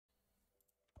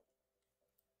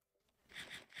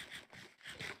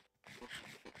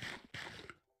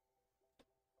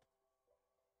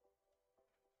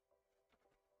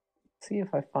see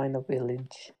if I find a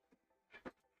village.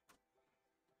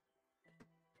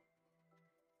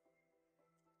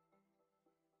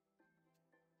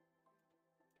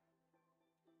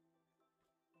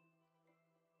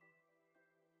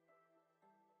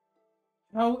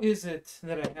 How is it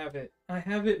that I have it? I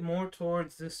have it more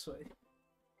towards this way.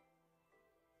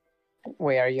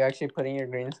 Wait, are you actually putting your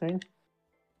green screen?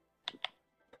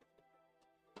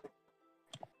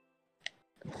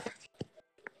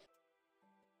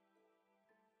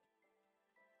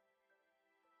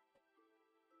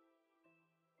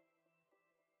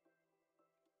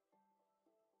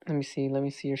 Let me see. Let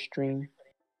me see your stream.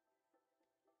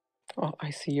 Oh, I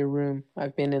see your room.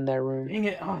 I've been in that room. Dang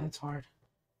it. Oh, that's hard.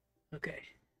 Okay.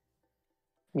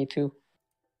 Me too.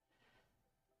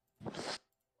 Your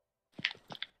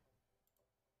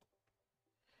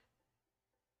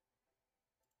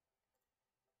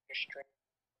stream.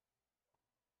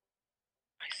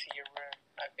 I see your room.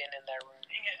 I've been in that room.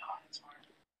 Dang it. Oh, that's hard.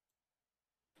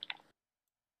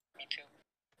 Me too.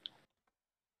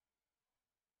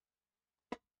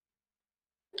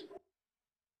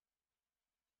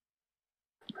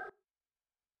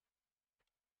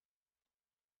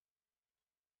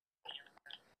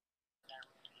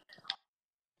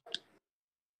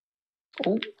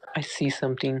 Oh, I see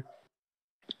something.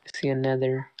 I see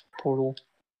another portal.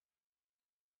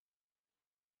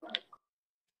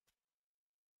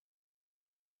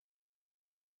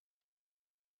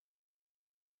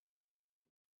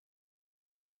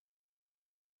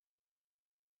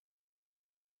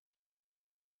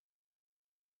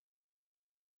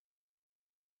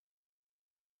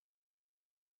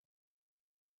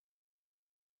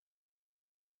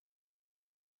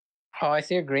 Oh, I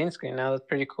see a green screen now. That's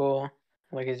pretty cool.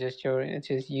 Like it's just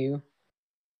you.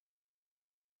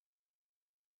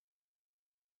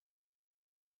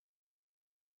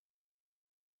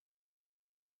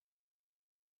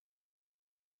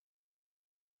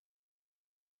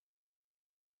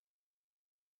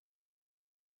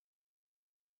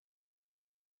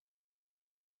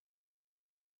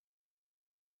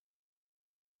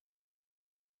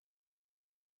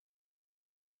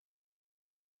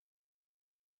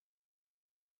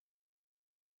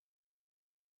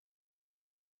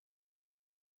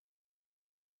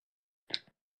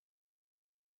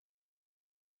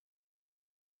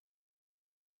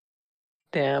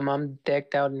 Damn, I'm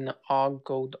decked out in all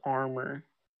gold armor.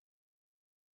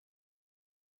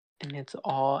 And it's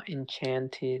all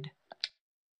enchanted.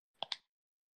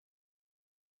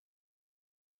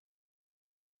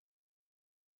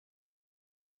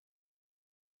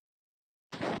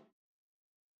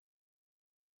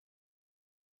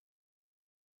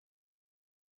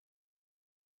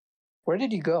 Where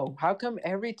did you go? How come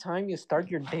every time you start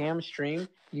your damn stream,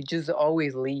 you just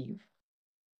always leave?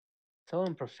 So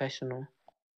unprofessional.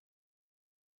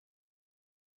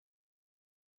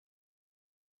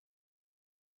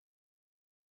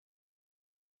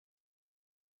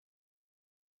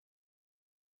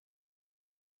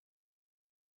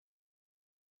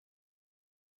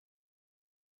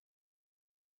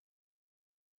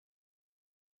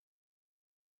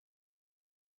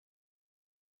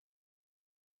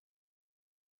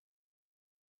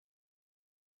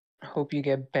 I hope you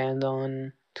get banned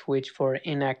on Twitch for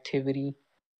inactivity.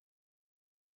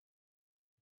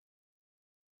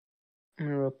 I'm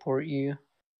gonna report you.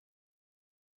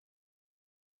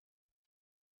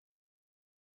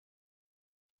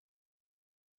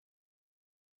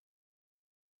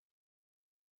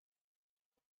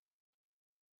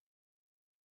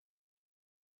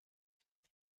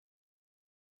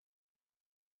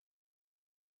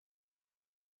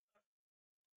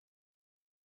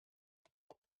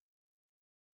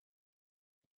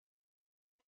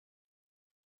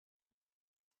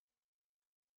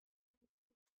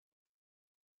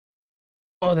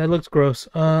 Oh, that looks gross.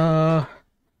 There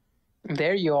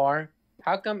you are.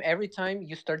 How come every time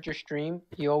you start your stream,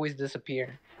 you always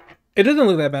disappear? It doesn't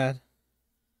look that bad.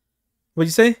 What'd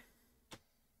you say?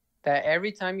 That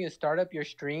every time you start up your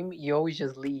stream, you always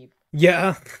just leave.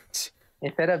 Yeah.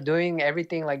 Instead of doing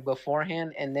everything like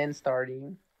beforehand and then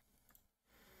starting.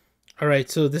 Alright,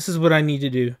 so this is what I need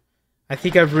to do. I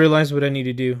think I've realized what I need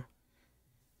to do.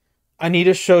 I need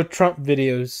to show Trump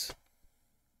videos.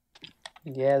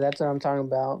 Yeah, that's what I'm talking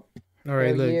about.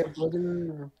 Alright, Hell look. yeah,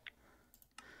 brother.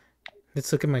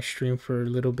 Let's look at my stream for a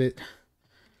little bit.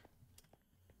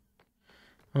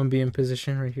 I'm gonna be in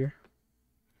position right here.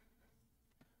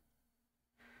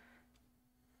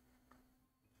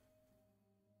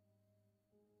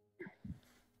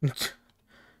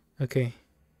 Okay.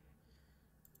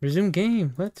 Resume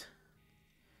game. What?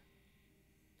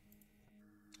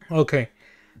 Okay.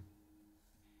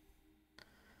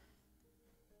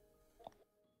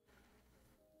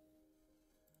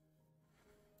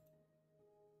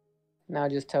 Now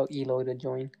just tell Eloy to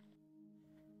join.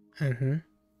 Mm-hmm.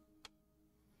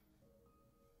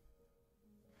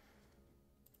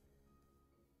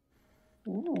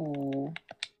 Ooh.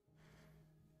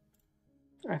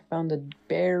 I found the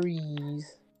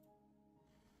berries.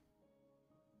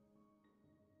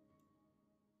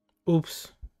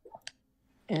 Oops.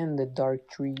 And the dark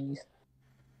trees.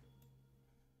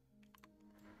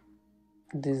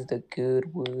 This is the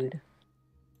good wood.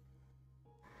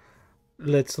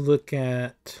 Let's look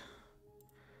at...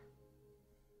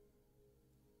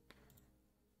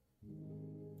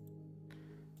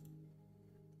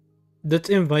 Let's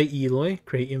invite Eloy.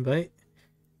 Create invite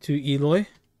to Eloy.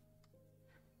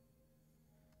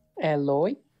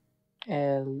 Eloy?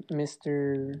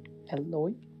 Mr.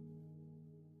 Eloy?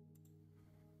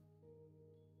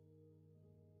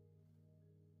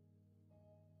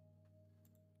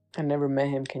 I never met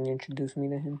him. Can you introduce me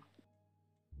to him?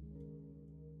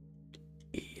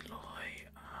 Eloy.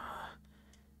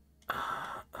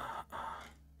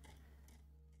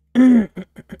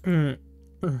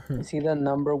 Is he the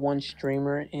 #1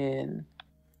 streamer in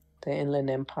the Inland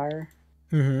Empire?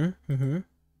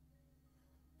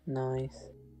 Nice.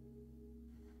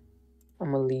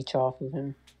 I'm gonna leech off of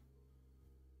him.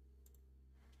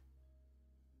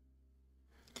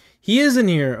 He is in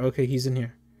here. Okay, he's in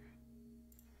here.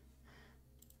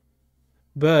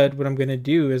 But what I'm gonna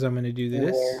do is I'm gonna do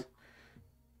this. Where?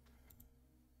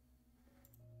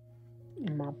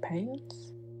 In my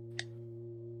pants?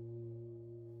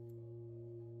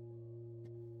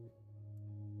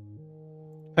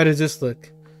 How does this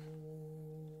look?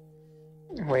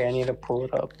 Wait, I need to pull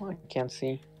it up. I can't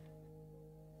see.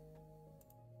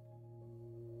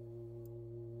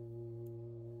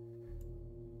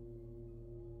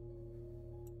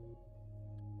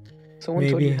 Someone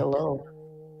told you hello.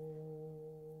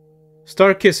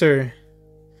 Star Kisser.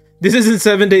 This isn't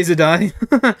 7 Days to Die.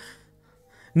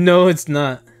 No, it's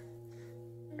not.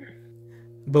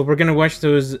 But we're gonna watch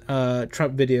those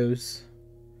Trump videos.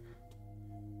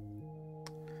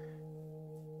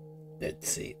 Let's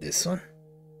see, this one.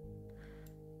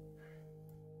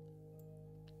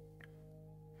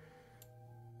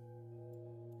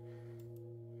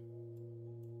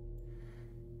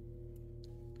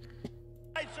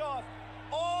 Lights off!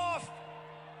 Off!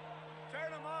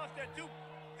 Turn them off.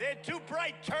 They're too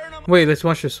bright. Turn them. Wait, let's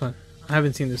watch this one. I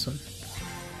haven't seen this one.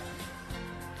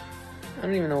 I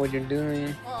don't even know what you're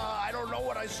doing. I don't know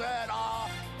what I said.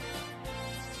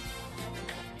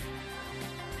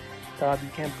 Stop, you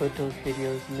can't put those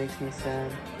videos. It makes me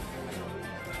sad.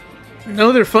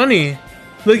 No, they're funny.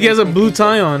 Look, he has a blue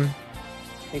tie on.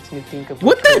 Makes me think of...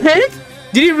 What the heck?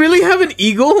 Did he really have an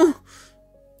eagle?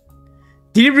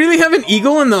 Did he really have an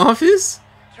eagle in the office?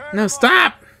 No,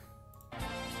 stop!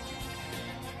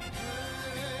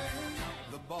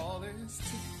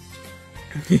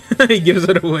 He gives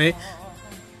it away.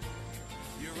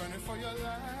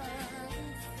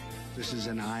 This is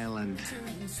an island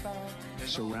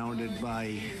surrounded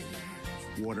by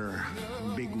water,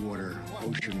 big water,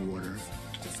 ocean water.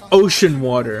 Ocean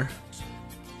water.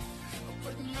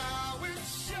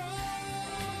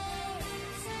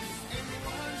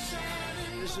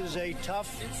 This is a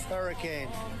tough hurricane.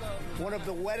 One of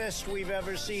the wettest we've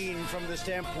ever seen from the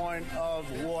standpoint of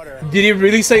water. Did he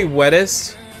really say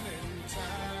wettest?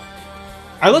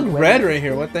 I look red right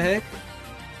here. What the heck?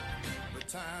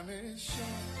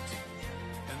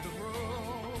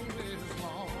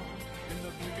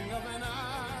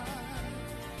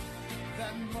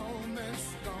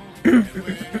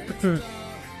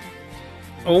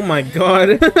 Oh my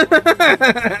god.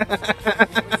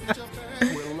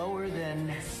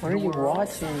 What are you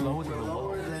watching?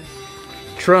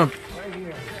 Trump.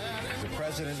 The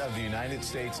President of the United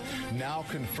States now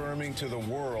confirming to the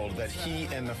world that he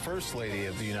and the First Lady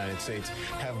of the United States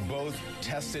have both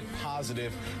tested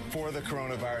positive for the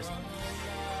coronavirus.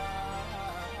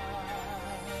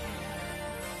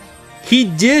 He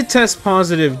did test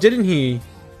positive, didn't he?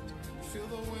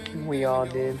 We all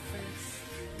did.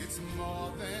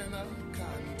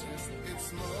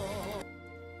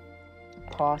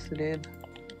 Positive.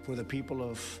 For the people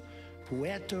of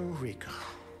Puerto Rico.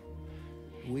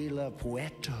 We love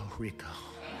Puerto Rico.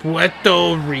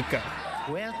 Puerto Rico.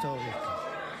 Puerto Rico.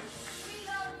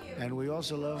 And we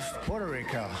also love Puerto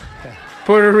Rico.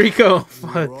 Puerto Rico. We're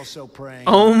Fuck. also praying.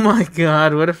 Oh my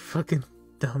god, what a fucking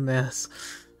dumbass.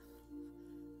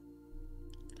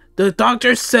 The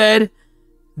doctor said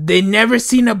they never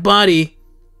seen a body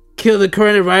kill the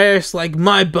coronavirus like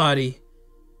my body.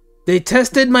 They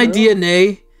tested my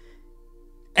DNA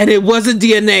and it wasn't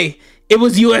DNA. It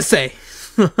was USA.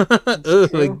 Oh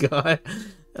my god.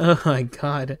 Oh my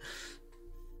god.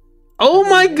 Oh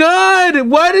my god!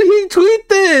 Why did he tweet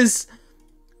this?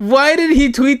 Why did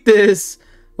he tweet this?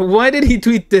 Why did he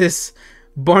tweet this?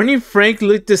 Barney Frank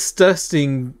looked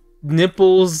disgusting.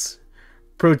 Nipples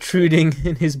protruding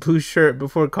in his blue shirt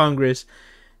before Congress.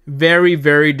 Very,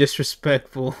 very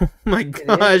disrespectful. Oh my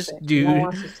gosh, dude. No one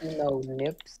wants to see no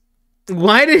nips.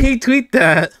 Why did he tweet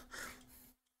that?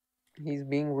 He's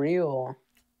being real.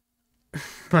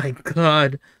 My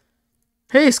god.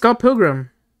 Hey, Scott Pilgrim.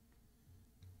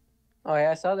 Oh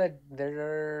yeah, I saw that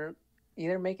they're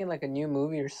either making like a new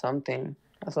movie or something.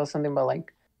 I saw something about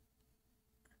like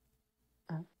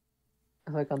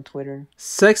on Twitter.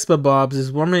 Sex Babobs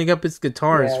is warming up its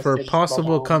guitars Yeah, for a Sex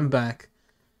possible Babobs. comeback.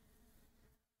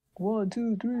 1,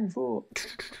 2, 3, 4.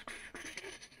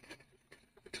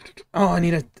 Oh, I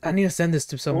need to send this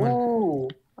to someone. Ooh,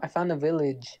 I found a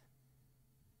village.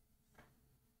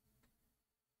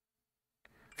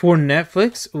 For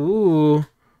Netflix? Ooh.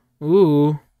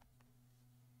 Ooh.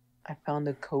 I found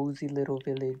a cozy little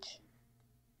village.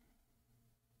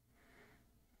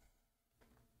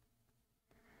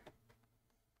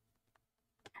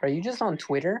 Are you just on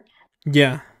Twitter?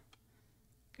 Yeah.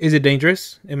 Is it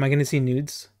dangerous? Am I gonna see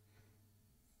nudes?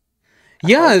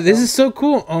 Yeah, this is so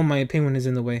cool. Oh, my penguin is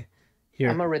in the way. Here.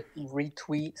 I'm gonna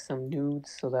retweet some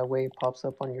nudes so that way it pops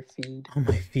up on your feed. On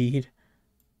my feed.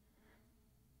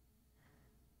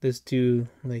 Let's do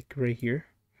like right here.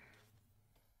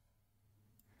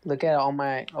 Look at all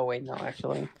my... Oh wait, no,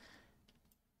 actually.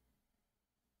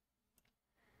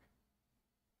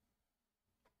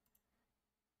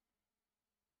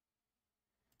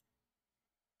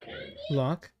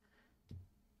 Lock.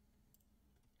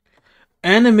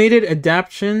 Animated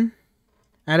adaptation.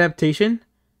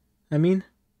 I mean.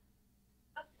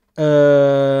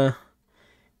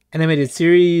 Animated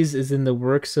series is in the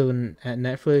works at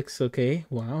Netflix. Okay,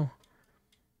 wow.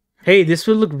 Hey, this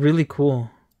would look really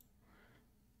cool.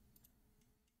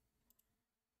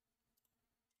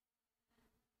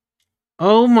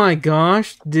 Oh my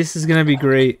gosh, this is gonna be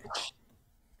great.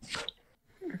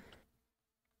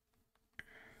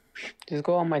 Just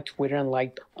go on my Twitter and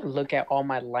look at all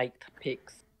my liked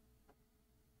pics.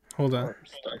 Hold on.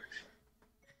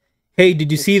 Hey,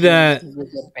 did you see that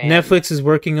Netflix is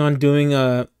working on doing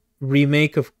a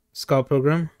remake of Scott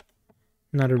Pilgrim?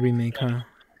 Not a remake, huh?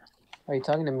 Are you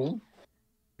talking to me?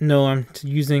 No, I'm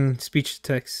using speech to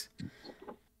text.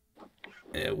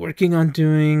 Working on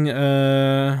doing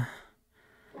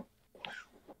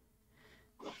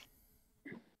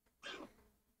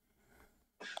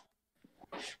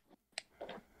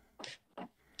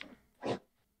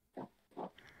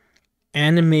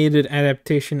animated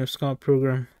adaptation of Scott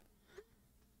Pilgrim.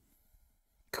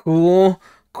 Cool.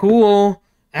 Cool.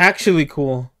 Actually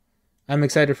cool. I'm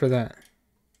excited for that.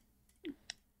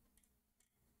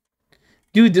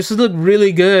 Dude, this would look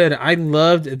really good. I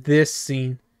loved this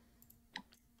scene.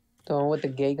 The one with the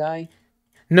gay guy?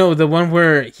 No, the one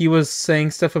where he was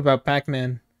saying stuff about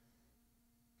Pac-Man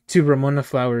to Ramona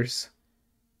Flowers.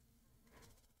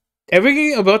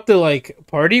 Everything about the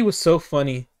party was so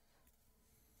funny.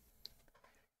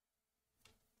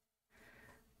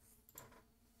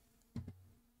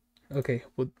 Okay,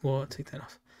 we'll take that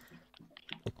off.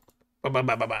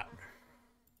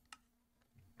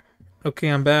 Okay,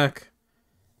 I'm back.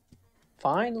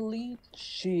 Finally?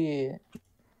 Shit.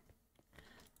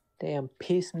 Damn,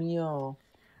 piss me off.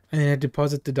 And then I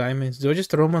deposit the diamonds. Do I just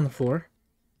throw them on the floor?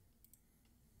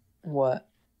 What?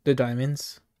 The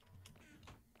diamonds.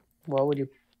 Why would you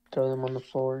throw them on the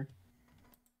floor?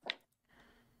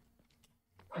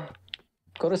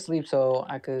 Go to sleep so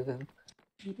I could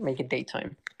make it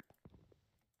daytime.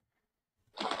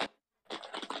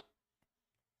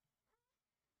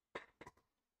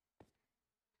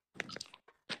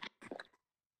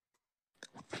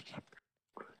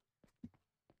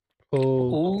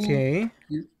 Okay.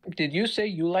 Ooh. Did you say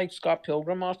you like Scott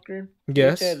Pilgrim, Oscar?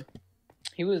 Yes. You said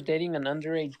he was dating an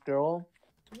underage girl.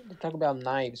 Talk about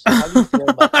knives. How do you feel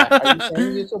about that? Are you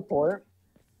saying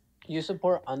you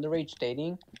support underage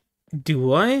dating?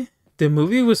 Do I? The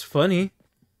movie was funny.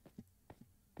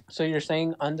 So you're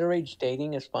saying underage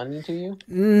dating is funny to you?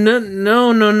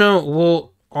 No.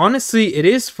 Well, honestly, it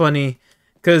is funny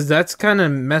because that's kind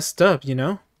of messed up, you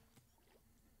know?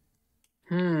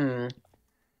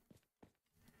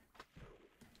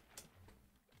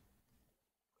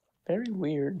 Very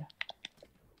weird.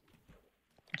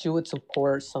 You would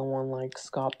support someone like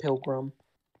Scott Pilgrim.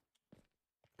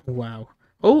 Wow.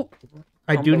 Oh,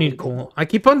 I do need coal. I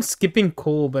keep on skipping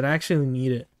coal, but I actually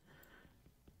need it.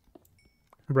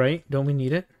 Right? Don't we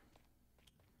need it?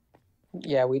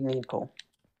 Yeah, we need coal.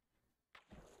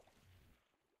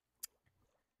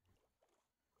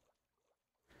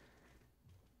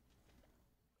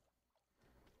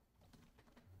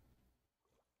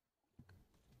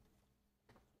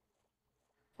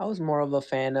 I was more of a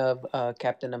fan of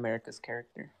Captain America's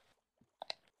character,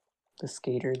 the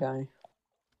skater guy.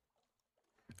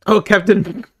 Oh,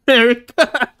 Captain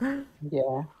America.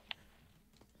 Yeah.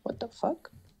 What the fuck?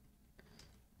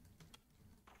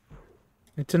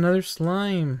 It's another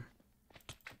slime.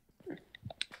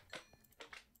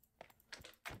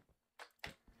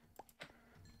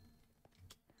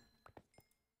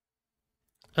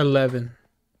 $11.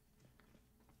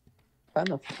 Found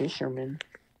a fisherman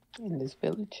in this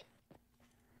village.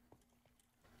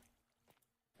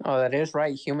 Oh, that is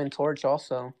right. Human Torch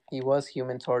also. He was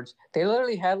Human Torch. They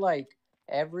literally had like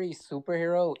every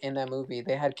superhero in that movie.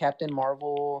 They had Captain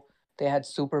Marvel, they had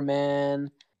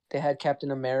Superman, they had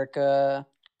Captain America.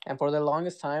 And for the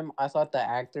longest time, I thought the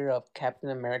actor of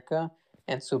Captain America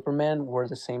and Superman were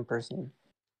the same person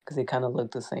because they kind of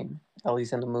looked the same, at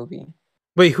least in the movie.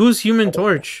 Wait, who's Human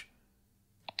Torch?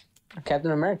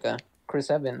 Captain America, Chris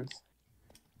Evans.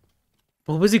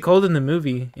 What was he called in the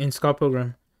movie in Scott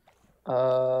Pilgrim? I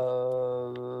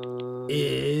don't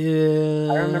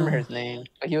remember his name,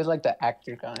 but he was like the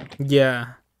actor guy.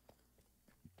 Yeah.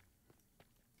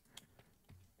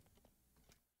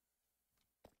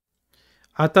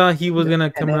 I thought he was gonna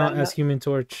come out as Human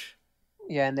Torch.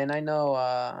 Yeah, and then I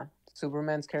know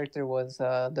Superman's character was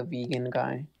the vegan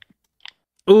guy.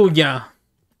 Oh yeah.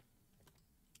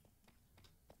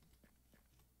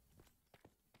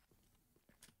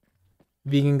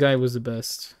 Vegan guy was the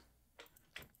best.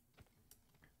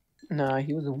 No,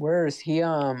 he was worse. He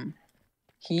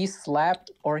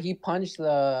slapped or he punched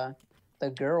the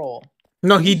girl.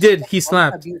 No, he did. He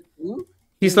slapped.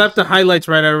 He slapped the highlights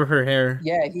right out of her hair.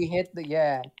 Yeah, he hit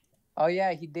the Oh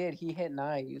yeah, he did. He hit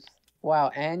knives. Wow,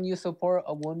 and you support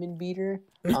a woman beater?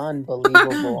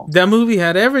 Unbelievable. That movie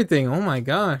had everything. Oh my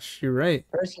gosh, you're right.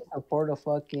 First you support a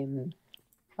fucking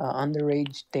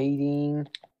underage dating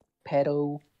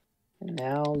pedo, and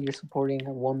now you're supporting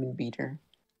a woman beater.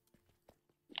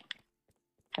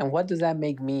 And what does that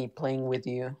make me playing with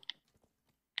you?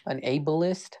 An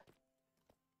ableist?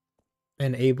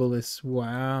 An ableist.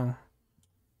 Wow.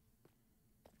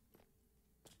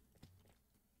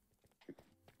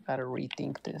 Gotta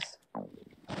rethink this.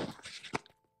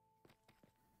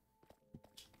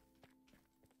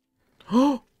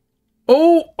 Oh,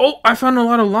 I found a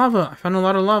lot of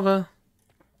lava.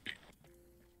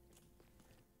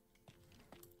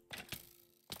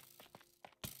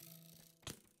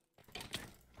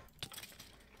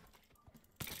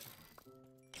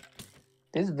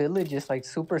 This village is like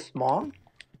super small,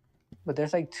 but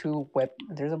there's like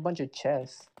there's a bunch of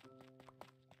chests.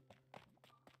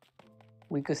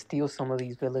 We could steal some of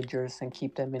these villagers and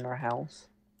keep them in our house.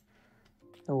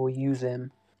 And we'll use them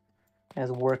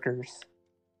as workers.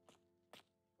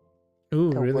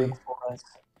 Ooh, really? Work for us.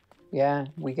 Yeah,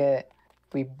 we could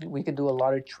do a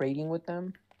lot of trading with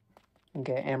them and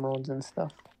get emeralds and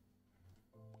stuff.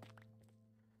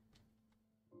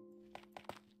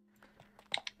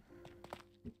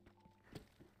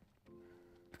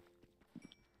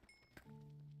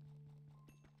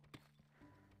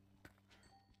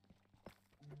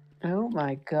 Oh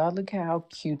my god, look at how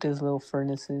cute this little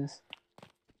furnace is.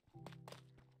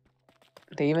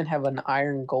 They even have an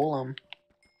iron golem.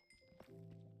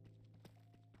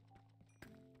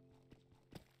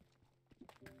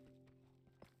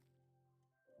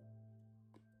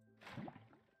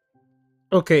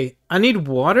 Okay, I need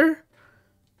water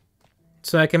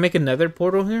so I can make another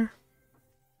portal here.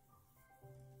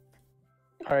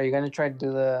 Are you gonna try to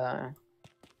do the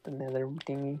nether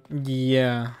thingy?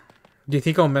 Yeah. Do you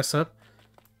think I'll mess up?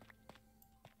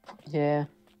 Yeah.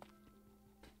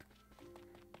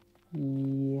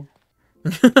 Yeah.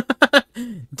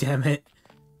 Damn it.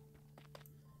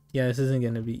 Yeah, this isn't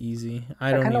gonna be easy.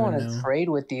 I don't kind of even want know. to trade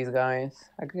with these guys.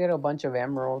 I could get a bunch of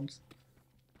emeralds.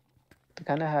 They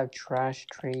kind of have trash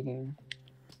trading.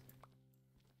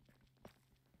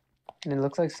 And it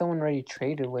looks like someone already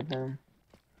traded with them.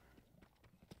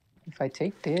 If I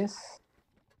take this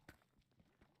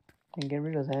and get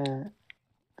rid of that,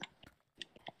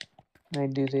 and I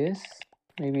do this,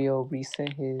 maybe it'll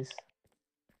reset his.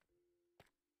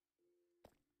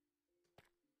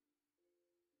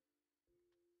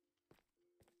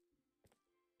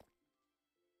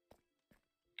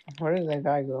 Where did that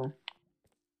guy go?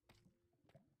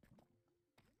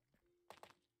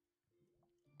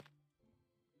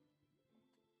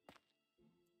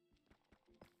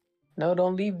 No,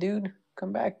 don't leave, dude.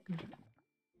 Come back.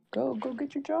 Go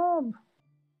get your job.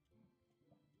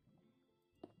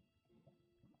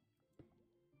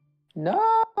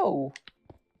 No!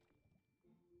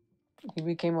 He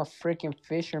became a freaking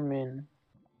fisherman.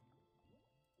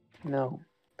 No,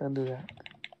 don't do that.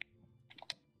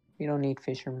 We don't need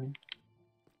fishermen.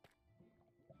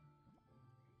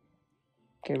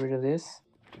 Get rid of this.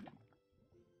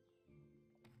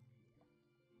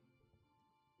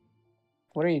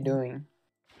 What are you doing?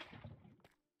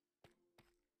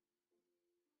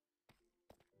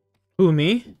 Who,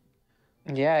 me?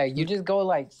 Yeah, you just go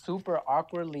like super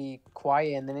awkwardly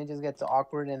quiet, and then it just gets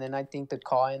awkward, and then I think the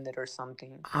call ended or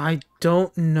something. I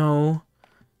don't know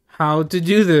how to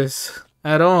do this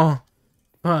at all.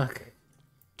 Fuck.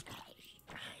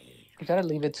 You gotta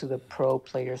leave it to the pro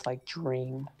players like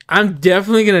Dream. I'm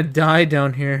definitely gonna die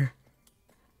down here.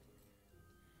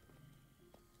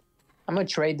 I'm gonna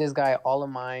trade this guy all of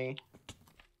my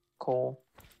coal.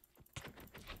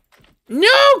 No,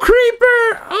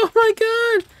 creeper! Oh my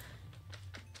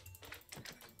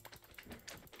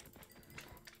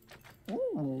god!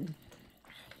 Ooh.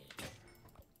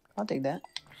 I'll take that.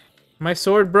 My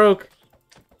sword broke.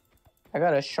 I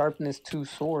got a sharpness 2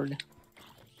 sword.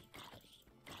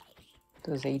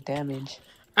 Does 8 damage.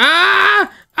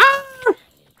 Ah! Ah!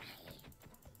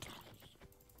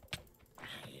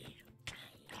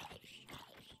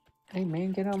 Hey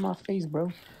man, get out of my face,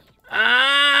 bro.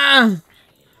 Ah!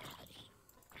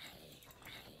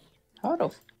 How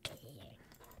the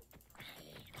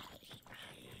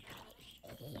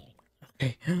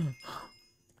Okay.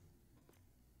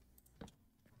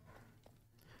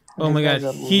 Oh my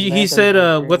god. He said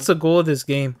what's the goal of this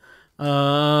game?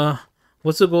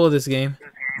 What's the goal of this game?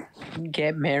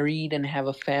 Get married and have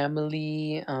a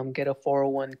family, get a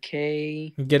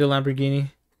 401k, Get a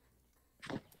Lamborghini.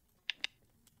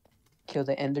 kill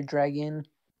the Ender Dragon.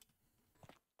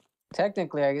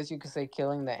 Technically, I guess you could say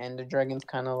killing the Ender Dragon's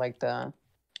kind of like the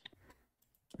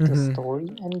story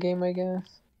end game, I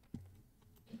guess.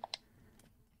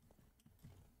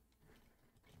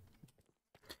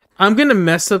 I'm gonna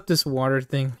mess up this water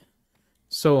thing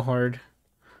so hard.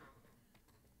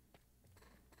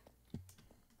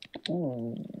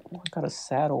 Ooh, I got a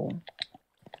saddle.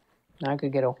 Now I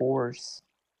could get a horse.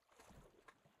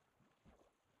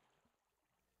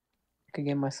 I could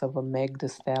get myself a Meg the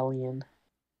Stallion.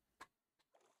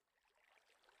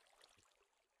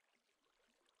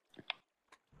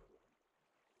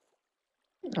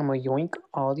 I'm gonna yoink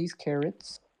all these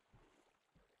carrots.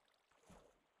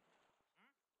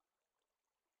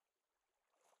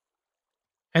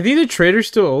 I think the trader's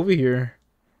still over here.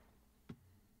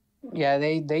 Yeah,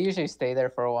 they usually stay there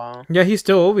for a while. Yeah, he's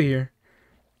still over here.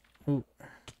 What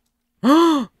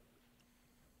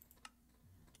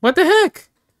the heck?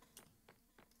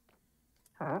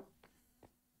 Huh?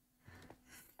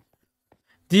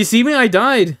 Do you see me? I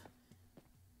died.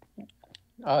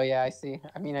 Oh yeah, I see.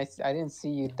 I mean, I didn't see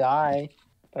you die,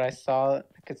 but I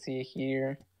could see you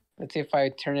here. Let's see if I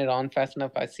turn it on fast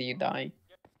enough, I see you die.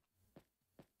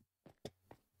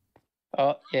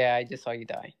 Oh, yeah, I just saw you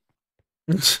die.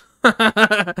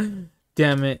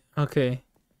 Damn it. Okay.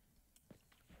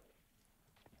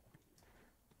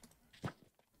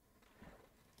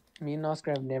 Me and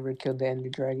Oscar have never killed the Ender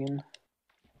Dragon,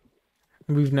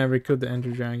 We've never killed the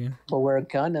Ender Dragon. but we're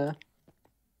gonna.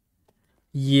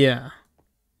 Yeah.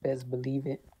 Best believe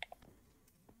it.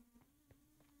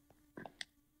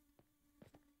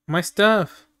 My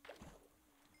stuff.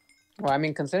 Well, I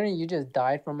mean, considering you just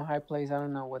died from a high place, I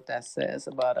don't know what that says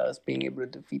about us being able to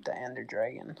defeat the Ender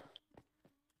Dragon.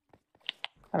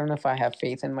 I don't know if I have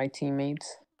faith in my teammate.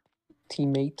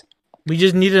 We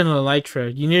just need an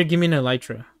elytra. You need to give me an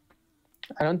elytra.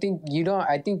 I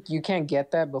think you can't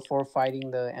get that before fighting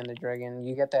the Ender Dragon.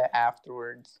 You get that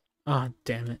afterwards. Oh,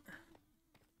 damn it.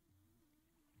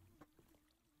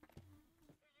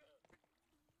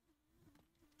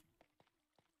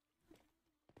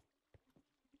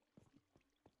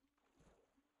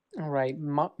 All right,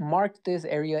 mark this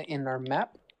area in our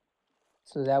map,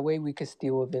 so that way we could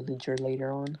steal a villager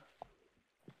later on.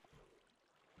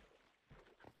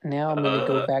 Now I'm gonna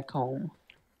go back home.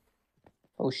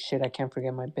 Oh shit, I can't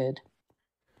forget my bed.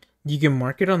 You can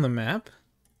mark it on the map?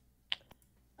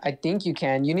 I think you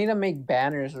can. You need to make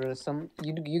banners or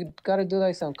you gotta do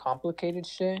like some complicated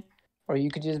shit. Or you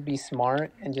could just be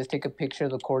smart and just take a picture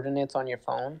of the coordinates on your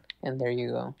phone, and there you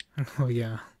go. Oh,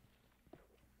 yeah.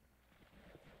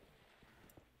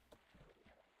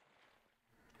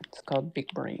 It's called Big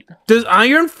Brain. Does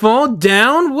iron fall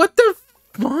down? What the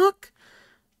fuck?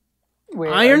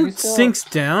 Wait, Iron sinks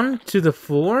down to the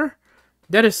floor?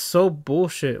 That is so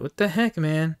bullshit. What the heck,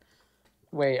 man?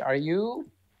 Wait, are you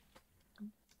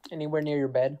anywhere near your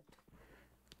bed?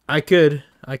 I could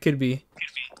be.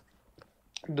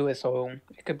 Do it so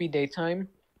it could be daytime,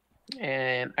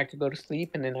 and I could go to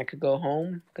sleep, and then I could go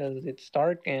home because it's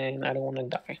dark and I don't want to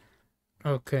die.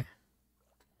 Okay.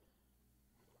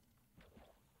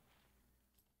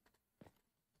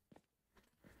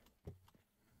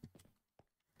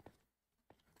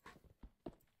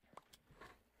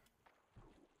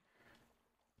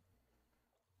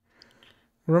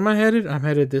 Where am I headed? I'm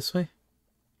headed this way.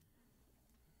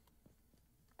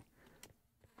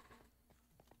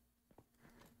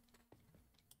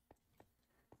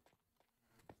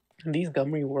 These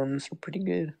gummy worms are pretty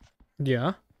good.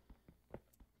 Yeah.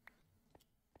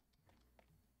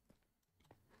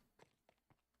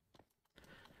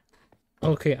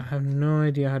 Okay, I have no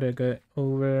idea how to get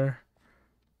over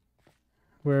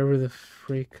wherever the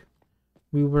freak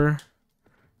we were.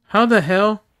 How the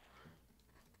hell?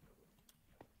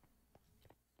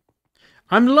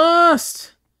 I'm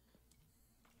lost!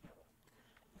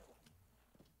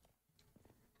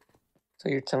 So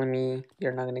you're telling me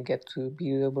you're not gonna get to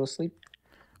be able to sleep?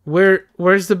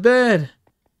 Where's the bed?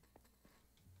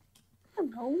 I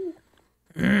don't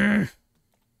know.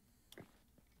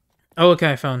 Oh,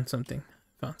 okay, I found something.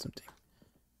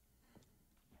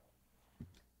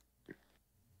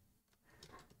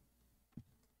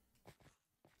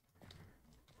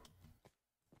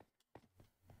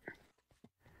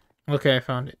 Okay, I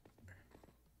found it.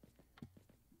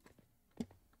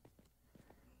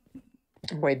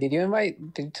 Wait, did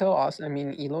you tell us, I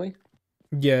mean, Eloy?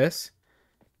 Yes.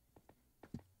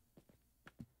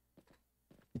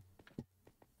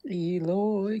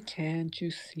 Eloy, can't you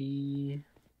see?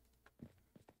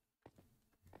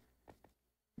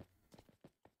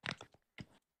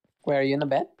 Wait, are you in the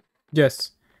bed?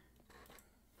 Yes.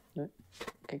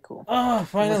 Okay, cool. Oh,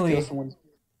 finally. I'm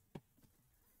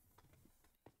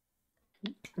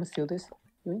gonna steal this.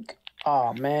 Yoink.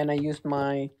 Oh man, I used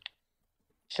my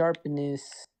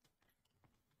sharpness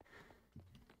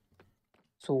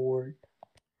sword.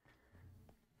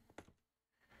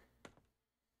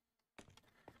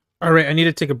 All right, I need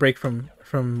to take a break from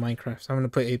Minecraft. I'm gonna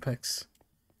play Apex.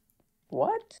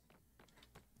 What?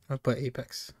 I'll play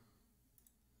Apex.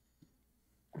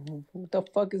 What the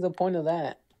fuck is the point of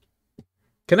that?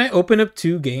 Can I open up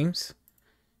 2 games?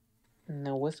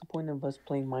 No, what's the point of us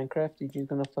playing Minecraft if you're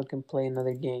gonna fucking play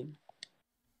another game?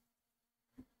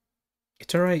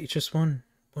 It's alright, it's just one.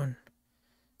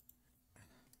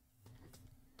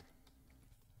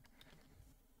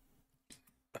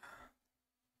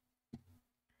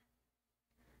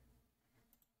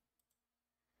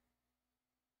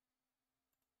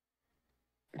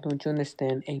 Don't you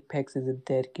understand? Apex is a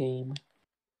dead game.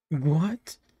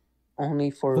 What?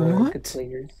 Only for good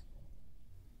players.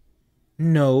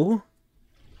 No.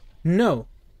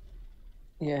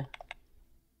 Yeah.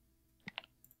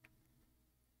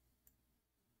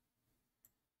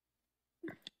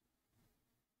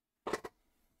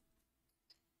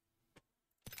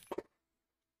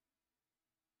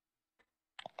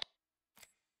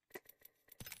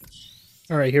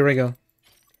 Alright, here we go.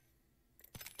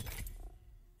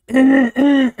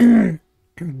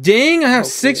 Dang, I have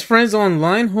 6 friends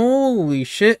online. Holy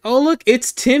shit. Oh, look,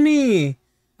 it's Timmy.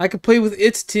 I could play with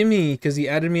It's Timmy because he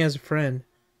added me as a friend.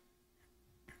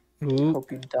 Ooh.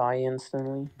 Hope you die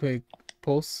instantly. Wait,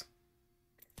 pulse.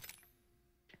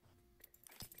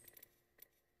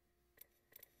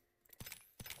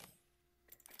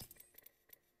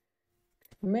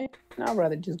 Man, I'd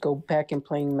rather just go back and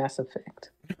playing Mass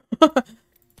Effect.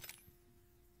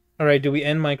 Alright, do we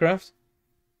end Minecraft?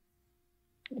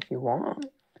 If you want.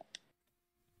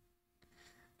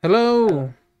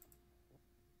 Hello.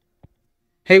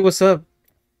 Hey, what's up?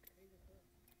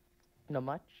 Not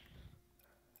much.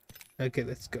 Okay,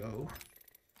 let's go.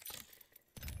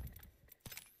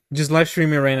 Just live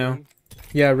streaming right now.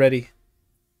 Yeah, ready.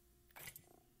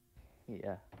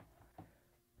 Yeah.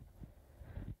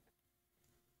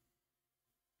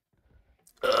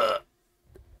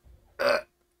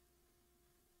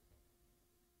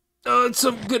 Oh, it's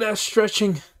some good ass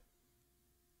stretching.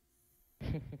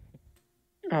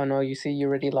 Oh no, you see, you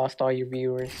already lost all your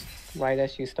viewers right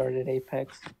as you started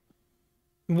Apex.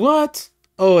 What?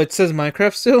 Oh, it says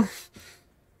Minecraft still?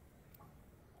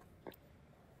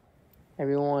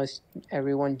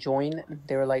 Everyone joined.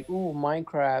 They were like, "Ooh,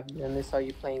 Minecraft," and they saw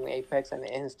you playing Apex, and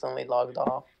they instantly logged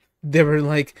off. They were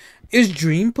like, "Is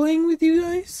Dream playing with you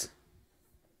guys?"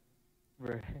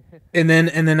 And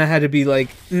then I had to be like,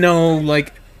 "No,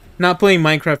 like, not playing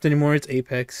Minecraft anymore. It's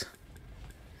Apex."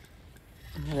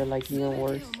 And they're like even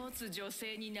worse.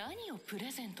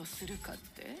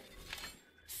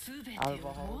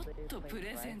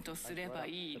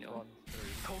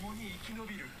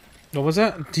 What was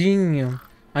that? Damn.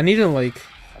 I need to like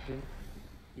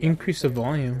increase the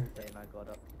volume. And I got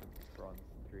up to bronze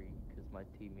 3 because my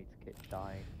teammates kept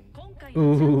dying.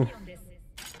 Ooh.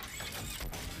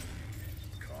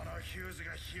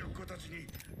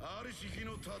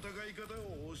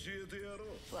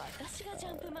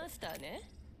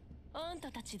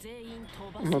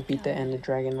 I'm gonna beat the Ender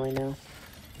Dragon right now.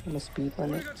 I'm a speed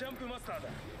limit.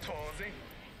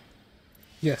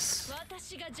 Yes.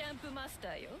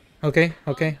 Okay,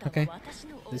 okay, okay.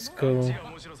 Let's go.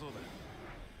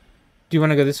 Do you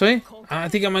want to go this way? I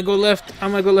think I might go left. I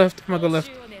might go left. I might go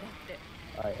left.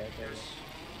 Alright, okay.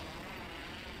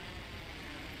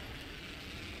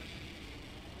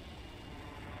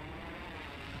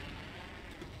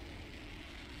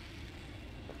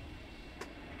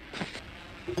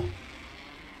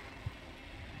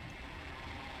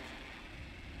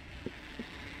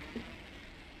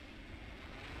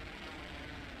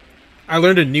 I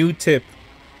learned a new tip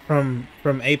from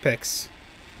Apex.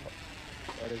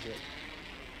 What is it?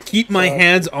 Keep my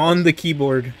hands on the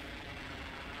keyboard.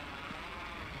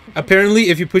 Apparently,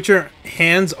 if you put your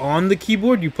hands on the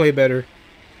keyboard, you play better.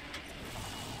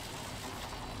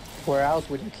 Where else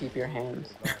would you keep your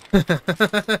hands?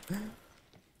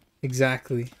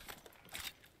 Exactly.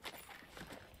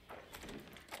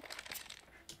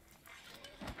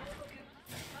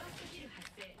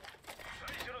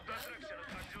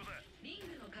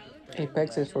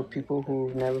 Apex is for people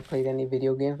who've never played any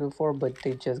video games before, but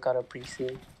they just got a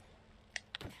PC.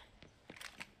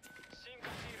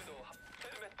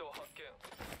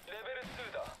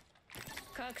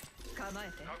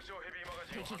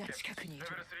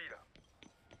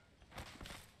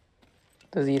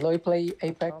 Does Eloy play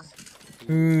Apex?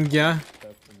 Yeah.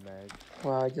 Purple mag.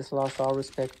 Wow, I just lost all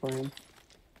respect for him.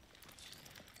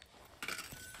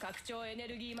 拡張エネ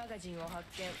ルギーマガジンを発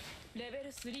見。レベ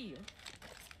ル3よ。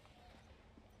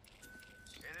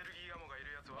エネルギーアモがい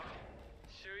るやつは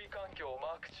周囲環境を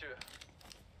マーク中。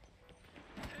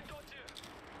戦闘中。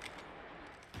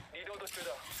リロード中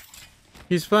だ。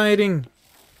 He's fighting.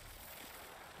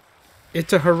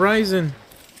 It's a Horizon.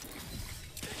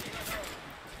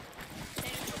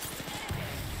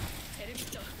 ヘルミッ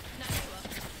ト、投げるわ。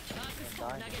マークスコー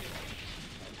投げる。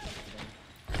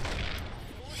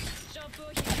ショップを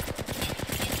引く。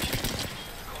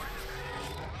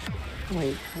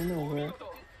 Wait, I know where.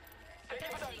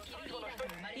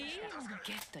 いいもの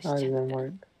ゲットしちゃ How っ did た。 that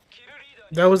work?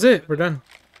 That was it. We're done.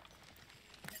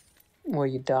 Well,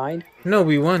 you died? No,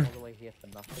 we won. All the way here for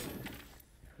nothing.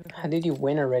 How did you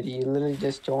win already? You literally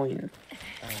just joined.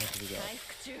 What did we get? 回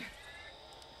復中。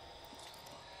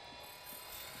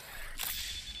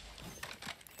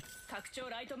拡張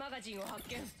ライトマガジンを発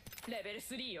見。レベル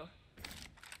3よ。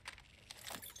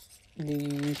 Do you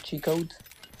use cheat codes?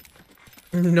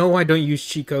 No, I don't use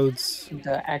cheat codes.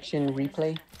 The action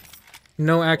replay?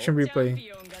 No action チャン replay.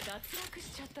 ピオンが脱落し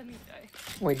ちゃったみたい。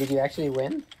 Wait, did you actually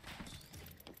win?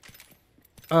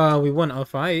 We won a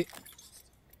fight.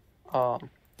 Oh,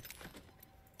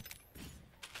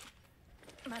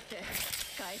 待って、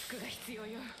回復が必要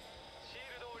よ。シー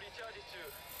ルドをリチャージ中。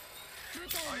部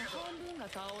隊の半分が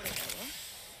倒れた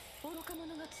わ。愚か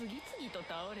者が次々と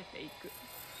倒れていく。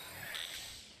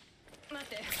待っ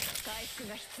て、回復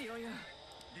が必要よ。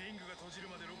リングが閉じる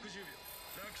まで60秒。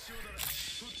楽勝だな。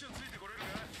そっちはついてこれる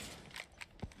か？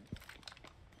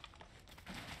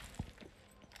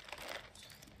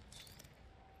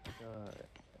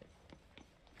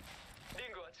リ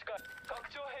ングは近い。拡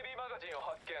張ヘビーマガジンを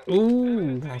発見。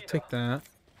 Ooh, I'll take that.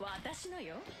 私の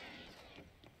よ。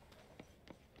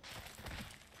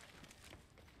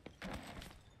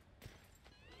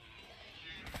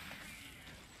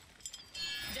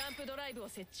ジャンプドライブを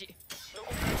設置。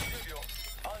残り60秒。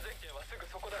安全圏はすぐ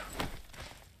そこだ。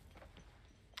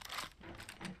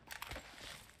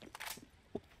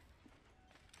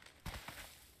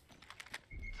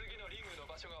次のリングの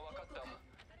場所が分かった。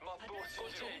マップを少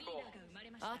し行こう。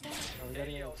エ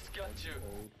リアをスキャン中。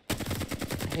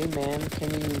 hey man,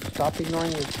 can you stop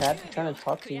ignoring your chat? I'm trying to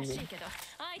talk to 悔 you. しいけど、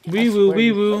相手 Wee woo,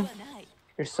 wee woo.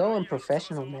 You're so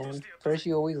unprofessional, man. First,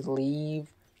 you always leave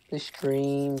the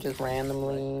stream just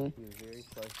randomly. He was very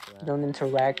close to You that. don't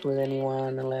interact with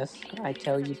anyone unless I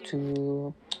tell you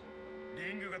to.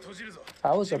 リングが閉じるぞ。 If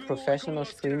I was a professional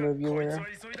stream reviewer,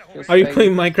 just Are you say-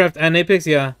 playing Minecraft and Apex?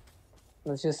 Yeah.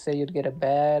 let's just say you'd get a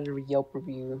bad Yelp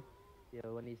review. Yeah,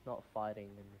 when he's not fighting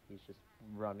and he's just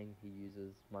running, he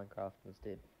uses Minecraft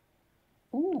instead.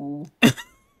 Ooh.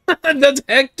 That's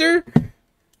Hector?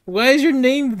 Why is your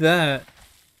name that?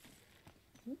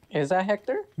 Is that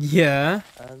Hector? Yeah.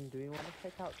 Do we want to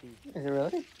check out these Is it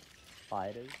really?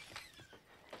 spiders?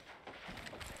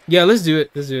 Yeah, let's do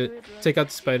it. Let's do it. Take out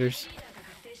the spiders.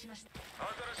 新しいキル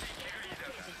リーダ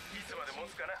ーだ。いつまで持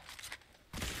つかな。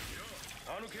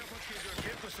あのケアパッケージはゲ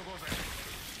ットしとこうぜ。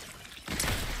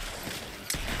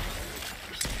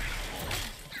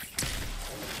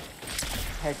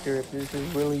 Hector, if this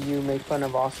is really you, make fun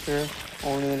of Oscar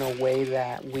only in a way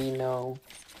that we know.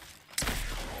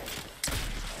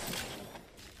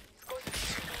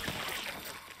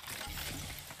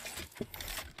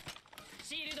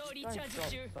 リチャージ got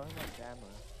中 so much ammo.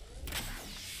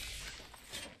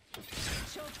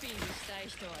 ショッピングしたい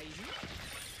人はいる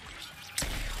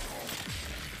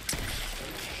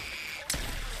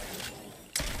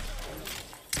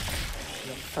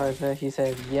Oh, so he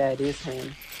said, yeah, it is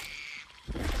him.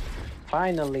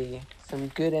 Finally, some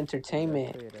good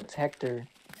entertainment. It's Hector.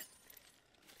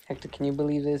 Hector, can you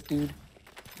believe this, dude?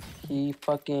 He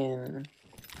fucking...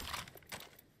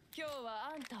 今日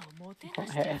はあんたをもてな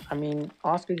して Hey, I mean,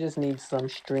 Oscar just needs some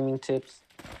streaming tips.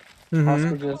 Mm-hmm.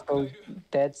 Oscar just goes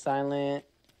dead silent,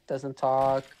 doesn't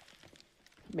talk,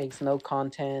 makes no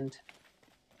content,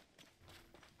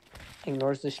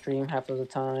 ignores the stream half of the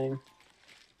time,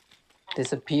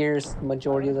 disappears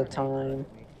majority of the time.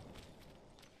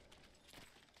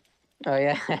 Oh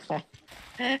yeah.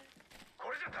 Did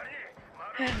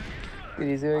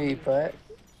he do eat butt?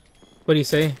 What do you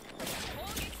say?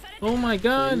 Oh my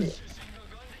god!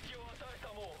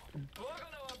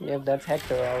 Yep, that's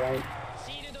Hector, alright.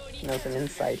 That's an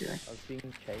insider. I was being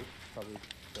chased, probably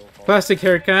still hot. Plastic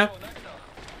hair cap.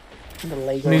 The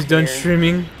Lego When he's done hair.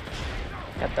 streaming.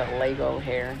 Got the Lego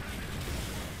hair.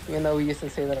 Even though we used to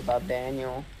say that about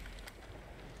Daniel.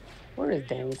 Where is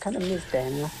Daniel? Kind of miss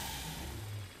Daniel.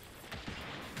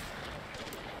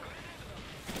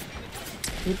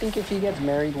 You think if he gets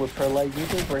married with Perla, you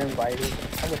think we're invited?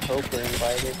 I would hope we're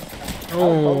invited.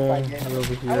 Oh, I over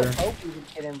would here. hope we would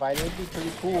get invited. It'd be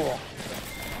pretty cool.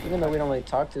 Even though we don't really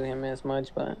talk to him as much,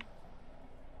 but...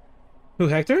 Who,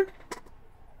 Hector?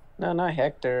 No, not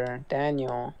Hector.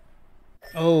 Daniel.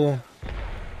 Oh.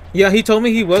 Yeah, he told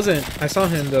me he wasn't. I saw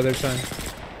him the other time.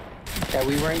 That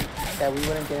we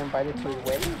wouldn't get invited to his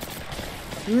wedding?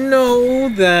 No,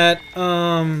 that,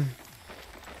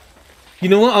 you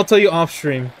know what? I'll tell you off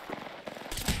stream.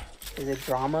 Is it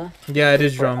drama? Yeah, it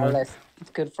is For drama. It's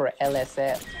good for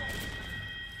LSF.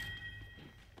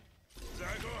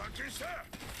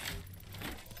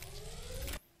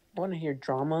 Want to hear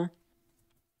drama?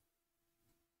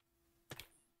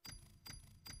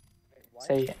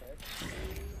 Say it.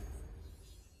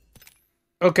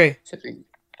 Okay.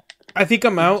 I think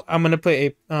I'm out. I'm gonna play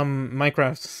a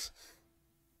Minecraft.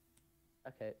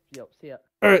 Okay, yep, see ya.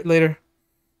 Alright, later.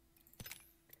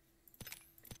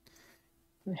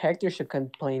 Hector should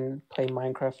play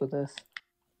Minecraft with us.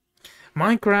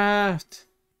 Minecraft.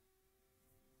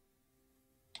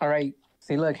 All right.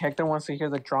 See, look, Hector wants to hear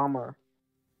the drama.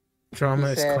 Drama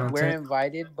He is said, content. we're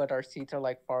invited, but our seats are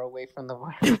like far away from the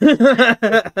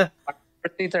venue.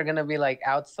 Our seats are gonna be like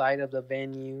outside of the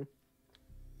venue.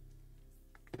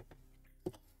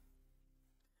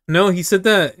 No, he said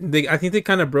that I think they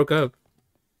kind of broke up.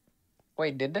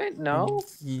 Wait, did they? No.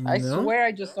 No? I swear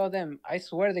I just saw them. I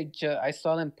swear I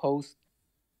saw them post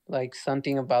like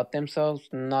something about themselves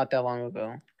not that long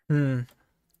ago.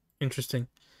 Interesting.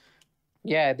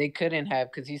 Yeah, they couldn't have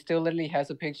because he still literally has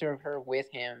a picture of her with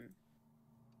him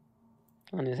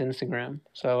on his Instagram.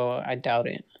 So I doubt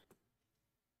it.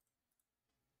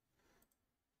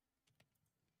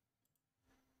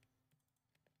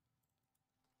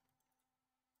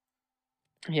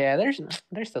 Yeah, they're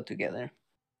still together.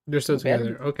 They're still We better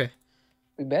together. be- Okay.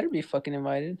 We better be fucking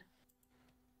invited.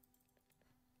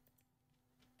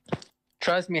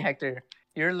 Trust me, Hector.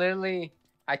 You're literally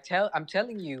I'm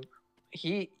telling you,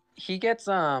 he gets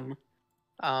freaking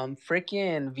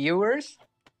viewers,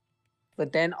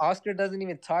 but then Oscar doesn't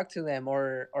even talk to them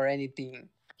or anything.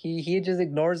 He just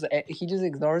ignores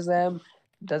them,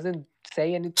 doesn't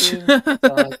say anything.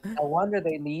 So I wonder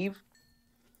they leave.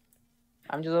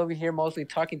 I'm just over here mostly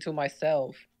talking to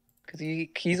myself because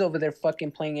he's over there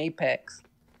fucking playing Apex,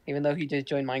 even though he just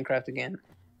joined Minecraft again.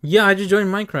 Yeah, I just joined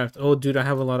Minecraft. Oh, dude, I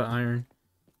have a lot of iron.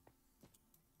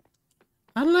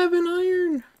 11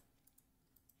 iron.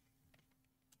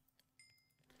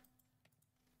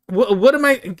 What am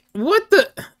I? What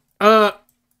the?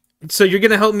 So you're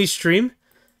gonna help me stream?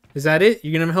 Is that it?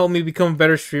 You're gonna help me become a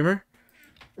better streamer?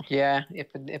 Yeah,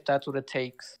 if that's what it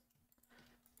takes.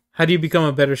 How do you become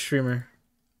a better streamer?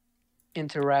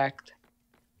 Interact.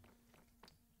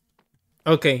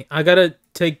 Okay, I gotta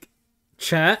take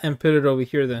chat and put it over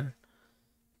here then.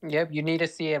 Yep, you need to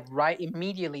see it right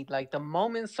immediately. Like the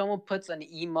moment someone puts an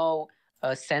emo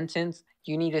sentence,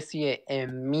 you need to see it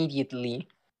immediately.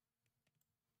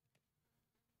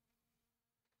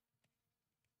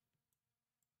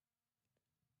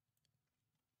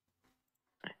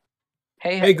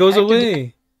 Hey, Hey, it goes Hector,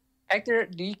 away. Hector,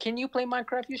 can you play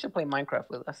Minecraft? You should play Minecraft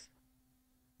with us.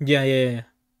 Yeah.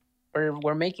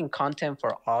 We're making content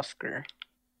for Oscar.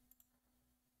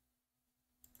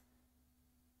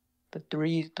 The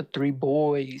three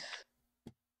boys.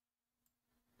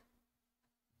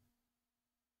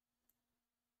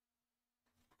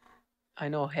 I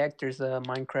know Hector's a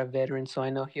Minecraft veteran, so I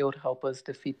know he'll help us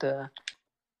defeat the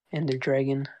Ender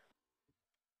Dragon.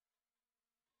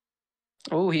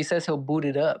 Oh, he says he'll boot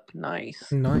it up.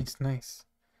 Nice. Nice.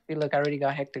 See, look, I already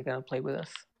got Hector gonna play with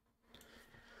us.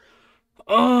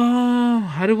 Oh,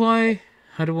 how do I?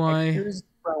 Hector's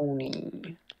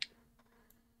brony.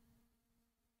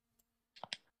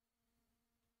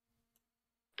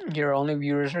 Your only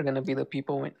viewers are gonna be the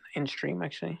people in stream,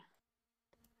 actually.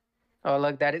 Oh,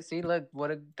 look, that is. See, look,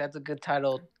 that's a good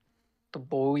title. The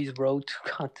Boys Road to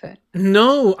Content.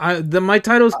 No, my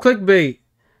title's clickbait.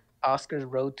 Oscar's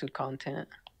Road to Content.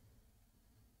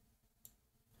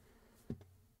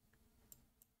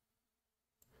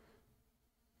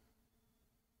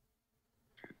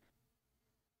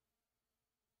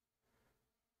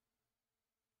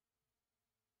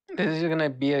 This is gonna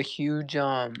be a huge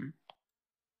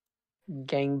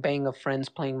gangbang of friends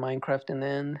playing Minecraft in the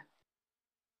end.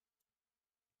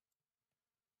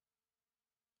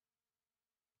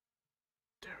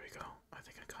 There we go. I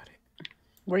think I got it.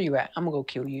 Where you at? I'm gonna go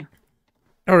kill you.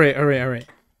 All right.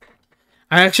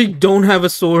 I actually don't have a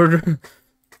sword.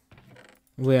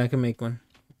 Wait, I can make one.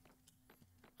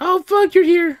 Oh fuck, you're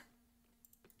here.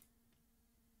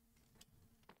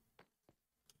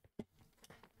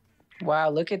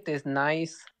 Wow, look at this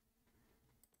nice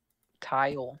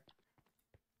tile.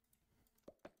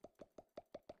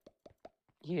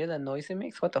 You hear the noise it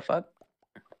makes? What the fuck?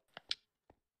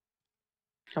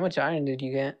 How much iron did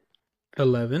you get?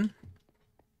 11.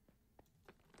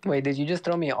 Wait, did you just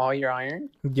throw me all your iron?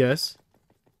 Yes.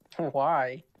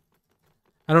 Why?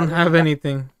 I don't have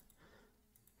anything.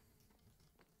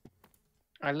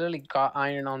 I literally got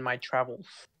iron on my travels.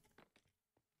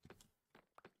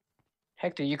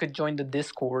 Hector, you could join the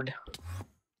Discord.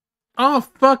 Oh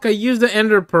fuck, I used the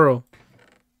Ender Pearl.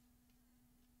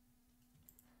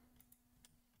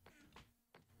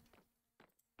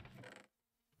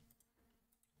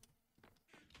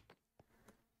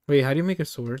 Wait, how do you make a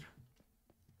sword?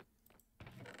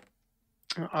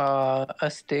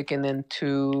 A stick and then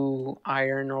 2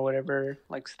 iron or whatever,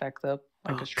 like stacked up,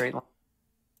 like a straight line.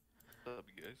 What's up,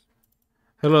 you guys?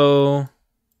 Hello. Is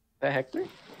that Hector?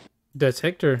 That's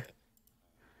Hector.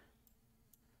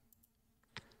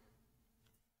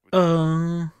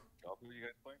 Diablo you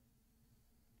guys playing?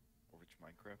 Or which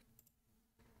Minecraft?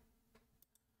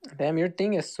 Damn, your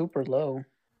thing is super low.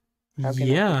 How can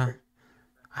Yeah.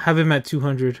 I have him at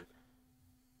 200.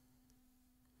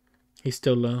 He's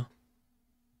still low.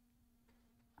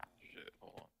 Shit,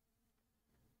 hold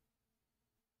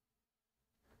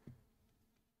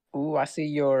on. Ooh, I see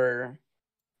your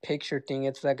picture thing.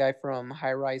 It's that guy from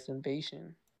High Rise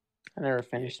Invasion. I never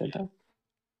finished it though.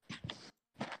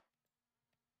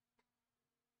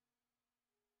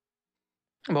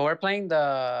 But we're playing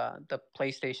the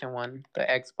PlayStation one, the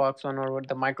Xbox one, or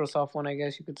the Microsoft one, I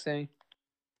guess you could say.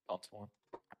 Console one.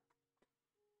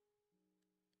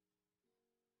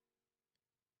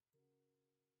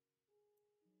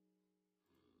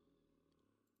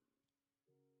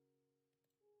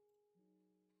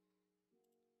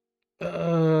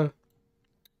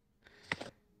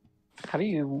 How do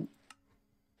you?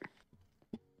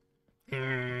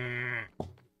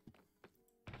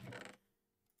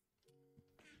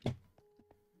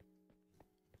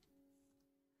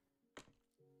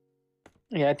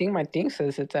 Yeah, I think my thing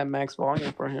says it's at max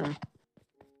volume for him.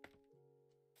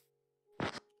 I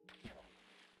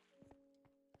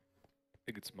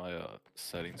think it's my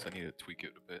settings. I need to tweak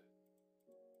it a bit.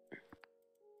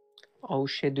 Oh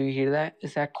shit! Do you hear that?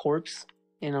 Is that corpse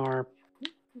in our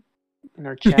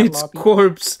chat It's lobby?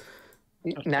 corpse.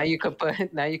 Now you could put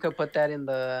that in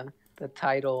the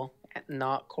title,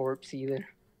 not corpse either.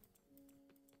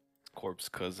 Corpse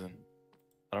cousin.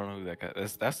 I don't know who that guy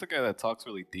is. That's the guy that talks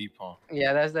really deep, huh?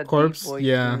 Yeah, that's that Corpse, deep voice,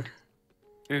 yeah. dude.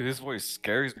 Dude, his voice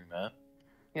scares me, man.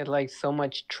 He had like so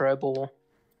much treble.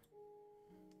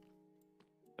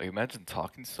 Like, imagine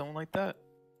talking to someone like that.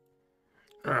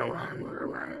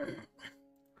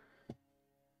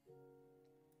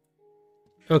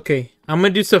 Okay, I'm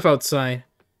gonna do stuff outside.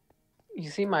 You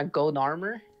see my gold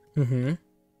armor? Mm-hmm.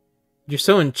 You're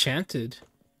so enchanted.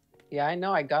 Yeah, I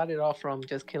know. I got it all from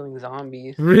just killing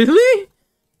zombies. Really?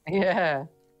 Yeah.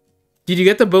 Did you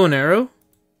get the bow and arrow?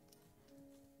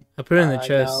 I put it in the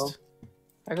chest. No.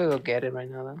 I could go get it right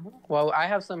now, though. Well, I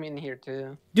have some in here,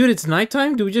 too. Dude, it's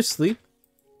nighttime? Do we just sleep?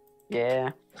 Yeah.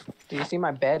 Do you see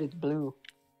my bed? It's blue.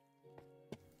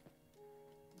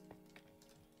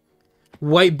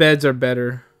 White beds are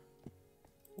better.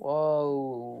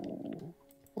 Whoa.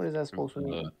 What is that supposed to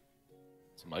mean?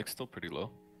 Is the mic still pretty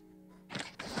low?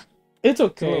 It's It's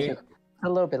okay. a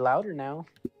little bit louder now.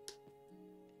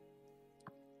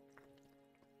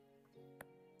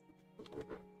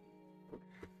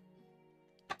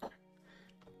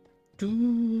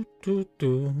 Do, do,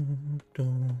 do, do.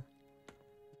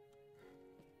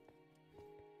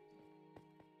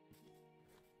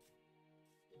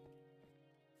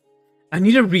 I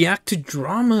need to react to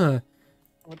drama.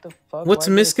 What the fuck? What's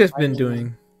Why are they Miskif been fighting?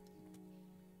 doing?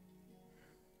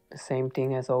 The same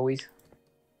thing as always.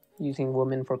 Using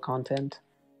women for content.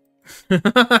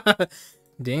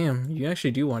 Damn, you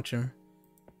actually do watch him.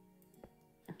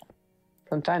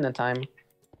 From time to time.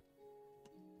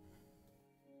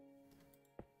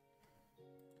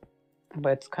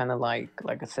 But it's kind of like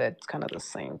I said, it's kind of the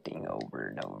same thing over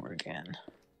and over again.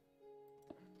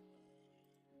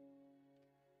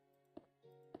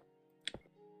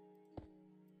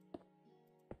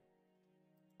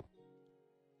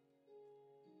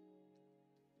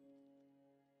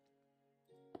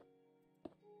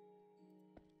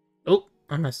 Oh,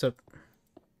 I messed up.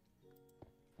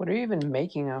 What are you even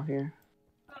making out here?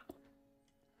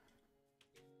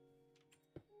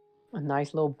 A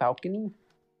nice little balcony?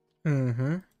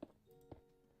 Mm-hmm.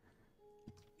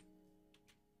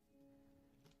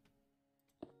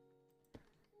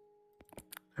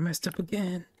 I messed up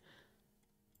again.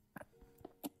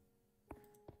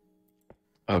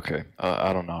 Okay,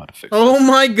 I don't know how to fix Oh this.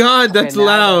 my god, that's Okay,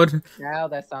 loud. Now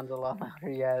that sounds a lot louder.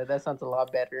 Yeah, that sounds a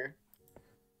lot better.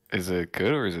 Is it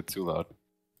good or is it too loud?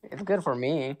 It's good for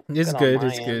me. It's on good, my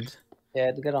it's end. good. Yeah,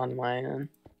 it's good on my end.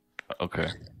 Okay.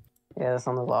 Yeah, that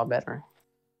sounds a lot better.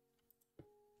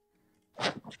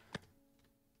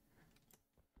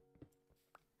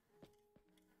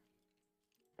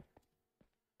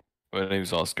 My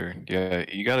name's Oscar. Yeah,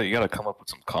 you gotta come up with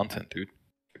some content, dude.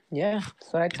 Yeah,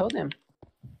 that's what I told him.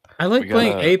 I like We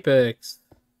playing gotta- Apex.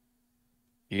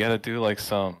 You gotta do like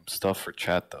some stuff for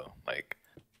chat though. Like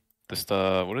this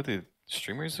what do the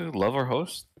streamers do? Love our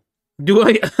host? Do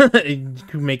I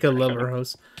make a lover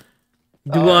host?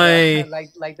 Do I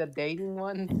like the dating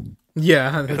one?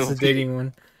 Yeah, that's It'll the be- dating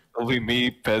one. It'll be me,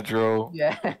 Pedro,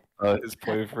 Yeah. his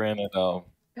boyfriend,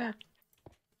 and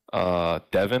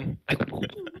Devin.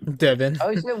 Devin.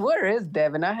 Oh shit, where is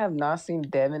Devin? I have not seen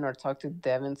Devin or talked to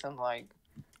Devin since like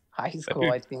high school,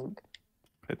 dude- I think.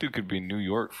 That dude could be in New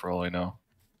York for all I know.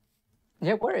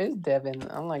 Yeah, where is Devin?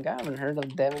 I'm like, I haven't heard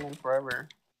of Devin in forever.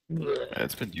 Yeah,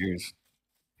 it's been years.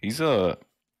 He's I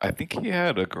think he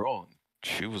had a girl.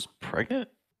 She was pregnant.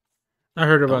 I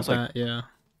heard I about was like- that, yeah.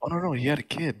 Oh no, he had a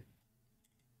kid.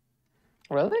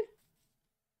 Really?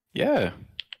 Yeah.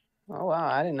 Oh wow,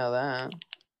 I didn't know that. Do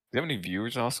you have any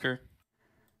viewers, Oscar?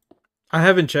 I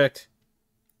haven't checked.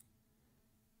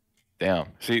 Damn.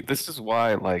 See, this is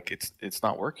why like it's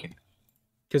not working.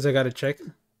 Because I gotta check.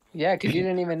 Yeah, because you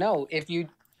didn't even know. If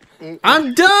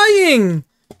I'm dying!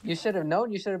 you should have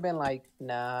known, you should have been like,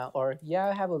 nah, or yeah,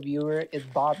 I have a viewer, it's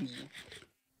Bobby.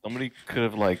 Somebody could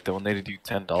have like donated you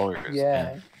 $10. Yeah.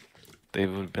 and they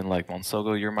would have been like,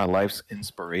 Monsogo, you're my life's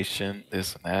inspiration,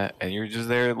 this and that, and you're just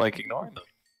there like ignoring them.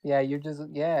 Yeah, you're just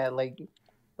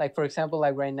like for example,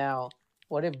 like right now,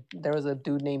 what if there was a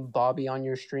dude named Bobby on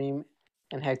your stream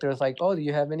and Hector's like, oh, do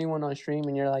you have anyone on stream?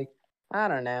 And you're like, I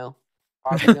don't know.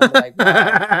 Bobby's gonna be like,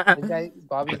 wow.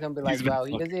 Bobby's gonna be like, He's been wow,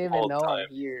 he doesn't fucking even all know I'm time.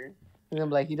 here. He's gonna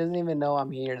be like, he doesn't even know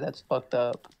I'm here. That's fucked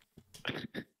up.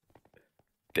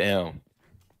 Damn.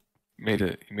 He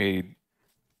made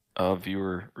a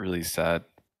viewer really sad.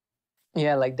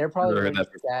 Yeah, like they're probably Never really heard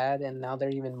that sad, and now they're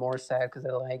even more sad because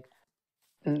they're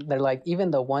like,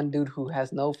 even the one dude who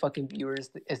has no fucking viewers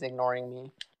is ignoring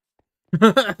me.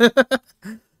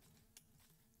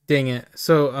 Dang it.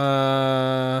 So,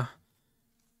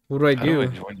 what do I How do I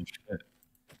do? join the shit?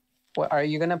 What are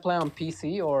you gonna play on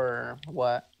PC or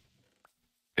what?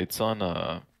 It's on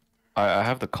I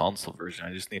have the console version.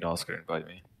 I just need Oscar to invite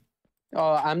me.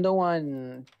 Oh, I'm the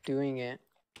one doing it.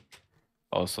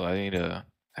 Also, I need to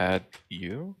add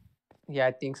you. Yeah,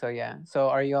 I think so. Yeah. So,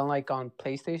 are you on on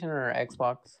PlayStation or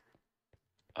Xbox?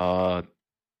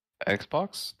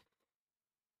 Xbox.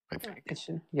 I think. It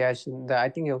should. Yeah, it should, I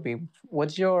think it'll be.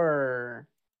 What's your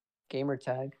gamer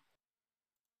tag?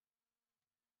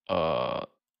 Let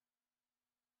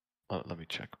me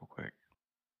check real quick.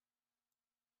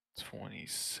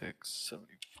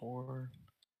 2674.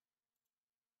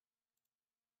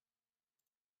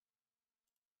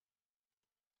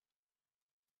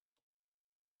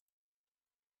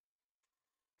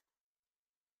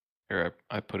 Here,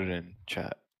 I put it in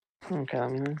chat. Okay,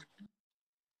 let me know.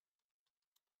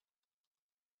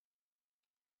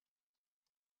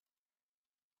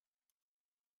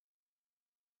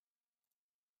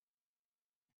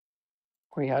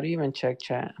 Wait, how do you even check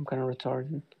chat? I'm kind of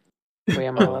retarded. Wait,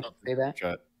 am I allowed to say that?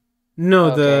 Chat.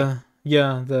 No, Okay.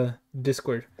 the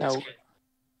Discord. No.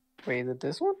 Wait, is it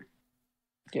this one?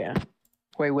 Yeah.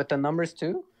 Wait, with the numbers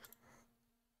too?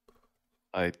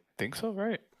 I think so,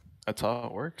 right? That's how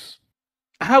it works.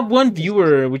 I have one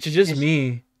viewer, which is just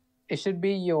me. It should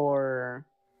be your.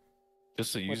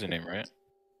 Just a username, right?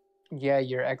 Yeah,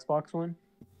 your Xbox one.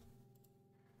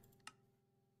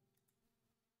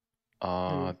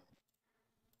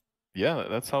 Yeah,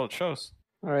 that's how it shows.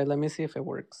 All right, let me see if it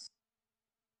works.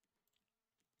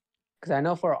 Because I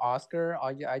know for Oscar,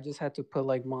 I just had to put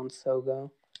like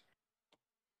Monsogo.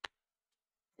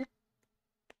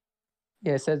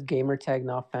 Yeah, it says gamer tag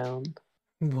not found.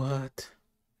 What?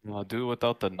 I'll do it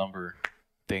without the number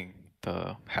thing,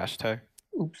 the hashtag.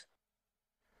 Oops.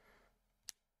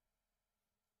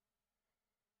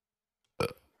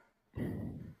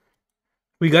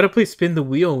 We gotta play spin the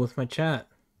wheel with my chat.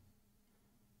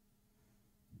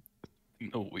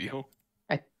 No wheel.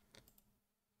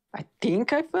 I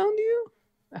think I found you.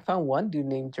 I found one dude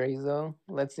named Drazo.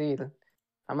 Let's see.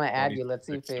 I might add you. Let's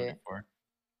see if it.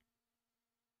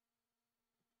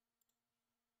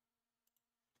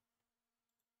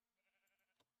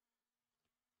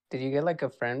 Did you get like a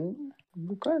friend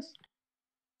request?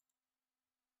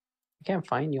 I can't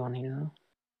find you on here though.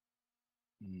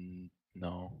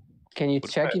 No. Can you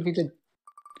check if you could?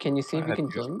 Can you see if you can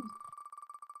join?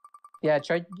 Yeah,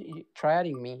 try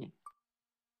adding me.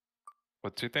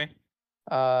 What's your thing?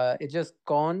 It's just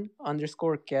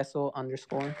gon_queso_.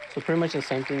 So pretty much the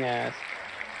same thing as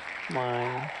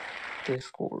my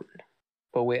Discord,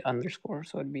 but with underscore.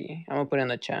 So it'd be. I'm gonna put it in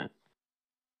the chat.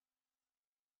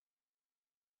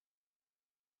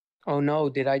 Oh no!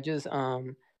 Did I just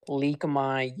leak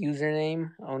my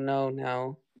username? Oh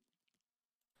no.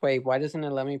 Wait, why doesn't it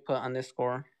let me put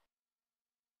underscore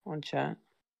on chat?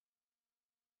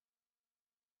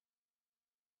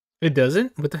 It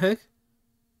doesn't? What the heck?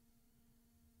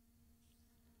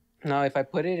 No, if I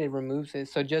put it, it removes it.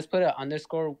 So just put an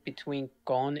underscore between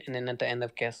gon and then at the end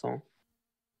of queso.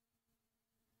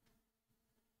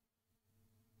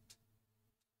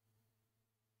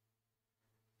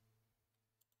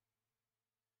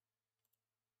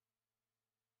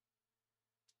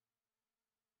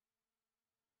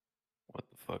 What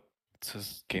the fuck? It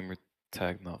says gamer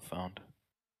tag not found.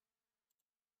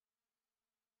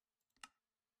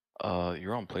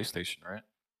 You're on PlayStation, right?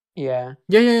 Yeah.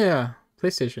 Yeah.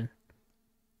 PlayStation.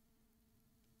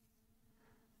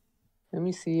 Let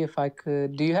me see if I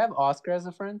could. Do you have Oscar as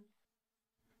a friend?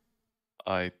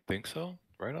 I think so.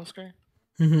 Right, Oscar?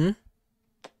 Mm-hmm.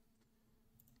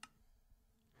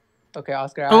 Okay,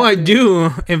 Oscar. I do.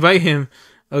 Invite him.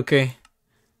 Okay.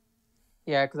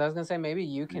 Yeah, because I was going to say maybe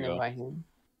you can invite him.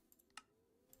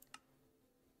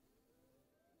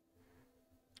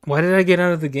 Why did I get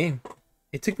out of the game?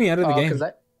 It took me out of the game.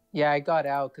 I got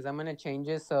out because I'm going to change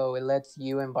it so it lets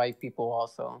you invite people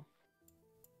also.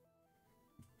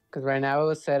 Because right now it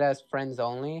was set as friends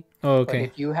only. Oh, okay.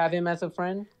 But if you have him as a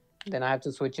friend, then I have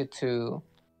to switch it to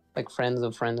like friends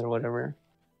of friends or whatever.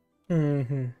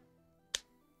 Mm-hmm.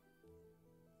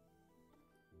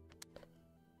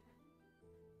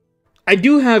 I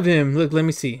do have him. Look, let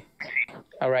me see.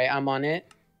 All right, I'm on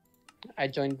it. I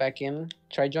joined back in.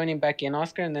 Try joining back in,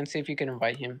 Oscar, and then see if you can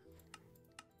invite him.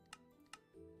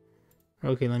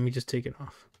 Okay, let me just take it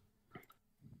off.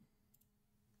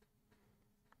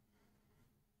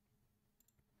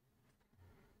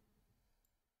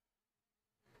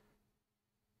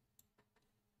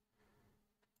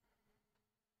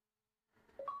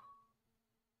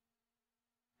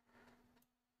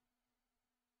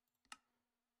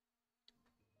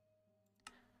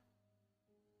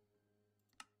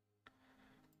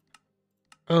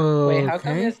 Wait,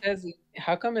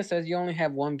 how come it says you only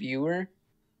have one viewer,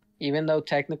 even though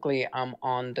technically I'm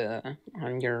on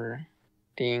your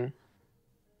thing?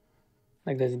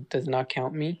 Like, does not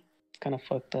count me? It's kind of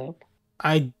fucked up.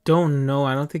 I don't know.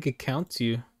 I don't think it counts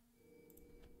you.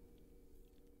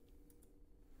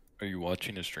 Are you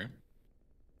watching a stream?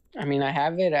 I mean, I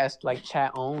have it as like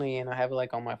chat only, and I have it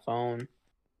like on my phone.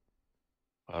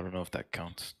 I don't know if that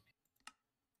counts.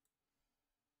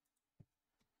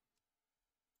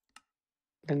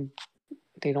 Then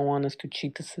they don't want us to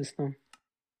cheat the system.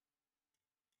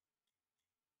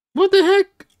 What the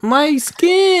heck? My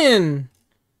skin!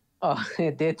 Oh,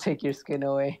 it did take your skin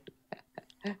away.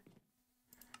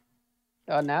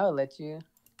 Oh, now it lets you.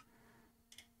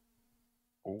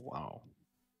 Oh, wow.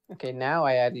 Okay, now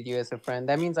I added you as a friend.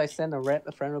 That means I sent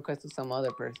a friend request to some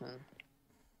other person.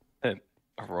 A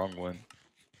wrong one.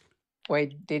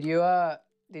 Wait, did you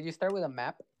start with a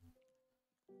map?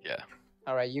 Yeah.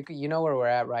 All right, you know where we're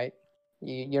at, right?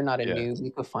 You're not a noob.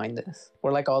 You could find this.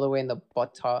 We're like all the way in the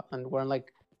top, and we're in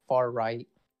like far right.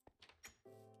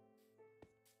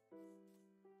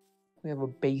 We have a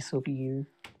base over here.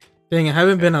 Dang, I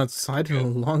haven't been outside in a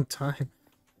long time.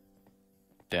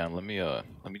 Damn, let me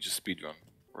just speed run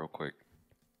real quick.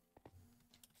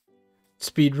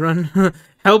 Speed run.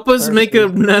 Help us make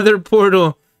another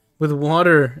portal with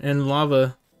water and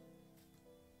lava.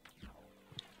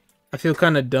 I feel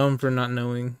kind of dumb for not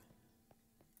knowing.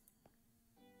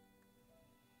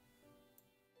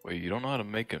 Wait, you don't know how to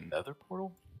make a nether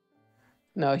portal?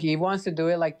 No, he wants to do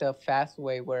it like the fast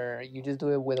way where you just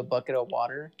do it with a bucket of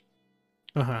water.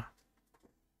 Uh-huh.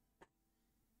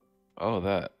 Oh,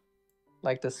 that.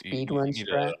 Like the speed run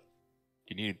strat.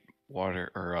 You need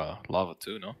water or lava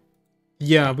too, no?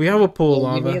 Yeah, we have a pool of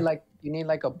lava. You need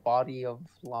like a body of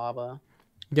lava.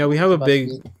 Yeah, we have a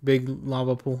big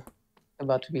lava pool.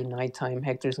 About to be nighttime.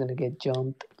 Hector's gonna get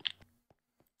jumped.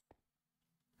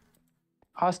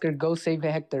 Oscar, go save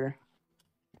Hector.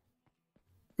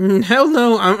 Hell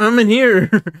no, I'm in here.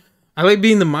 I like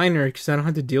being the miner because I don't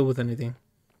have to deal with anything.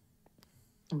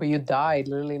 But you died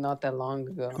literally not that long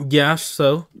ago. Yeah,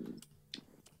 so.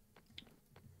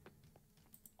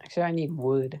 Actually, I need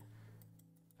wood.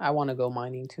 I want to go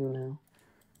mining too now.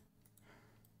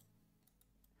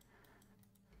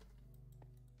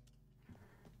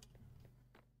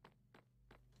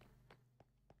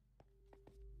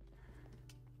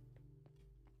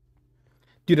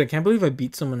 Dude, I can't believe I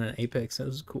beat someone in Apex. That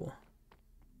was cool.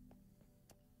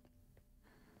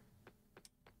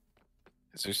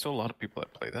 Is there still a lot of people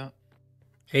that play that?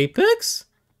 Apex?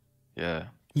 Yeah.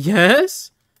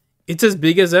 Yes? It's as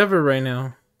big as ever right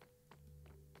now.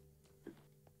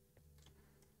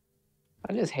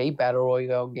 I just hate Battle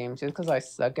Royale games just because I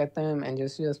suck at them and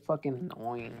just fucking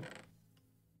annoying.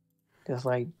 Just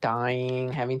like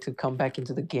dying, having to come back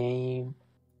into the game.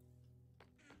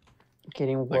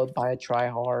 Getting whooped by a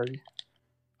tryhard.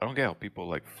 I don't get how people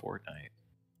like Fortnite.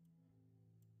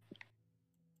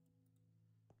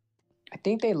 I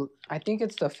think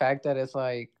it's the fact that it's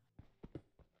like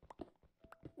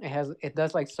it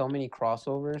does like so many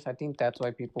crossovers. I think that's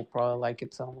why people probably like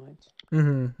it so much.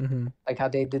 Like how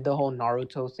they did the whole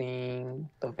Naruto thing,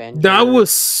 the Avengers. That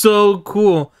was so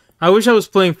cool. I wish I was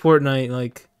playing Fortnite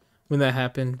like when that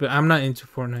happened, but I'm not into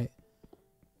Fortnite.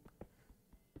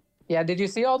 Yeah, did you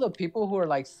see all the people who are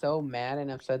like so mad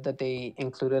and upset that they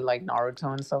included like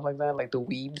Naruto and stuff like that, like the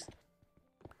weebs?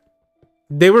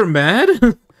 They were mad?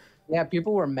 Yeah,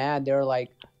 people were mad. They were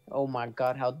like, "Oh my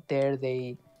god, how dare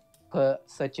they put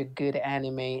such a good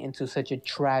anime into such a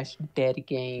trash dead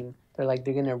game?" They're like,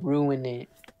 they're gonna ruin it.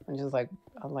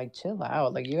 I'm like, chill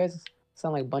out. Like, you guys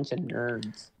sound like a bunch of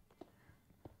nerds.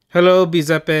 Hello,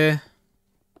 Bizepe.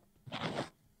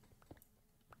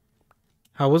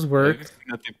 How was work?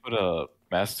 That they put a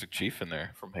Master Chief in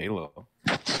there from Halo.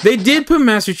 They did put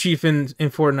Master Chief in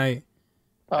Fortnite.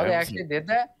 Oh, they actually did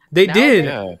that? They did.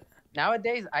 Yeah.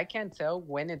 Nowadays, I can't tell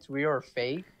when it's real or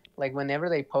fake. Like, whenever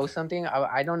they post something,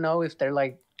 I don't know if they're,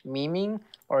 like, memeing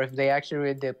or if they actually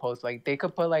really did post. Like, they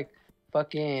could put, like,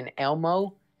 fucking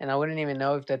Elmo, and I wouldn't even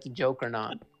know if that's a joke or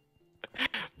not.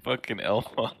 Fucking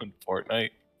Elmo in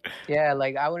Fortnite? Yeah,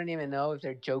 like, I wouldn't even know if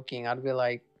they're joking. I'd be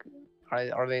like,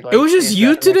 are they, like... It was just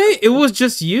you today? It was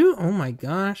just you? Oh, my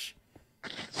gosh.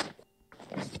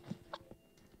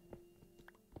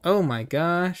 Oh, my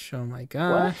gosh. Oh, my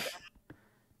gosh. What?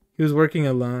 He was working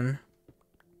alone.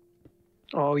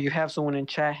 Oh, you have someone in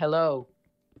chat. Hello.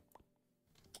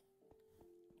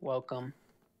 Welcome.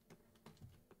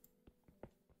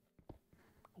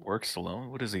 Works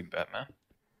alone? What is he, Batman?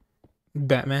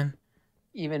 Batman.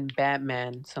 Even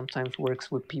Batman sometimes works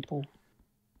with people.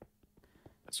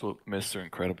 That's what Mr.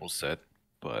 Incredible said,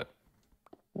 but...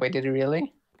 Wait, did he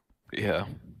really? Yeah.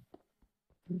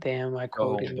 Damn, I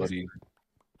quoted. Oh, buddy.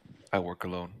 I work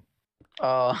alone.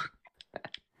 Oh.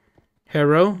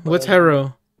 Hero? What's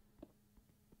Hero?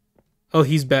 Oh,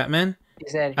 he's Batman? He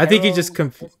said, I think he just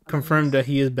confirmed that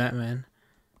he is Batman.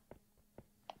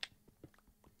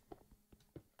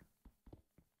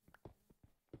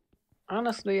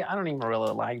 Honestly, I don't even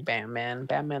really like Batman.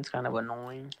 Batman's kind of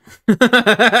annoying.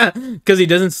 Because he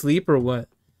doesn't sleep or what?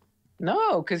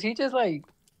 No, because he just like...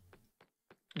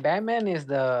 Batman is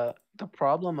the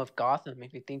problem of Gotham,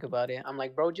 if you think about it. I'm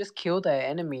like, bro, just kill the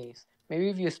enemies. Maybe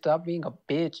if you stop being a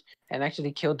bitch and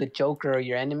actually kill the Joker or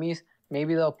your enemies,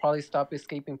 maybe they'll probably stop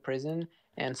escaping prison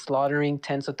and slaughtering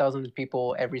tens of thousands of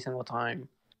people every single time.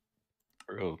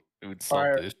 Bro, it would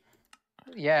solve this.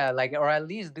 Yeah, like, or at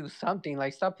least do something.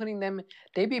 Like, stop putting them...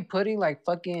 They be putting, like,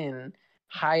 fucking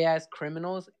high-ass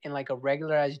criminals in, like, a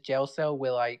regular-ass jail cell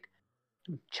with, like,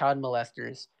 child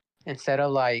molesters. Instead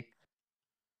of, like,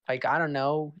 I don't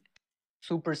know,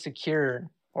 super secure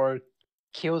or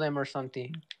kill them or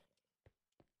something.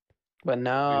 But We,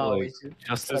 no, like, it's just,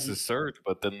 justice is served,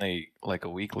 but then they like a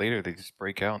week later they just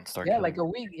break out and start yeah, killing. like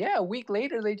a week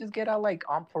later they just get out like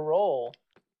on parole.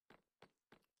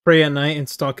 Pray at night and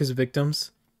stalk his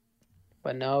victims.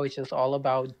 But no, it's just all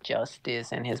about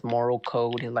justice and his moral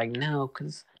code. He's like, no,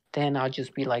 because then I'll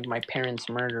just be like my parents'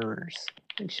 murderers.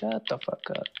 Like, shut the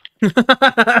fuck up.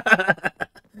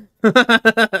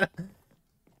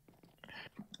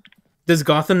 Does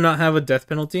Gotham not have a death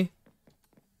penalty?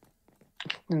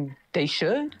 They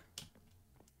should.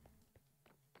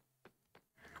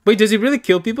 Wait, does he really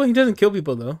kill people? He doesn't kill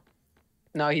people though.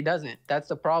 No, he doesn't. That's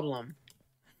the problem.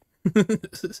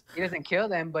 He doesn't kill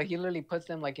them, but he literally puts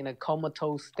them like in a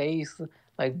comatose state,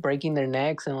 like breaking their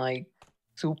necks and like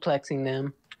suplexing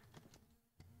them.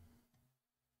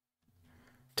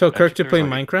 Tell Kirk to There's, play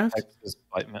like, Minecraft. Texas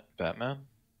Batman.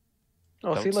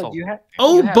 Oh, That see, would look, solve you have.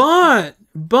 Oh, you have Bot!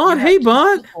 Bot, you hey, have two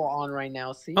Bot! people on right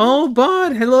now. See. Oh,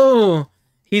 Bot, hello.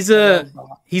 He's Hello,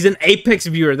 Bot. he's an Apex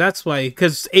viewer. That's why,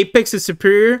 because Apex is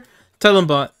superior. Tell him,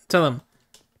 Bot. Tell him.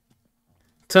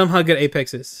 Tell him how good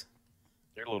Apex is.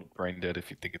 You're a little brain dead if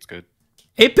you think it's good.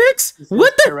 Apex? This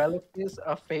What is the? paralysis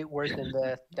of fate worse than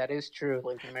death. That is true.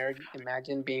 Like,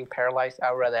 imagine being paralyzed.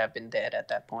 I'd rather have been dead at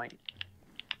that point.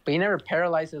 But he never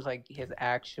paralyzes like his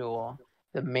actual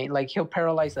the main. Like he'll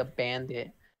paralyze a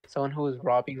bandit, someone who is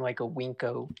robbing like a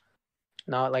Winko,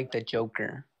 not like the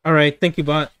Joker. All right, thank you,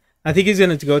 Bot. I think he's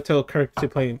gonna go tell Kirk to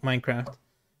play Minecraft.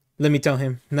 Let me tell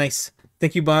him. Nice.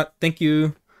 Thank you, Bot. Thank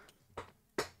you.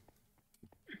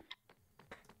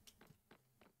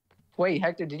 Wait,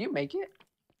 Hector, did you make it?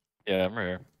 Yeah, I'm right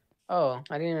here. Oh,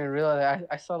 I didn't even realize.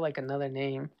 I saw like another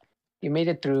name. You made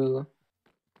it through.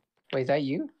 Wait, is that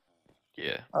you?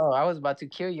 Yeah. Oh, I was about to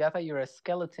kill you. I thought you were a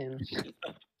skeleton.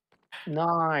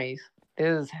 Nice.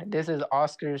 This is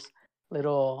Oscar's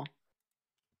little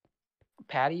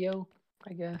patio,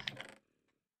 I guess.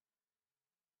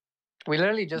 We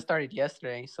literally just started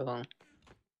yesterday, so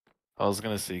I was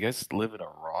gonna say, you guys live in a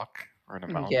rock or in a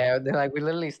mountain? yeah, they're like we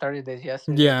literally started this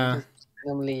yesterday. Yeah. We just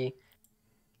randomly,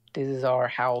 this is our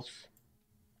house.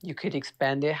 You could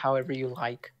expand it however you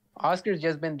like. Oscar's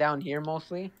just been down here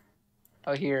mostly.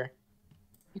 Oh, here.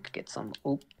 You could get some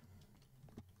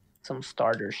some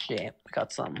starter shit. We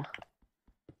got some.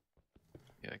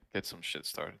 Yeah, get some shit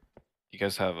started. You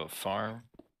guys have a farm?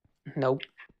 Nope.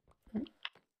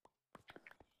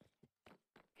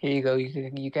 Here you go. You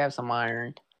can have some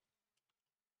iron.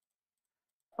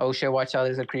 Oh shit! Watch out!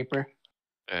 There's a creeper.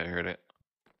 Yeah, I heard it.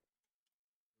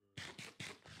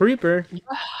 Reaper.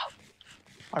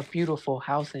 Our beautiful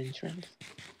house entrance.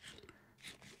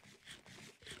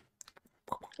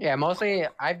 Yeah, mostly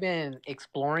I've been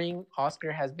exploring.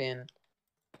 Oscar has been,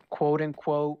 quote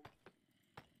unquote,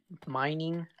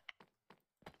 mining.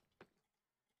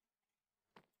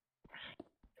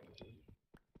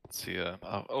 Let's see.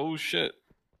 Oh shit.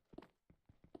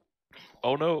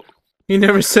 Oh no. He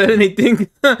never said anything.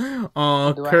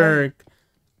 Oh, Kirk.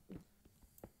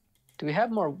 Do we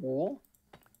have more wool?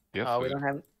 Yeah. Oh, we don't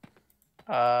have.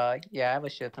 Yeah, I have a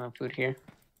shit ton of food here.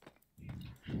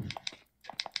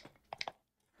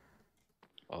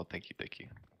 Oh, thank you, thank you.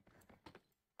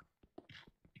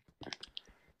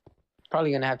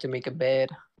 Probably gonna have to make a bed,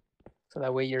 so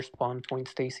that way your spawn point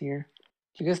stays here.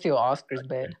 You can steal Oscar's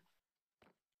bed.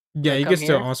 Yeah, you come can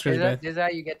steal here. Oscar's This is- bed. This is how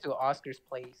you get to Oscar's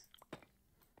place.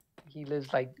 He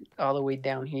lives like all the way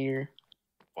down here.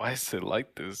 Why is it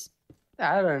like this?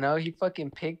 I don't know. He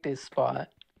fucking picked this spot.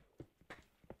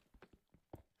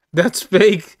 That's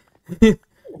fake.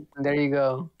 There you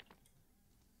go.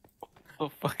 What the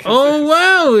fuck is Oh this?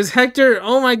 wow, it's Hector.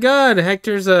 Oh my god,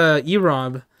 Hector's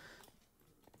E-Rob. What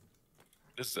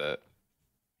is that?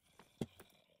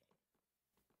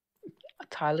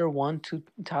 Tyler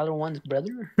 1's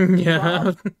brother. Yeah.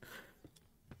 Rob.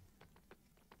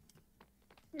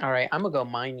 All right, I'm gonna go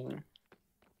mining.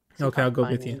 Okay, I'll go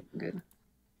with you. Good.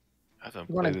 I haven't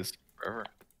You wanna- played this forever.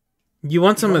 You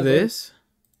want some of wanna go? this?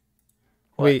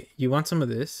 What? Wait, you want some of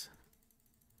this?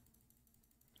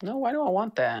 No, why do I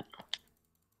want that?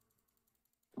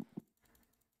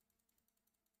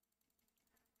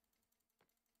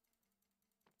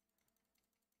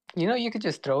 You know, you could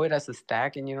just throw it as a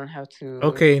stack, and you don't have to.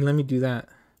 Okay, let me do that.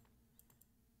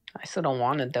 I still don't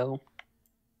want it though.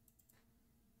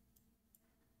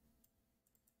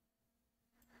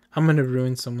 I'm gonna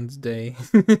ruin someone's day.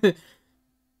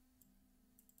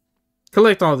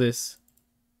 Collect all this.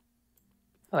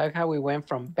 I like how we went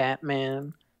from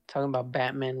Batman talking about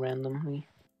Batman randomly.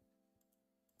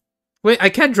 Wait, I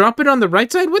can't drop it on the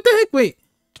right side? What the heck? Wait.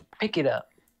 Pick it up.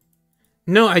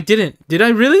 No, I didn't. Did I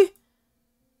really?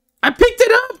 I picked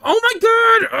it up! Oh my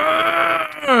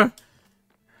god!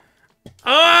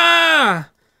 Ah!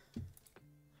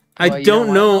 I Well, you don't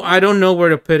don't know. wanna I don't know where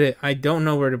to put it. I don't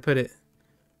know where to put it.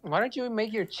 Why don't you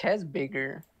make your chest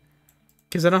bigger?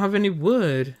 Because I don't have any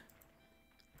wood.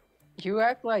 You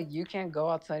act like you can't go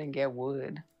outside and get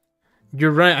wood.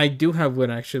 You're right. I do have wood,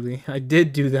 actually. I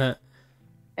did do that.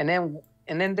 And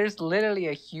then there's literally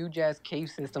a huge ass cave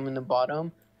system in the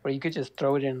bottom where you could just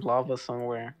throw it in lava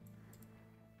somewhere.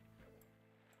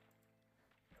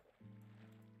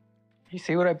 You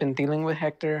see what I've been dealing with,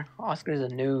 Hector? Oscar's a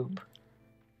noob.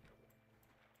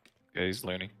 Yeah, he's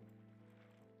learning.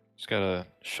 Just gotta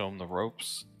show him the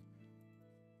ropes.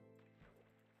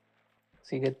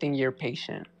 See, good thing you're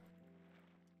patient.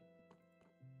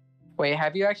 Wait,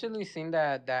 have you actually seen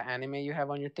that anime you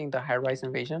have on your thing, the High Rise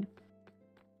Invasion?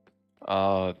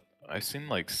 I've seen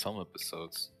like some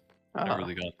episodes. I never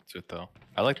really got into it though.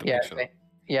 I like the Yeah, picture.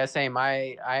 yeah, same.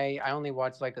 I only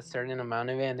watched like a certain amount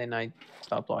of it, and then I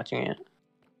stopped watching it.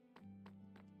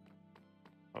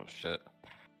 Oh shit.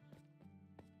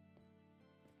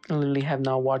 I literally have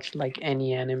not watched like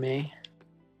any anime. Yeah,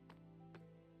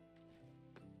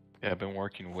 I've been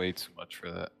working way too much for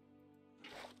that.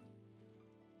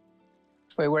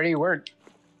 Wait, where do you work?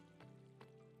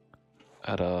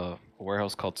 At a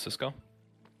warehouse called Cisco.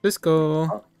 Cisco.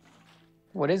 Oh.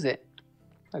 What is it?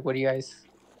 Like, what do you guys?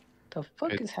 The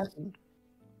fuck is happening?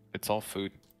 It's all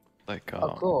food, like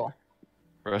Oh, cool.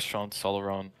 restaurants all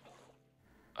around.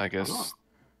 I guess Cool.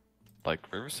 like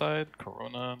Riverside,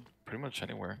 Corona, pretty much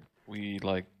anywhere. We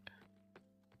like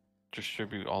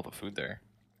distribute all the food there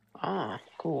Ah,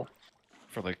 cool.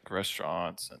 for like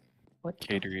restaurants and What the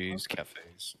caterers, fuck?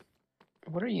 cafes.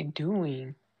 What are you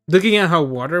doing? Looking at how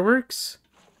water works.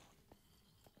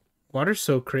 Water's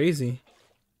so crazy.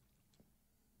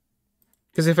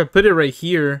 Because if I put it right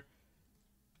here,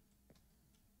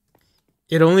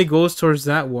 it only goes towards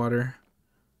that water.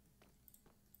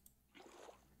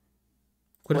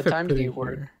 What if I time put do it you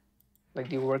work? here? Like,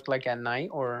 do you work like at night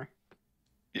or?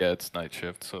 Yeah, it's night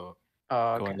shift, so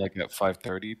Oh, going okay. like at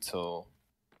 5:30 till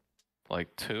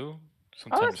like 2, Oh,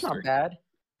 sometimes that's not 3. bad.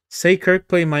 Say Kirk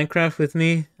play Minecraft with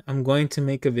me. I'm going to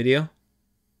make a video.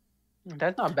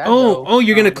 That's not bad. Oh, though.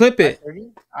 you're gonna clip it.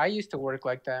 5:30? I used to work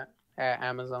like that at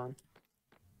Amazon.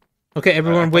 Okay, I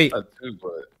everyone, thought wait. that too,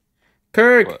 but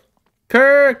Kirk, what?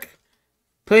 Kirk,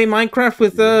 play Minecraft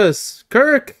with us.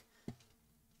 Kirk,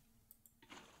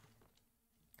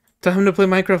 tell him to play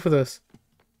Minecraft with us.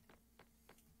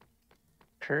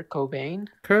 Kurt Cobain.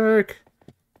 Kirk.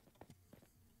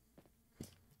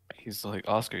 He's like,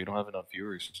 Oscar, you don't have enough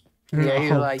viewers. Yeah,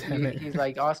 he's Oh, like damn it. he's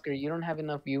like, Oscar, you don't have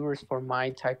enough viewers for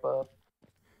my type of.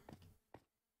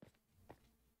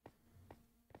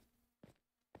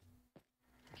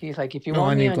 He's like, if you Oh, I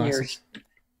want me need on your, glasses.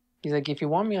 he's like, if you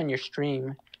want me on your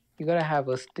stream, you gotta have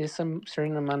this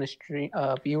certain amount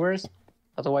of viewers,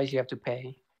 otherwise you have to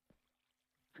pay.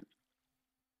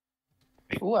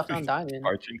 Ooh, I found diamond.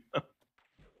 Charging.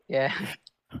 Yeah,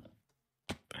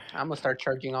 I'm gonna start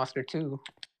charging Oscar too.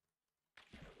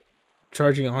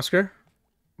 Charging Oscar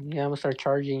Yeah, I'm gonna start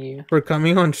charging you. for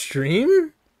coming on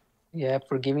stream? Yeah,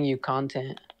 for giving you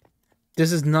content.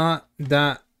 This is not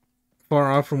that far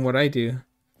off from what I do.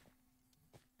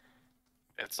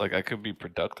 It's like I could be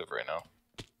productive right now.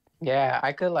 Yeah,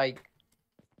 I could like,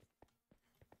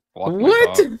 Walk my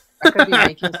What? dog. I could be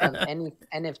making some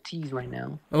NFTs right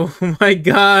now. Oh my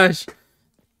gosh.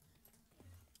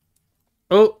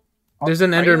 Oh, there's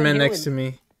an Are you in Enderman here next with- to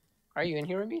me. Are you in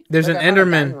here with me? There's Look, an I found a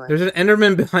Enderman. diamond. There's an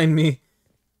Enderman behind me.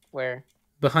 Where?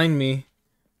 Behind me.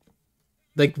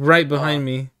 Like right behind Oh.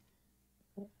 me.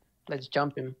 Let's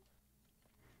jump him.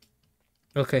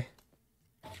 Okay.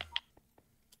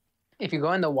 If you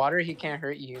go in the water, he can't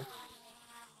hurt you.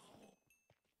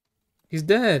 He's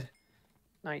dead.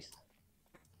 Nice.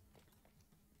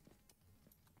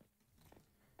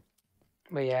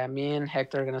 But yeah, me and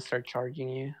Hector are gonna start charging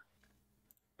you.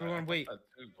 Hold on, wait. I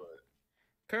too, but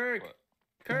Kirk. What?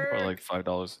 Kirk. or like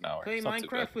 $5 an hour. Play It's not too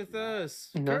bad. Minecraft with us.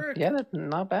 No, Kirk. yeah, that's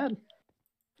not bad.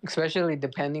 Especially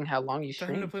depending how long you Tell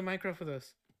him to stream. play Minecraft with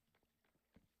us.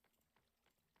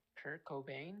 Kurt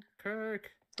Cobain.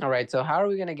 Kirk. All right, so how are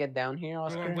we gonna get down here,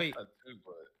 Hold Oscar? on, wait. I too,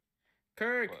 but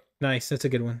Kirk. What? Nice. That's a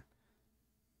good one.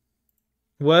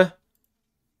 What?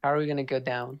 How are we gonna go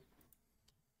down?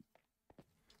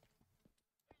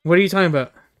 What are you talking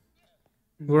about?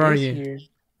 Where are This you? here-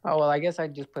 Oh well, I guess I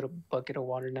just put a bucket of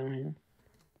water down here.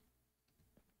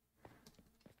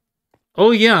 Oh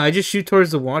yeah, I just shoot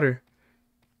towards the water.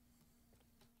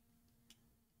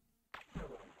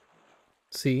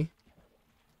 See?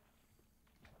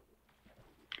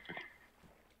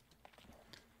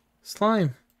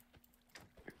 Slime.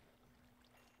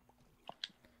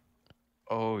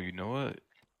 oh, you know what?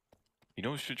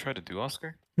 what we should try to do,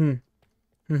 Oscar?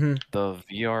 Mm-hmm. The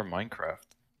VR Minecraft.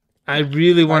 I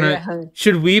really want to. yeah.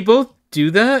 Should we both do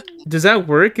that? Does that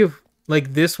work if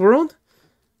like this world?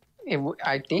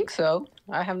 I think so.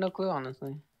 I have no clue,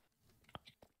 honestly.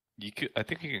 You could. I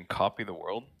think you can copy the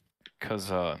world, cause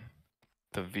the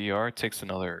VR takes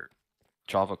another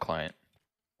Java client.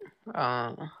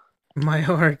 My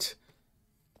heart.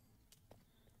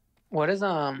 What is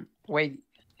Wait,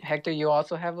 Hector, you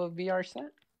also have a VR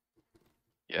set?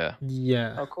 Yeah,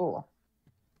 Yeah. Oh, cool.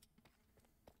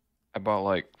 I bought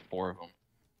like 4 of them.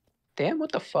 Damn,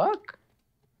 what the fuck?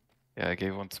 Yeah, I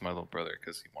gave one to my little brother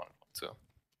because he wanted one too.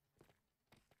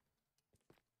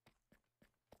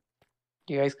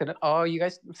 You guys could. Oh, you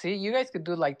guys see. You guys could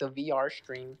do like the VR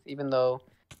streams, even though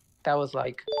that was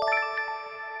like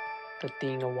the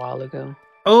thing a while ago.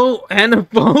 Oh, Anna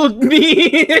followed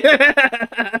me.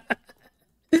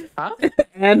 Huh?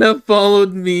 Anna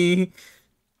followed me.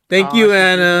 Thank you, she gave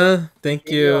Anna. Thank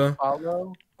Give you a you.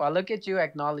 follow. Well, look at you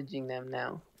acknowledging them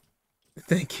now.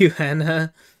 Thank you,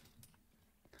 Anna.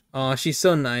 Oh, she's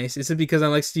so nice. Is it because I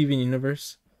like Steven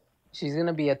Universe? She's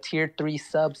gonna be a tier 3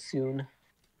 sub soon.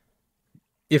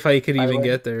 If I could By the even way-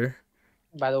 get there.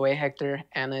 By the way, Hector,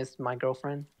 Anna is my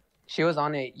girlfriend. She was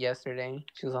on it yesterday.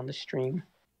 She was on the stream.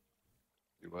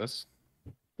 It was.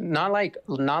 Not like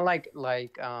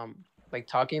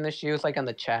talking to. She was like on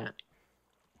the chat.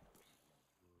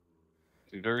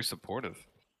 Dude, very supportive.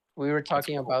 We were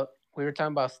talking cool.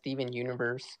 about Steven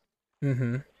Universe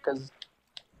Mm-hmm. because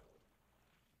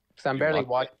I'm You barely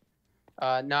watched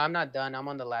watching. No, I'm not done. I'm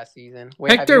on the last season.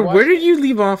 Wait, have Hector, you where watched did it? you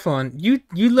leave off on? You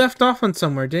left off on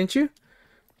somewhere, didn't you?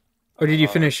 Or did you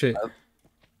finish it?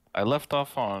 I left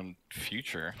off on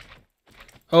Future.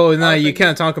 Oh no, so you you-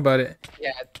 can't talk about it.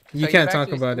 Yeah, You so can't you've talk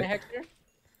actually about seen it. Hector?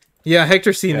 Yeah,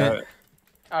 Hector's seen Yeah, it.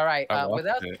 All right. I watched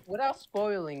Without it. without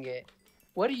spoiling it,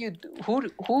 what do you who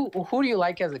do you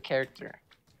like as a character?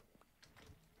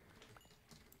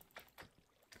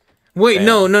 Wait, Damn.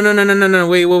 no.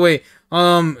 Wait.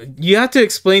 You have to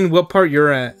explain what part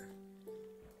you're at.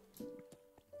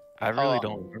 I really Oh.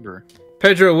 don't remember.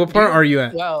 Pedro, what part are you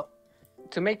at? Well,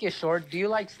 to make it short, do you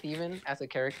like Steven as a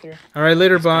character? All right,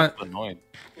 later, He's kind bot. of annoying.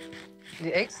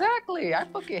 Exactly. I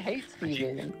fucking hate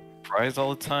Steven. Cries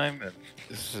all the time, and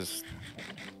it's just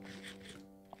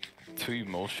too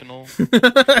emotional.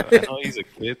 I know he's a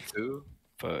kid too,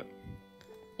 but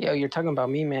Yo, you're talking about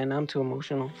me, man. I'm too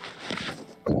emotional.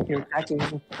 You're attacking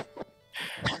me.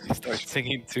 you start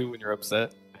singing too when you're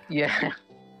upset. Yeah.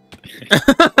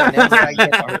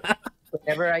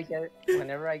 Whenever I get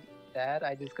that,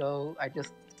 I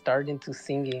just start into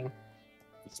singing.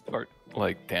 Start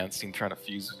like dancing, trying to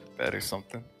fuse with your bed or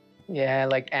something. Yeah,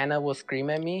 like Anna will scream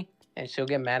at me and she'll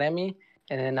get mad at me,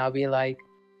 and then I'll be like,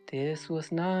 "This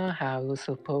was not how it was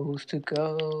supposed to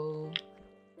go.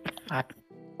 I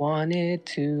wanted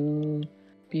to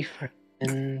be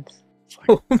friends." It's like,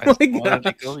 Oh I just my wanted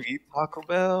to God. go eat Taco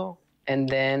Bell. And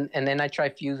then I try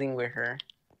fusing with her.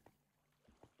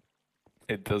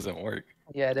 It doesn't work.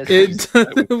 Yeah, that's It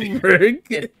doesn't work.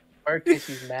 It work because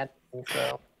she's mad at me,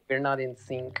 so we're not in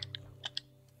sync.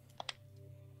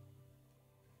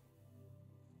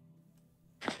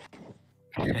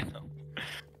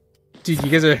 Dude,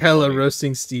 you guys are hella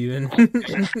roasting Steven.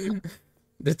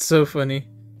 That's so funny.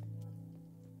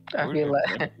 I Where feel did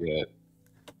like, it be at?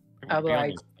 Would I'm it be on like-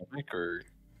 your stomach or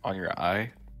on your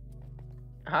eye?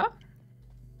 huh?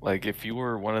 Like if you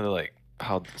were one of the like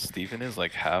how Steven is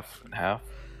like half and half.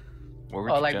 Where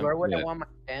would Oh, you like jump? where would I Yeah. want my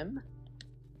gem?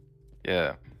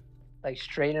 Yeah. Like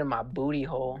straight in my booty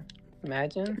hole.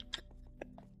 Imagine.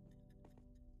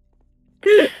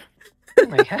 Oh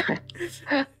my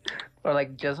God. Or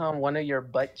like just on one of your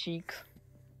butt cheeks.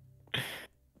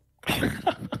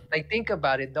 Like think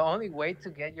about it. The only way to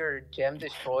get your gem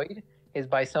destroyed is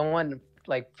by someone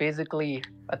like physically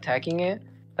attacking it.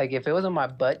 Like if it was on my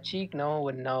butt cheek, no one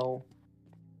would know.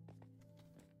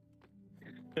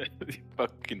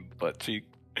 Fucking butt cheek.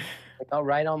 Like, I'll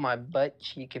right on my butt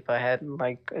cheek if I had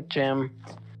like a gem.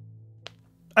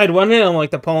 I'd want it on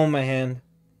like the palm of my hand.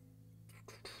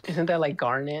 Isn't that like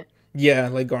garnet? Yeah,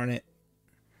 like garnet.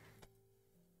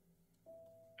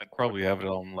 I'd probably have it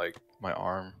on like my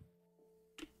arm.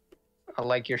 Or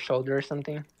like your shoulder or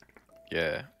something?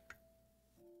 Yeah.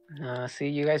 See,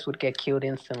 you guys would get killed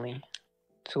instantly.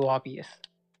 Too obvious.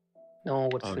 No one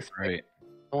would Oh, suspect. right.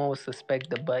 No one would suspect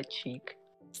the butt cheek.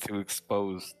 It's too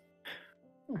exposed.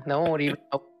 No one would even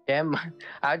know gem.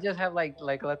 I just have like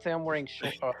let's say I'm wearing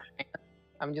short.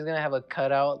 I'm just gonna have a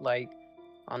cutout like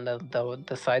on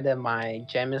the side that my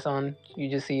gem is on. You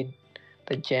just see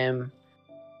the gem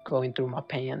going through my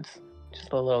pants.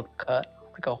 Just a little cut,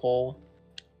 like a hole.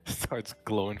 Starts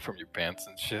glowing from your pants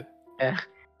and shit. Yeah.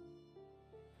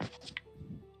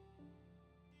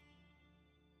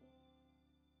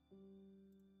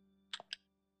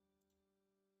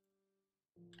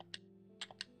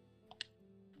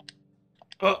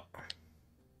 Oh.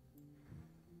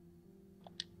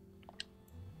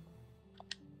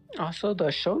 Also,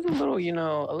 the show's a little,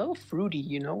 a little fruity.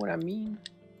 You know what I mean?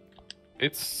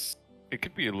 It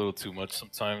could be a little too much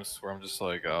sometimes where I'm just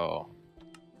like, oh,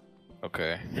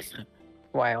 okay.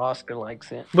 Why Oscar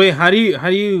likes it. Wait, how do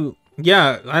you?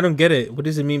 Yeah, I don't get it. What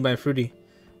does it mean by fruity?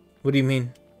 What do you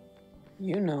mean?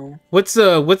 You know. What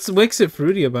makes it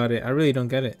fruity about it? I really don't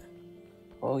get it.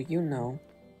 Oh, you know.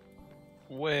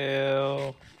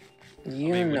 Well, You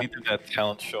I mean, know. when he did that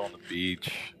talent show on the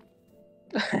beach,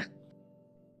 it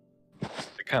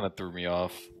kind of threw me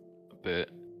off a bit.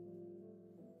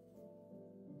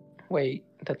 Wait,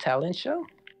 the talent show?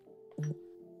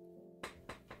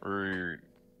 Where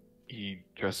he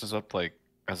dresses up like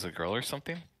as a girl or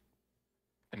something,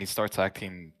 and he starts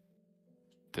acting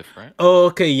different. Oh,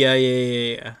 okay, yeah.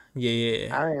 I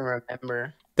don't even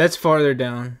remember. That's farther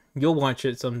down. You'll watch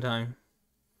it sometime.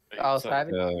 Oh, It's so I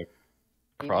like, haven't.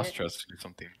 cross-dressing or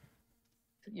something.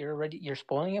 You're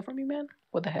spoiling it for me, man.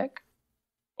 What the heck?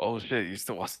 Oh shit! You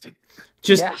still watched it?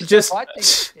 Just watch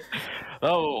it.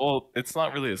 Oh well, it's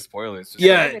not really a spoiler. It's just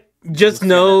yeah. like, Just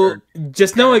know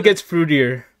it gets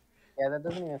fruitier. Yeah, that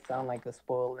doesn't even sound like a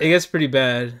spoiler. It gets pretty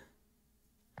bad.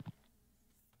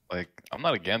 like I'm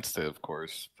not against it, of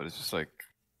course, but it's just like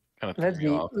kind of Let's threw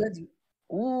me off.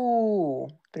 Ooh,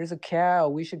 there's a cow.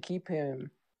 We should keep him.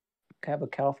 Have a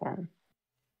cow farm.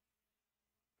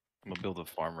 I'm gonna build a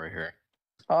farm right here.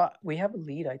 We have a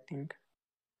lead, I think.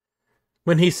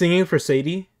 When he's singing for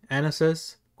Sadie, Anna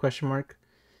says, question mark.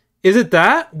 Is it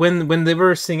that when they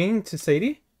were singing to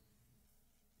Sadie?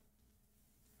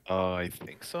 I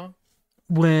think so.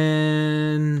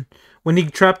 When he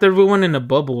trapped everyone in a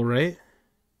bubble, right?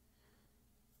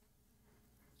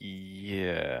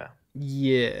 Yeah.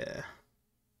 Yeah.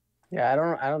 Yeah,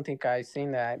 I don't think I've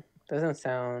seen that. Doesn't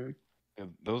sound. Yeah,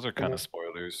 those are kind of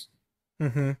spoilers.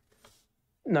 Mm-hmm.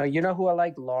 No, you know who I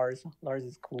like? Lars. Lars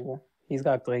is cool. He's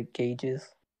got great gauges.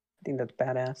 I think that's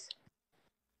badass.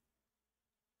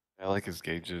 I like his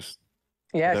gauges.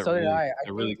 Yeah, That so did really, I.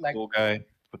 A really cool guy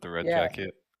with the red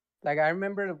jacket. Like I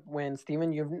remember when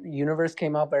Steven Universe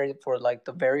came out for like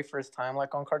the very first time,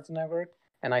 like on Cartoon Network,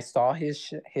 and I saw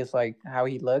his like how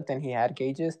he looked and he had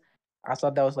gauges. I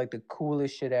thought that was like the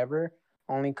coolest shit ever.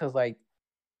 Only because like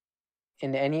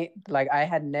I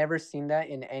had never seen that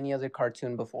in any other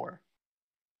cartoon before.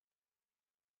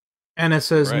 Anna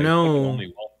says Right, no it's like the only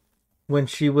one. when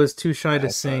she was too shy to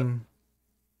That's sing.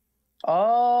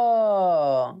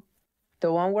 Oh,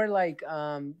 the one where like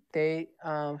they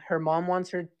her mom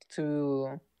wants her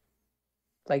to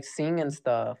like sing and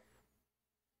stuff.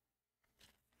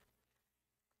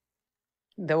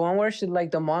 The one where she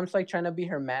like the mom's like trying to be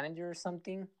her manager or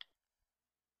something.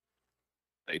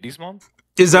 Ladies' mom?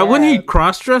 Is that when Yeah. he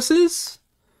cross dresses?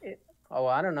 Oh,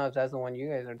 I don't know if that's the one you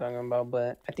guys are talking about,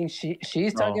 but I think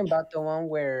she's talking about the one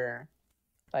where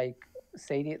like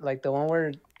Sadie, like the one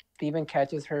where Steven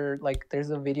catches her, like there's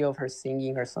a video of her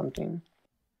singing or something.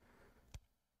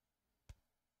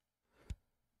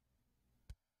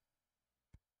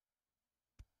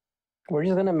 We're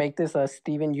just gonna make this a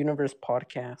Steven Universe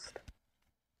podcast.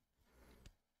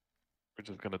 We're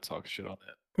just gonna talk shit on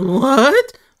it.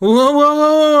 What?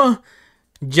 Whoa.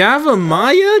 Java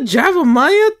Maya,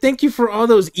 thank you for all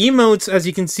those emotes. As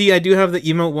you can see, I do have the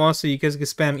emote wall, so you guys can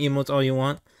spam emotes all you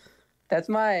want. That's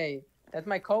my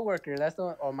coworker. That's the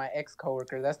one, or my ex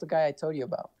coworker. That's the guy I told you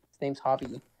about. His name's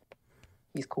Hobby.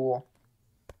 He's cool.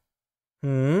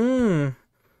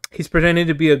 He's pretending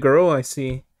to be a girl, I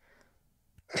see.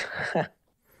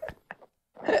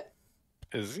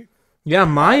 Is he? Yeah,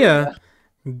 Maya.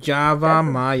 Java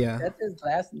Maya. That's his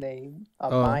last name.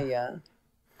 Oh. Maya.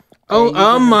 Oh,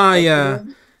 Yeah,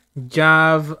 Amaya.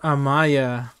 Jav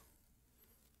Amaya.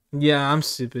 Yeah, I'm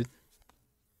stupid.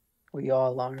 We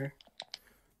all are.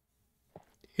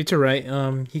 It's alright.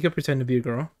 He could pretend to be a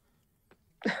girl.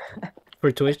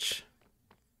 For Twitch.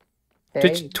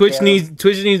 Hey, Twitch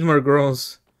needs more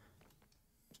girls.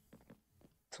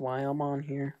 That's why I'm on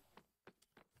here.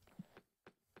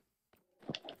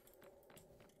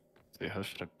 Say, how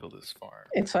should I build this farm?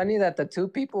 It's funny that the two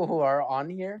people who are on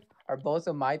here are both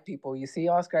of my people. You see,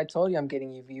 Oscar, I told you I'm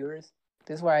getting you viewers.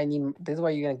 This is why you're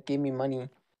gonna give me money.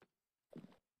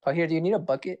 Oh, here, do you need a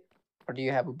bucket? Or do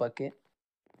you have a bucket?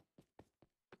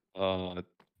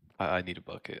 I need a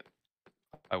bucket.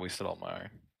 I wasted all my iron.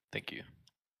 Thank you.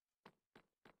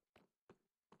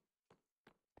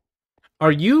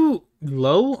 Are you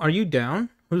low? Are you down?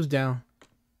 Who's down?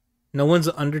 No one's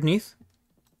underneath?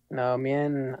 No, me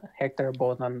and Hector are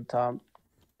both on the top.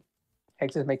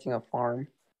 Hector's making a farm.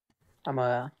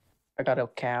 I got a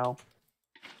cow.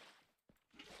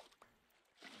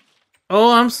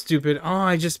 Oh, I'm stupid. Oh,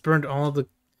 I just burned all the...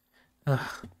 Ugh.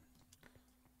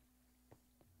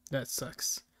 That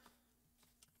sucks.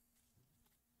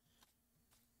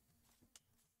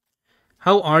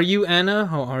 How are you, Anna?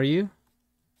 How are you?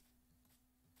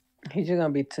 He's just gonna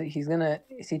be.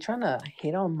 Is he trying to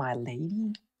hit on my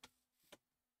lady?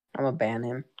 I'm gonna ban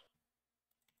him.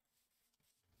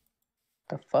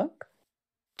 The fuck?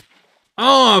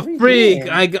 Oh, What are you freak!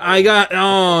 doing? I got...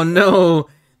 Oh, no.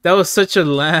 That was such a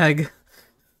lag.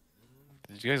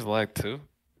 Did you guys lag too?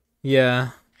 Yeah.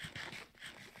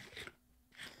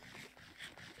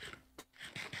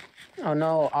 Oh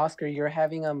no, Oscar, you're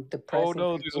having depressing. Oh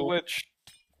no, there's a people. witch.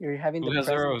 You're having Who has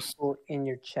depressing arrows? people in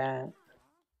your chat.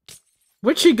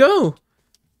 Where'd she go?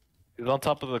 He's on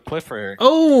top of the cliff right here.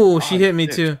 Oh, she hit me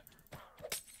shit. too.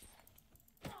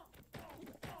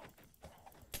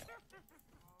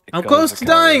 I'm God, close there's to a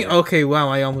cow right dying. here. Okay, wow,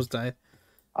 I almost died.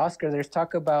 Oscar, there's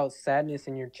talk about sadness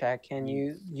in your chat.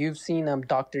 You've seen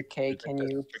Dr. K, can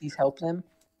you please help them?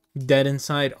 Dead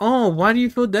inside. Oh, why do you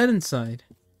feel dead inside?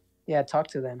 Yeah, talk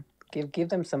to them. Give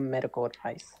them some medical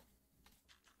advice.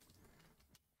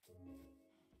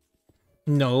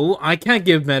 No, I can't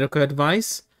give medical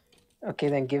advice. Okay,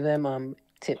 then give them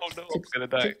tips. Oh no, I'm tips, gonna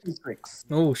die. tips and tricks.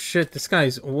 Oh shit, this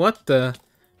guy's... What the...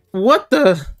 What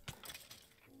the...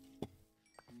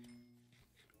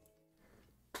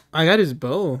 I got his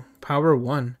bow. Power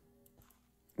 1.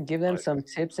 Give them some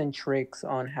tips and tricks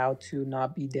on how to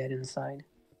not be dead inside.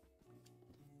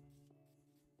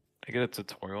 I get a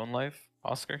tutorial on life,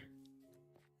 Oscar.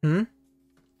 Hmm?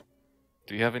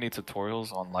 Do you have any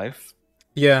tutorials on life?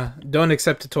 Yeah, don't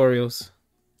accept tutorials.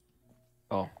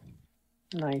 Oh,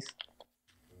 Nice.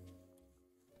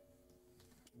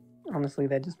 Honestly,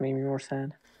 that just made me more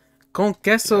sad. Con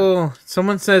queso.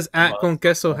 Someone says at con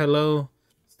queso. Hello.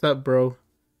 What's up, bro?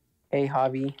 Hey,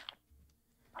 Javi.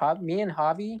 Me and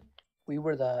Javi, we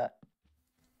were the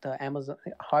Amazon.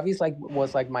 Javi's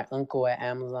was like my uncle at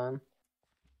Amazon.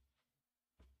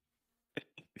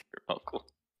 your uncle.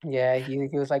 Yeah, he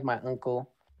was like my uncle.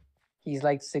 He's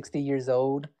like 60 years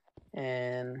old,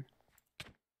 and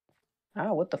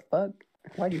what the fuck?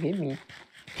 Why'd you hit me?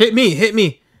 Hit me, hit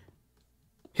me.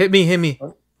 Hit me, hit me.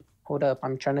 Hold up,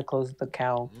 I'm trying to close the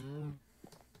cow.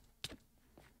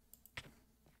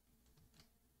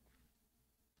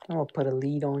 I'm gonna put a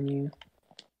lead on you.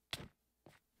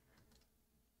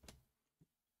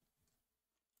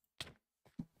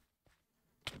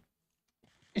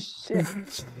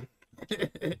 Shit.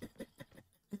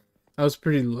 I was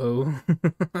pretty low.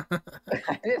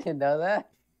 I didn't know that.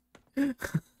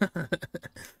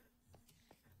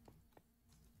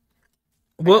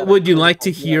 What would you like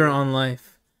to hear on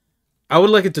life? I would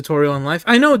like a tutorial on life.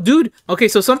 I know, dude. Okay,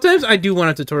 so sometimes I do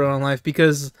want a tutorial on life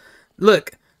because,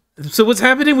 look. So what's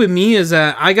happening with me is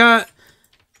that I'm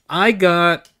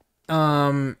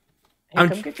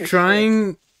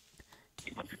trying.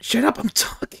 Shut up! I'm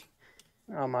talking.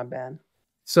 Oh, my bad.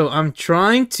 So I'm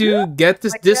trying to get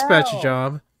this dispatch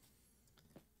job.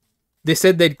 They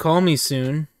said they'd call me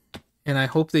soon, and I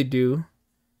hope they do.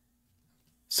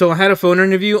 So I had a phone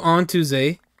interview on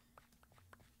Tuesday,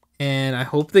 and I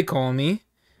hope they call me.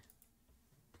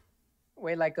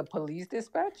 Wait, like a police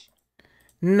dispatch?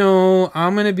 No,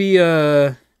 I'm gonna be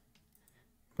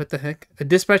what the heck? A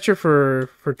dispatcher for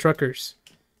truckers.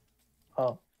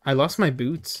 Oh. I lost my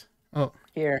boots. Oh.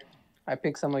 Here, I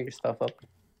picked some of your stuff up.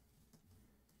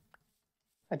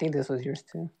 I think this was yours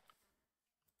too.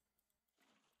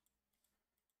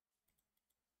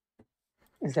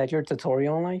 Is that your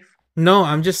tutorial on life? No,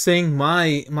 I'm just saying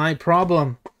my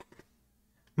problem.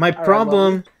 My All right,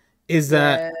 problem well, is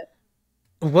that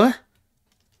what?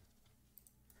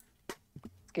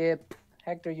 Skip.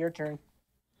 Hector, your turn.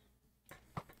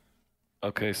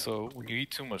 Okay, so when you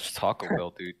eat too much Taco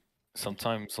Bell, dude,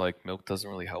 sometimes like milk doesn't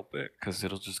really help it because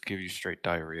it'll just give you straight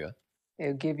diarrhea.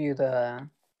 It'll give you the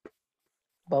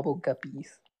bubble guppies.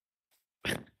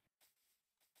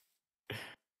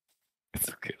 It's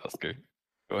okay, Oscar.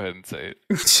 Go ahead and say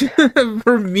it.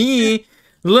 For me,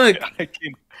 look.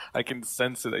 I can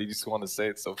sense it that you just want to say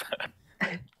it so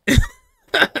bad.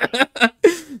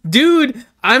 Dude,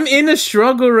 I'm in a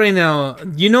struggle right now.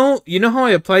 You know how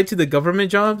I applied to the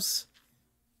government jobs?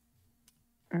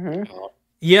 Mm-hmm.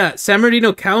 Yeah, San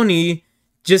Bernardino County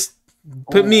just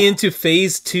put me into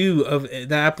phase 2 of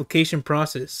the application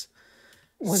process.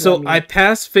 So I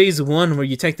passed phase 1 where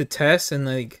you take the test and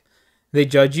like They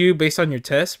judge you based on your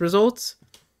test results.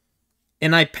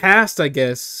 And I passed, I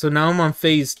guess. So now I'm on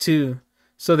phase 2.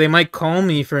 So they might call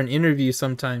me for an interview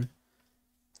sometime.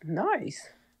 Nice.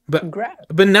 But Congrats.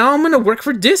 but now I'm gonna work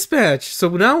for dispatch. So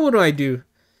now what do I do?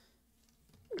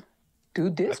 Do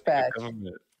dispatch.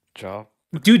 Government job.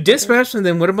 Do dispatch, and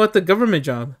then what about the government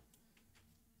job?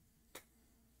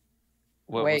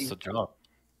 What's Wait. the job?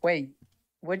 Wait,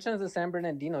 which one's the San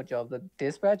Bernardino job? The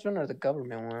dispatch one or the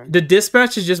government one? The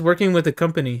dispatch is just working with the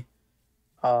company.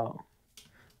 Oh.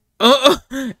 Oh,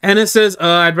 and it says,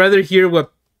 I'd rather hear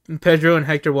what Pedro and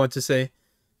Hector want to say.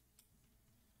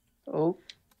 Oh.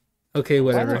 Okay,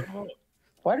 whatever.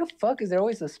 Why the fuck is there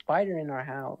always a spider in our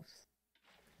house?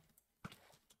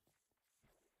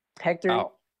 Hector,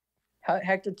 Ow.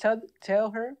 Hector, tell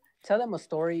them a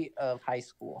story of high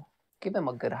school. Give them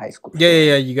a good high school Yeah, story.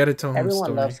 yeah, you gotta tell them a Everyone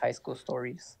story. loves high school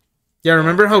stories. Yeah,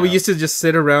 remember how we used to just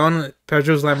sit around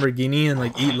Pedro's Lamborghini and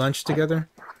like eat lunch together?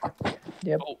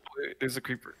 Yep. Oh, wait, there's a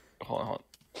creeper. Hold on.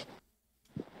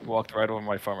 Walked right over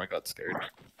my farm. I got scared.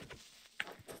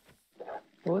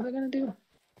 What was I gonna do?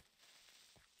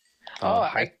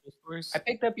 High school stories? I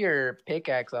picked up your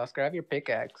pickaxe, Oscar. I have your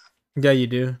pickaxe. Yeah, you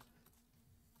do.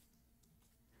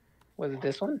 Was it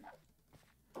this one?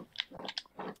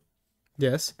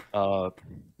 Yes.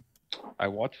 I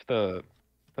watched the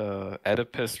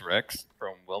Oedipus Rex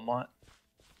from Wilmot.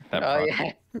 That Oh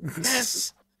project.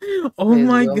 yeah. Oh Miss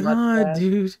my Wilmot god, class.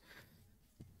 dude.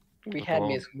 We had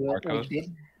Miss Wilmot. Marcos?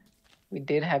 We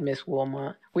did have Miss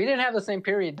Wilmot. We didn't have the same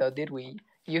period though, did we?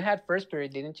 You had first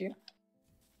period, didn't you?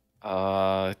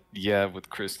 Yeah, with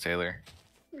Chris Taylor.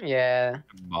 Yeah.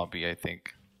 Bobby, I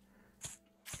think.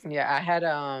 Yeah, I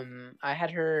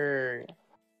had her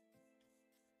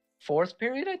fourth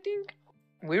period, I think.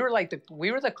 We were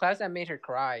the class that made her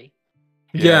cry.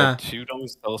 Yeah. She would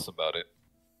always tell us about it.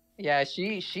 Yeah,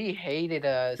 she hated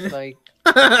us. Like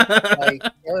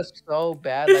it was so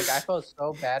bad. Like I felt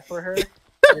so bad for her.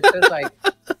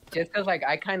 Just cause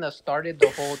I kind of started the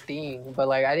whole thing, but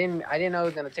like I didn't know it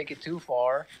was gonna take it too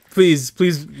far. Please,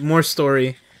 more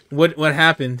story. What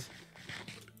happened?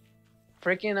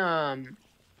 Freaking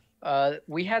I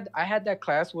had that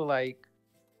class with like,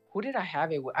 who did I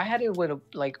have it with? I had it with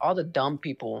like all the dumb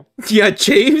people. Yeah,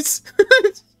 Chaves?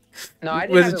 No, I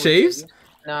didn't Was have it with Chaves?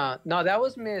 No, that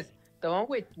was the one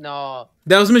with That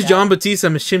was Miss John Batista,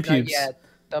 Miss Shin Pubes. yeah,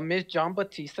 the Miss John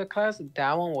Batista class.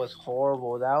 That one was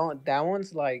horrible. That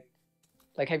one's like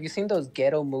have you seen those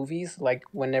ghetto movies? Like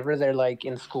whenever they're like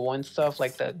in school and stuff,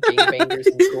 like the gangbangers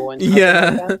in school and stuff.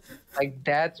 Yeah. Like that. Like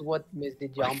that's what Miss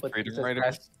John Like Freedom Batista's Riders?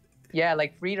 class. Yeah,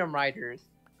 like Freedom Riders.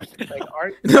 Like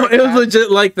our No, our it was class- legit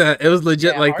like that. It was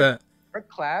legit Yeah, like our- that. Our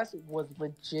class was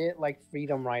legit like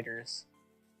Freedom Riders.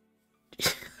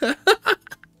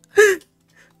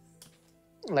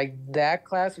 Like that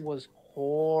class was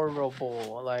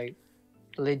horrible. Like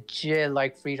legit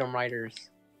like Freedom Riders.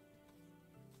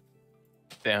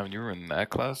 Damn, you were in that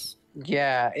class?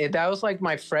 Yeah, that was like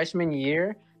my freshman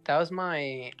year. That was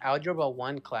my Algebra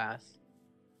 1 class.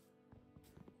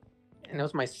 And it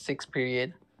was my 6th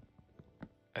period.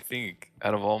 I think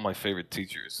out of all my favorite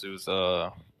teachers, it was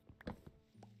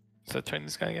is that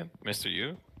Chinese guy again? Mr.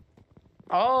 Yu?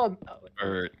 Oh,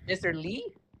 Or Mr. Lee?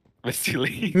 Mr.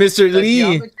 Lee? Mr. The Lee.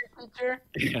 geometry teacher?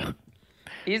 Yeah.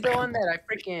 He's the one that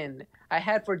I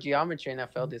had for geometry and I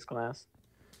failed this class.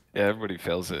 Yeah, everybody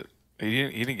fails it. He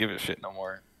didn't give a shit no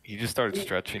more. He just started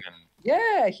stretching and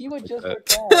Yeah, he would just Like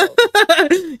work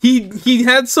out. he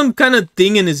had some kind of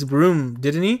thing in his room,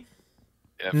 didn't he?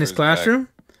 yeah, In for his back. classroom?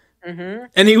 Mm-hmm.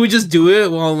 And he would just do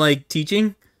it while like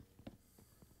teaching?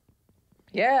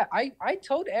 Yeah, I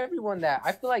told everyone that.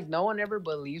 I feel like no one ever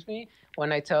believes me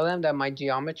when I tell them that my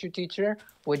geometry teacher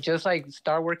would just like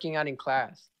start working out in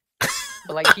class.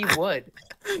 But like he would.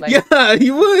 Like Yeah,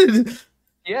 he would.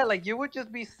 yeah, like you would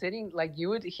just be sitting like he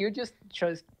would just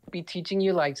be teaching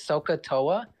you like Soka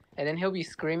Toa, and then he'll be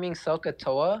screaming Soka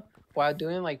Toa while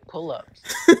doing like pull-ups.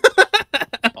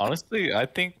 Honestly, I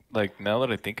think like now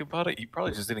that I think about it, he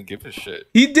probably just didn't give a shit.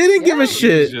 He didn't give Yeah. a He was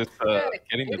shit. just Yeah,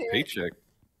 getting he the did. paycheck.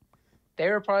 They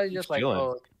were probably just like, chilling.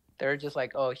 oh, they're just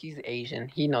like, oh, he's Asian.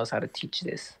 He knows how to teach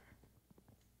this.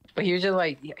 But he was just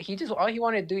like, he just all he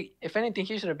wanted to do. If anything,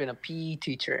 he should have been a PE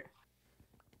teacher.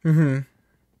 Mm-hmm.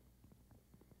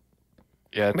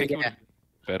 Yeah, I But think it yeah. would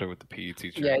be better with the PE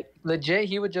teacher. Yeah, legit,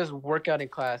 he would just work out in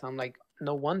class. I'm like,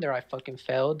 no wonder I fucking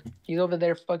failed. He's over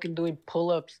there fucking doing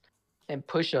pull-ups and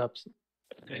push-ups.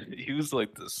 He was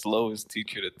like the slowest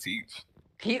teacher to teach.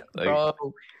 Like- Bro,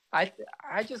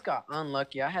 I just got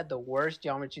unlucky. I had the worst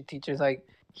geometry teachers. Like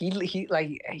he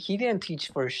didn't teach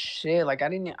for shit. Like I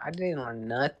didn't learn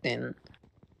nothing.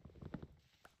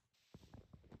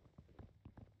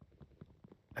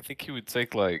 I think he would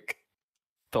take like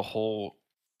the whole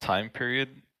time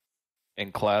period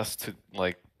in class to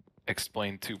like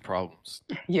explain 2 problems.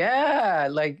 Yeah,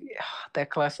 like that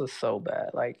class was so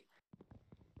bad. Like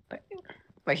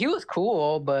he was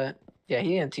cool, but yeah, he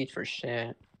didn't teach for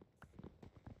shit.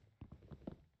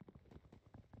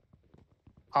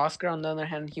 Oscar, on the other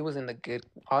hand, he was in the good.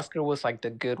 Oscar was like the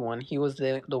good one. He was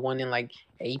the one in like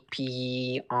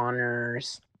AP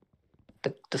honors,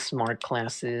 the smart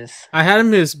classes. I had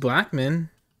him as Blackman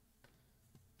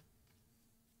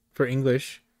for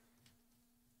English.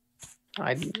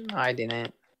 I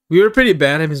didn't. We were pretty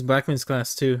bad at Miss Blackman's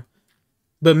class too.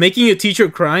 But making a teacher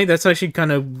cry, that's actually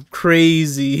kind of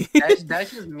crazy.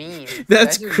 That's just mean.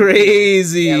 That's just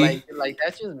crazy. Mean. Yeah, like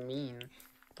that's just mean.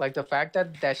 Like the fact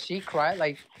that she cried,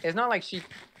 like it's not like she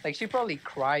probably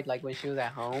cried like when she was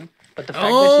at home, but the fact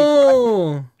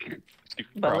that she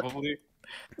probably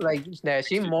like that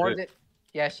she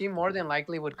more than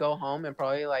likely would go home and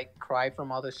probably like cry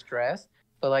from all the stress.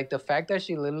 But like the fact that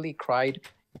she literally cried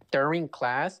during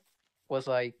class was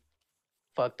like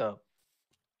fucked up.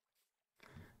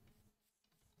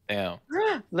 Damn.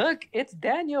 Look, it's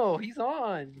Daniel. He's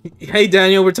on. Hey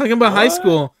Daniel, we're talking about high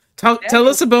school. Tell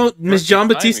us about Miss John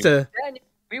Batista. Daniel,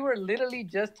 we were literally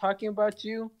just talking about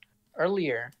you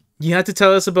earlier. You had to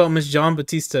tell us about Miss John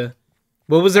Batista.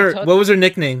 What was her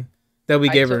nickname that we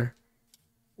gave her?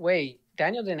 Wait,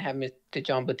 Daniel didn't have Mr.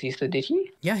 John Batista, did he?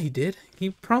 Yeah, he did.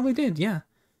 He probably did, yeah.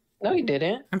 No, he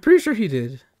didn't. I'm pretty sure he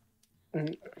did. No,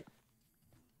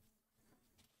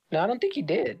 I don't think he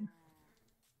did.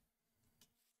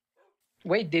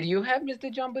 Wait, did you have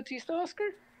Mr. John Batista, Oscar?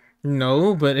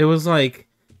 No, but it was like...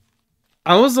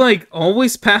 I was like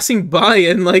always passing by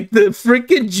and like the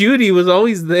freaking Judy was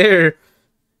always there.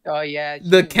 Oh, yeah.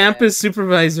 The campus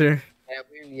supervisor.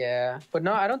 Yeah, but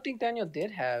no, I don't think Daniel did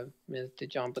have Mr.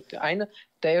 John Batista. I know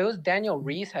that it was Daniel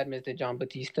Reese had Mr. John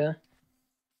Batista.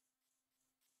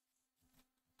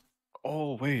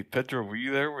 Oh wait, Pedro, were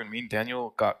you there when me and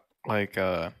Daniel got like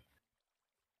what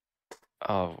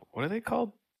are they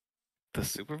called? The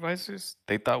supervisors?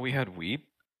 They thought we had weed?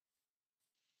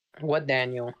 What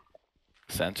Daniel?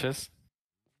 Sanchez?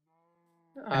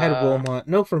 I had Wilmot.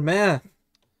 No, for math.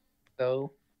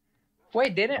 So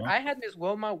wait, didn't I had Miss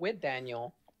Wilmot with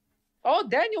Daniel? Oh,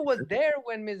 Daniel was there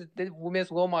when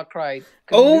Miss Wilmot cried.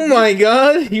 Oh my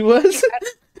god, he was?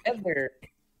 Together.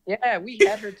 Yeah, we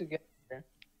had her together.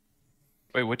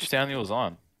 Wait, which Daniel was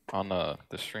on the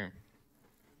stream?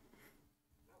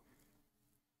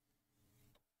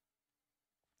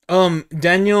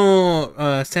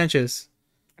 Daniel Sanchez.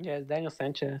 Yeah, it's Daniel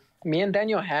Sanchez. Me and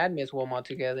Daniel had Miss Wilmot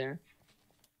together.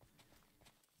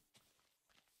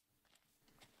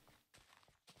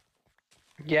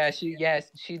 Yeah, she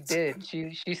did.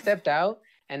 She stepped out,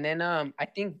 and then I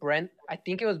think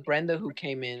it was Brenda who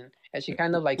came in, and she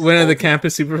kind of like one of the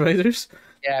campus supervisors.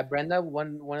 Yeah, Brenda,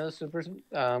 one of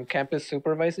the campus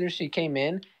supervisors. She came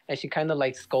in and she kind of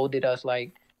like scolded us.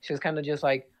 Like she was kind of just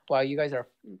like, "Wow, you guys are."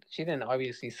 She didn't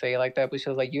obviously say it like that, but she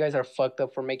was like, "You guys are fucked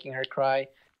up for making her cry.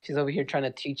 She's over here trying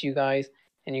to teach you guys,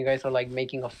 and you guys are like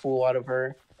making a fool out of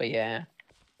her." But yeah,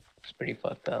 it's pretty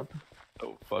fucked up.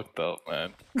 So fucked up,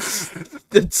 man.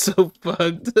 That's so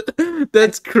fucked.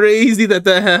 That's crazy that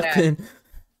happened.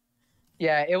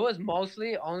 Yeah, it was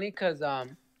mostly only because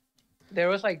there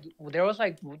was like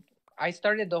I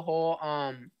started the whole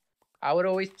I would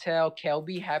always tell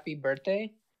Kelby happy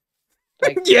birthday.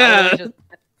 Like yeah.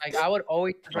 I would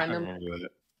always random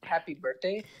happy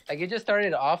birthday. Like it just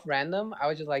started off random. I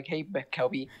was just like, "Hey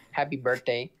Kelby, happy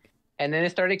birthday," and then it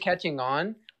started catching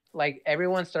on. Like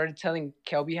everyone started telling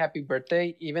Kelby happy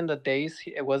birthday, even the days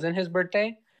it wasn't his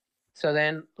birthday. So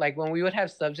then, like when we would have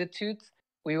substitutes,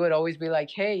 we would always be like,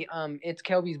 "Hey, it's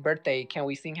Kelby's birthday. Can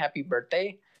we sing happy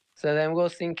birthday?" So then we'll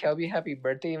sing Kelby happy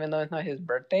birthday, even though it's not his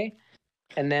birthday.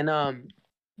 And then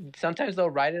sometimes they'll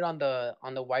write it on the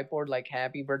whiteboard like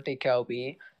happy birthday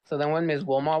Kelby. So then when Ms.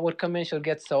 Wilmot would come in, she'll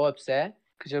get so upset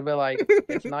because she'll be like,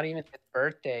 "It's not even his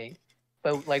birthday."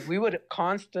 But like we would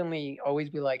constantly always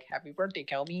be like, "Happy birthday,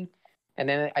 Kelby." And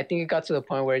then I think it got to the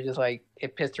point where it just like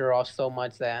it pissed her off so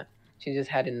much that she just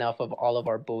had enough of all of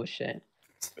our bullshit.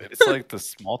 It's like the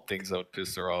small things that would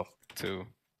piss her off too.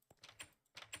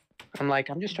 I'm like,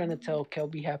 I'm just trying to tell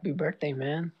Kelby happy birthday,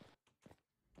 man.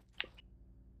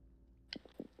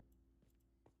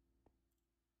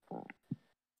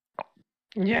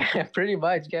 Yeah, pretty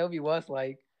much. Kelby was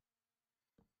like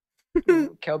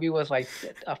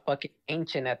a fucking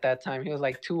ancient at that time. He was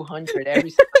like 200 every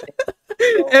single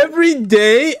day. Every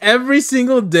day? Every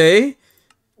single day?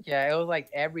 Yeah, it was like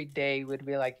every day would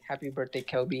be like, "Happy birthday,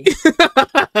 Kelby."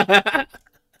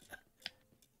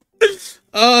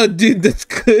 Oh, dude, that's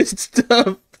good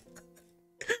stuff.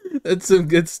 That's some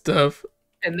good stuff.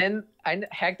 And then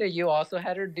Hector, you also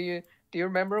had her. Do you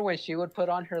remember when she would put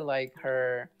on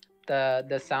her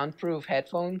the soundproof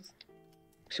headphones?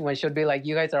 When she'd be like,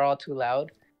 "You guys are all too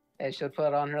loud," and she'll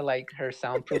put on her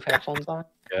soundproof headphones on.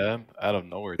 Yeah, out of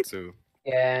nowhere too.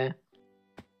 Yeah.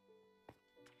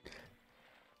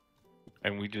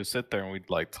 And we just sit there and we'd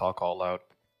like talk all out.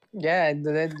 Yeah, and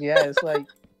then it's like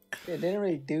it didn't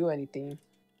really do anything.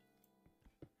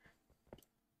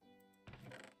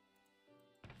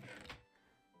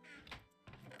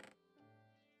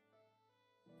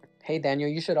 Hey Daniel,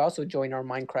 you should also join our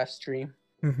Minecraft stream.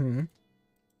 Mm-hmm.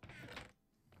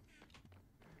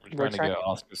 We're trying to get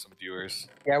Oscar some viewers.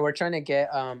 Yeah, we're trying to get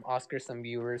Oscar some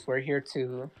viewers. We're here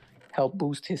to help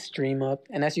boost his stream up,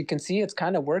 and as you can see, it's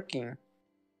kind of working.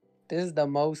 This is the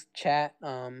most chat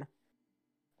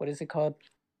what is it called?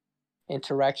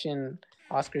 Interaction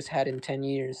Oscar's had in 10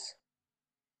 years.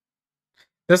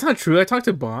 That's not true. I talked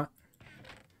to Bot.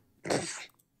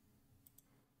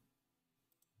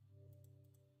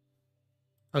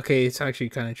 Okay, it's actually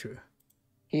kind of true.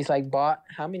 He's like, Bot,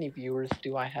 how many viewers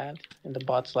do I have? And the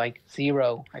Bot's like,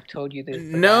 0. I've told you this.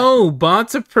 No,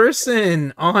 Bot's a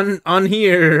person on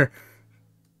here.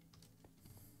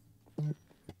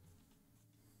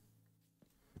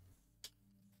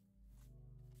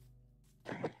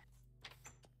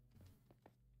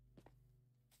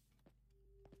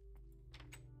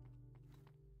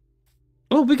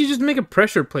 Oh, we could just make a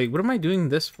pressure plate. What am I doing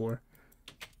this for?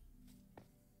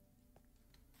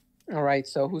 All right,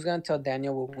 so who's gonna tell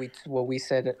Daniel what we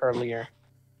said earlier?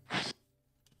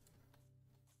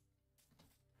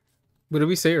 What did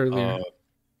we say earlier?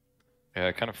 Yeah,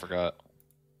 I kind of forgot.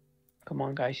 Come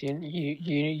on, guys,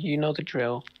 you know the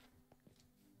drill.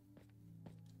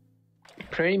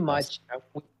 Pretty much,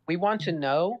 we want to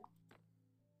know: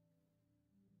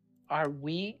 are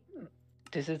we?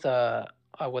 This is a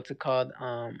what's it called?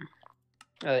 A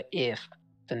if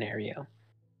scenario.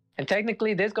 And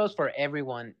technically, this goes for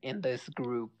everyone in this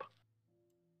group.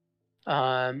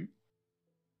 Are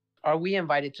we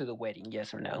invited to the wedding?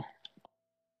 Yes or no?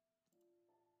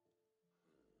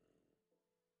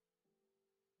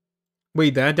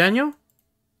 Wait, that Daniel?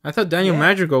 I thought Daniel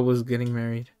Madrigal was getting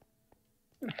married.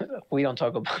 We don't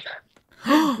talk about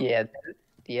that.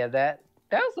 yeah, that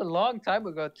was a long time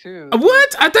ago too.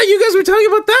 What? I thought you guys were talking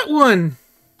about that one.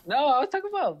 No, I was talking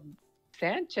about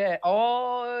Sanchez.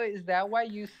 Oh, is that why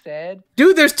you said?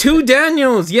 Dude, there's 2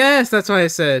 Daniels. Yes, that's why I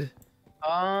said.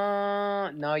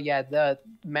 No, yeah, the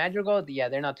Madrigal, yeah,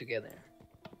 they're not together.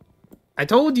 I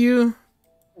told you.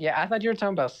 Yeah, I thought you were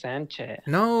talking about Sanchez.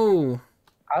 No.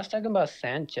 I was talking about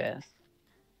Sanchez.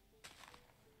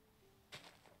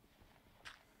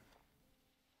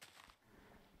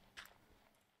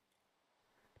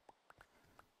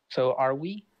 So are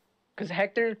we? Because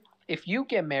Hector, if you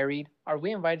get married, are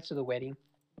we invited to the wedding?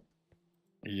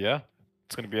 Yeah,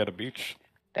 it's gonna be at a beach.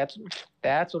 That's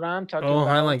what I'm talking about. Oh,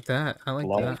 I like that. I like a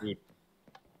lot that. Of food.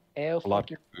 A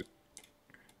lot of food.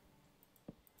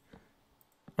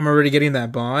 I'm already getting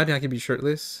that bod. I can be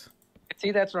shirtless.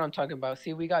 See, that's what I'm talking about.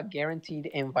 See, we got guaranteed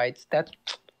invites. That's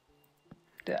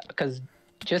because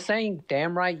just saying,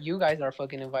 damn right, you guys are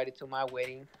fucking invited to my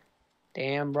wedding.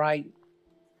 Damn right.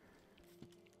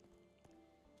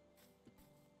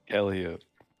 Hell yeah.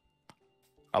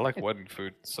 I like wedding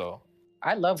food, so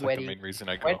I love that's weddings. Like the main reason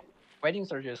I go.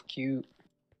 Weddings are just cute.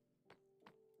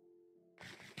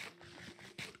 It's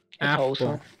Apple.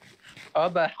 wholesome. Oh,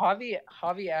 but Javi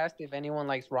asked if anyone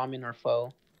likes ramen or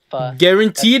pho.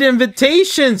 Guaranteed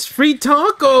invitations, free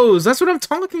tacos. That's what I'm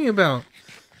talking about.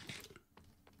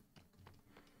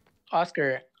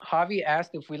 Oscar, Javi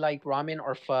asked if we like ramen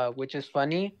or pho, which is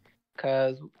funny,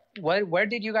 cause where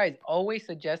did you guys always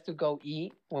suggest to go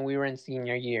eat when we were in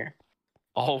senior year?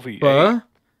 All we ate?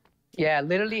 Yeah,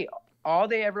 literally all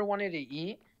they ever wanted to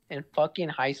eat in fucking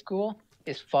high school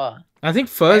is pho. I think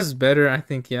pho is better. I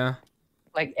think, yeah.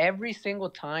 Like every single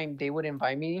time they would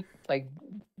invite me, like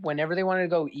whenever they wanted to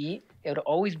go eat, it would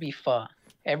always be pho.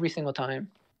 Every single time.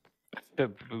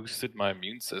 It boosted my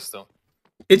immune system.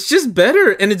 It's just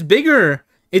better and it's bigger.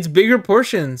 It's bigger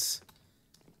portions.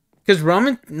 Because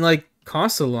ramen like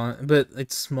costs a lot, but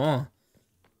it's small.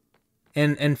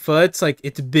 And pho, it's like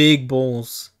it's big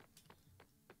bowls.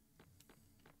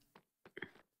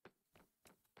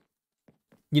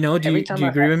 You know, do you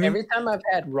agree with me? Every time I've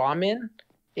had ramen,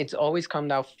 it's always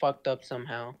come out fucked up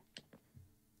somehow.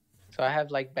 So I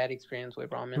have like bad experience with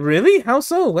ramen. Really? How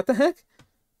so? What the heck?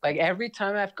 Like every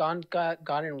time I've gotten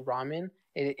ramen,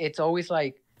 it's always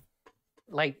like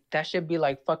that should be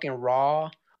like fucking raw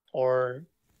or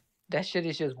that shit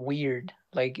is just weird.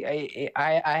 Like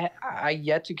I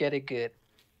yet to get it good.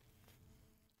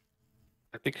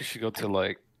 I think you should go to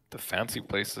like the fancy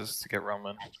places to get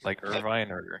ramen, like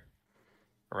Irvine or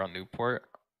around Newport.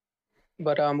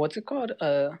 But what's it called?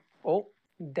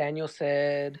 Daniel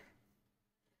said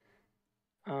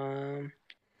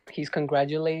he's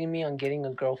congratulating me on getting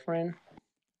a girlfriend.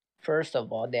 First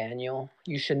of all, Daniel,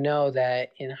 you should know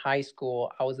that in high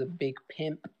school I was a big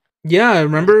pimp. Yeah, I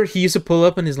remember he used to pull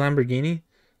up in his Lamborghini.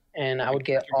 And I would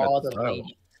get all the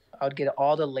ladies. I would get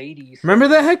all the ladies. Remember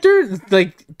that, Hector?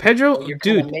 Like Pedro,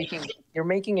 dude. You're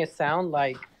making it sound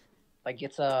like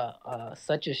it's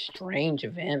such a strange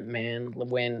event, man.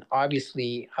 When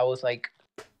obviously I was like,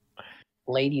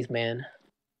 ladies, man.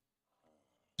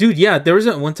 Dude, yeah, there was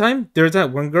that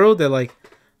one girl that like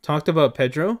talked about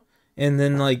Pedro, and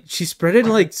then like she spreaded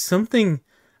like something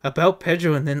about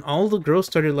Pedro, and then all the girls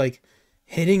started like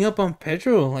hitting up on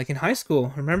Pedro, like in high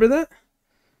school. Remember that?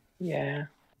 Yeah,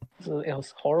 so it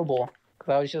was horrible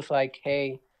because I was just like,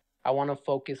 hey, I want to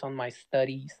focus on my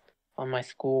studies, on my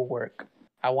schoolwork.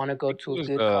 I want to go to a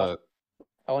good college.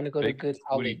 I want to go to a good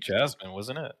college. Jasmine,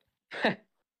 wasn't it?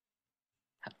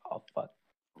 Oh fuck.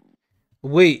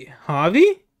 Wait,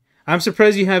 Javi? I'm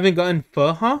surprised you haven't gotten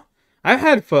pho, huh? I've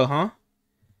had pho, huh?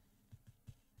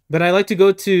 But I like to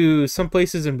go to some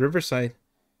places in Riverside.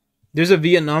 There's a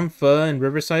Vietnam pho in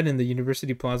Riverside in the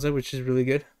University Plaza, which is really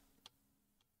good.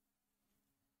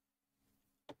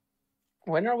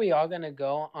 When are we all gonna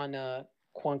go on a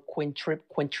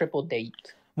quintuple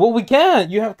date? Well, we can't.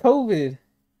 You have COVID.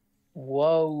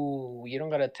 Whoa, you don't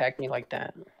gotta attack me like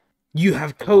that. You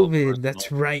have COVID.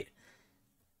 That's right.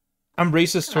 I'm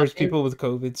racist towards people with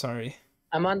COVID. Sorry.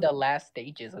 I'm on the last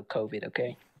stages of COVID.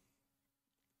 Okay.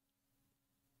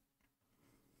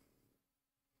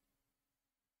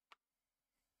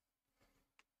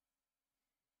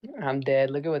 I'm dead.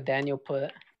 Look at what Daniel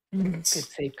put. Good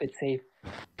save. Good save.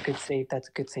 Good save. That's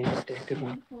a good save right there. Good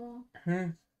one.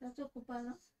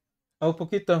 Oh,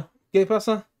 poquito. ¿Qué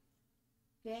pasa?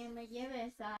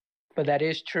 But that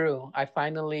is true. I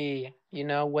finally, you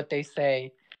know what they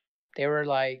say. They were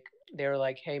like,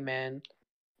 hey man,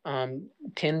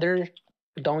 Tinder,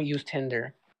 don't use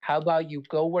Tinder. How about you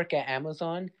go work at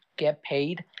Amazon, get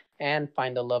paid, and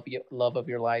find the love of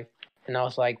your life? And I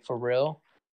was like, for real?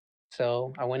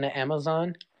 So I went to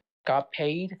Amazon, got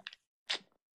paid,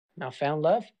 and I found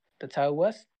love. That's how it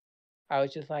was. I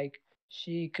was just like,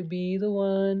 she could be the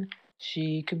one.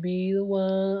 She could be the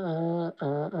one.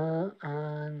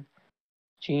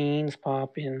 Jeans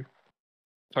popping.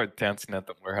 Started dancing at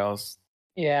the warehouse.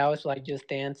 Yeah, I was like just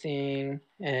dancing,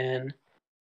 and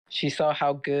she saw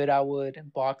how good I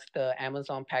would box the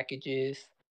Amazon packages,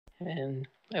 and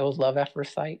it was love at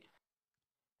first sight.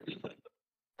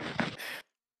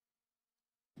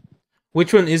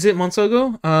 Which one is it,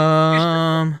 Monsago?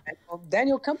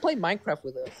 Daniel, come play Minecraft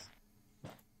with us.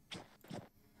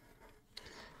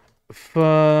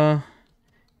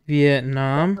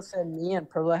 Vietnam. Said me and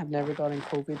Perla have never gotten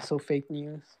COVID, so fake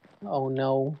news. Oh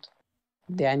no,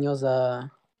 Daniel's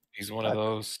he's one of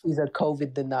those. He's a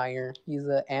COVID denier. He's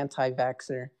an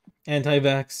anti-vaxxer.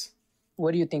 Anti-vax.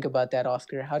 What do you think about that,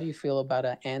 Oscar? How do you feel about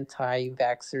an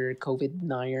anti-vaxxer COVID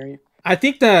denier? I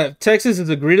think that Texas is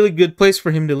a really good place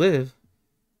for him to live.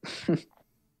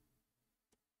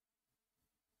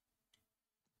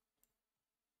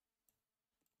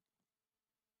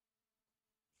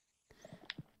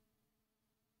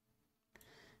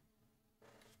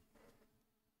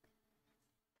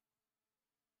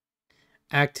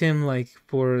 Act him like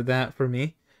for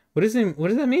me. What does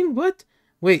that mean? What?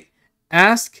 Wait.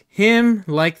 Ask him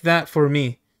like that for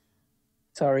me.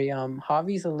 Sorry,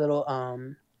 Javi's a little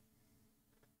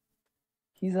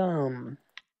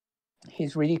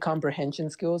his reading comprehension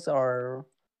skills are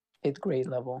 8th grade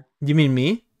level. You mean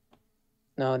me?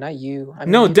 No, not you. I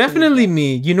mean, no, definitely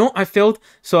me. You know, I failed.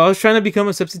 So I was trying to become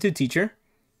a substitute teacher,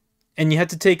 and you had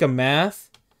to take a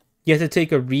math, you had to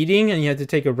take a reading, and you had to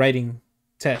take a writing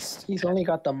test. He's only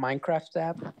got the Minecraft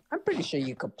app. I'm pretty sure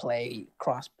you could play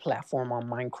cross-platform on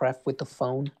Minecraft with the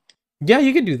phone. Yeah,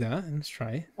 you could do that. Let's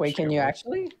try. Wait, can you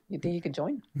actually? You think you could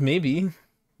join? Maybe.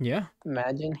 Yeah.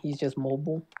 Imagine he's just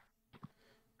mobile.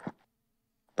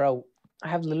 Bro, I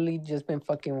have literally just been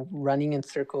fucking running in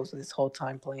circles this whole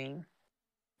time playing.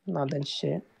 Not done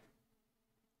shit.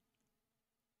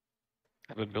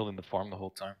 I've been building the farm the whole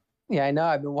time. Yeah, I know.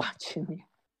 I've been watching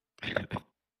you.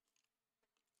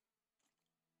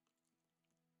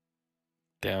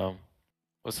 Damn.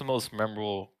 What's the most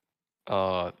memorable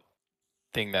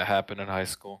thing that happened in high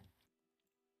school?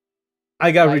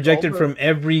 I got rejected from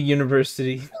every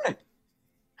university.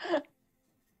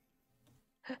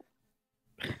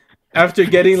 After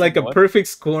getting like a What? perfect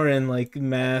score in like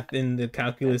math in the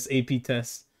calculus AP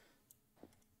test.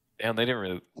 Damn, they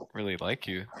didn't really like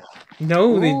you.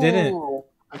 No, they didn't. Ooh,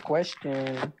 a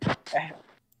question.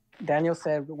 Daniel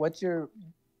said,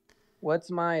 "What's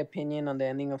my opinion on the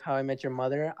ending of How I Met Your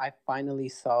Mother?" I finally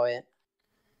saw it.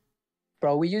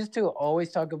 Bro, we used to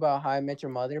always talk about How I Met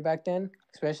Your Mother back then,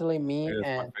 especially me Yeah, it's my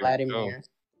and favorite Vladimir.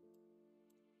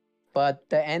 But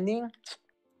the ending,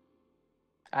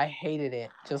 I hated it,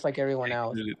 just like everyone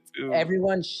else. Did it too.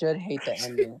 Everyone should hate the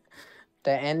ending.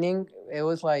 The ending, it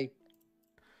was like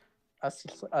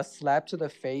a slap to the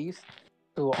face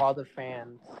to all the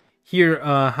fans. Here,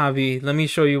 Javi, let me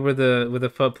show you where the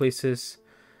FUD place is.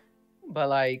 But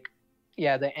like,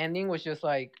 yeah, the ending was just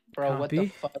like, bro, what the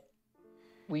Copy. fuck?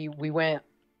 We went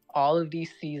all of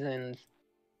these seasons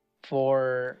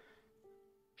for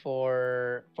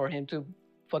him to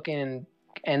fucking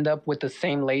end up with the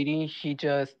same lady. He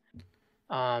just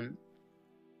because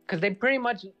they pretty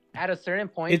much at a certain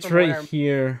point. It's right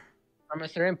here. From a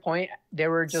certain point, they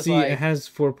were just See, like, it has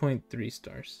 4.3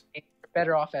 stars. they're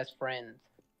better off as friends.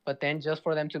 But then just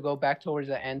for them to go back towards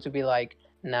the end to be like,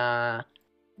 nah,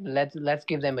 let's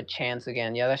give them a chance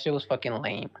again. Yeah, that shit was fucking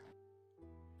lame.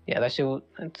 Yeah, that shit was,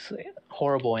 it's a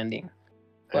horrible ending.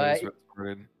 But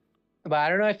I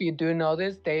don't know if you do know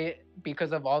this,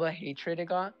 because of all the hatred it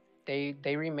got, they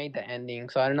remade the ending.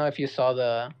 So I don't know if you saw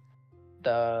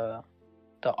the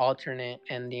alternate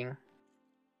ending.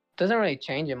 Doesn't really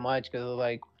change it much because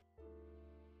like,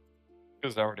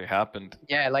 Because it already happened.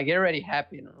 yeah, like it already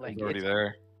happened. Like It's already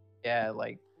there. Yeah,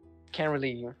 like can't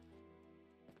really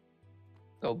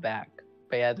go back.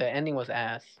 But yeah, the ending was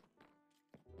ass.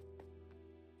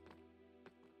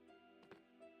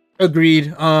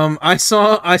 Agreed. I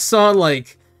saw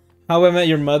like How I Met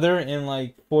Your Mother in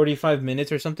like 45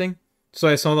 minutes or something. So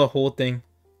I saw the whole thing.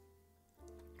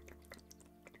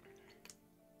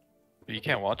 But you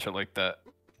can't watch it like that.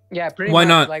 Yeah, pretty Why much.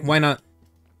 not? Like, Why not?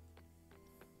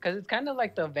 because it's kind of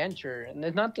like the adventure, and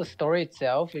it's not the story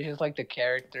itself. It's just like the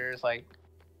characters. Like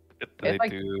They like,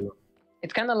 do.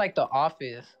 it's kind of like The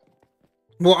Office.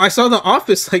 Well, I saw The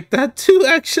Office like that too,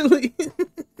 actually.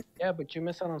 Yeah, but you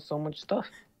miss out on so much stuff.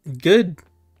 Good.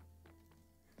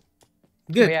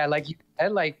 Good. But yeah, like you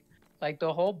said, like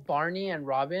the whole Barney and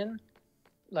Robin,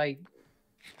 like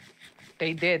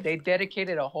they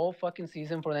dedicated a whole fucking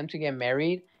season for them to get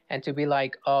married and to be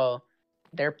like, oh,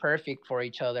 they're perfect for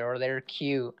each other or they're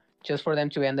cute, just for them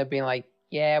to end up being like,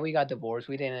 yeah, we got divorced,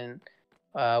 we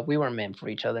weren't meant for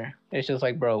each other. It's just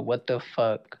like, bro, what the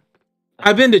fuck?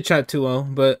 I've been to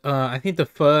Chat2O, but I think the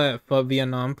pho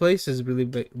Vietnam place is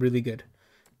really good.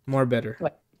 More better.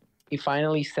 Like he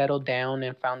finally settled down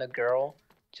and found a girl,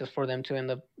 just for him to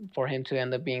end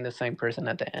up being the same person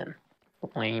at the end.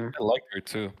 Lame. I like her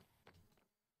too.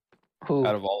 Who?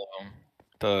 Out of all of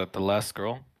them, the last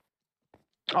girl.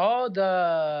 Oh,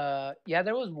 there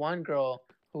was one girl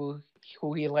who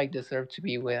he like deserved to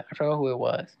be with. I forgot who it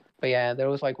was, but yeah, there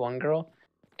was like one girl.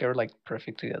 They were like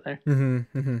perfect together.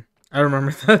 I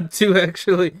remember that too,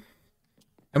 actually.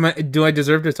 Do I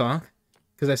deserve to talk?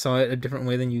 Because I saw it a different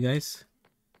way than you guys.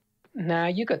 Nah,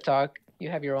 you could talk.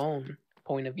 You have your own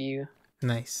point of view.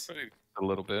 Nice. A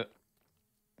little bit.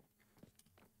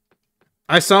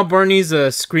 I saw Barney's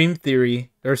Scream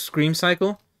theory or Scream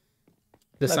cycle.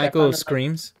 The Look, cycle of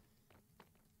screams.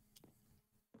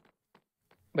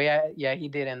 But yeah, he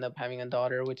did end up having a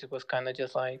daughter, which was kind of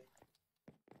just like,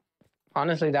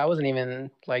 honestly, that wasn't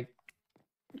even like,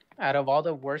 out of all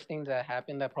the worst things that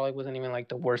happened, that probably wasn't even like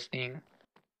the worst thing.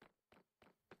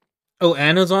 Oh,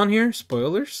 Anna's on here?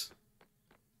 Spoilers?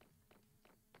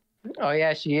 Oh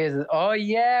yeah, she is. Oh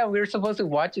yeah, we were supposed to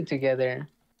watch it together.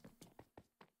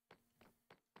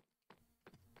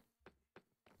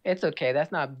 It's okay.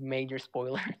 That's not a major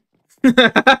spoiler.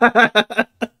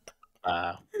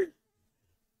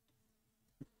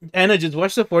 Anna, just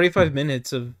watch the 45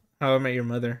 minutes of How I Met Your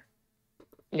Mother.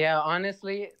 Yeah,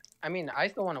 honestly, I mean, I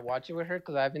still want to watch it with her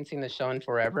because I haven't seen the show in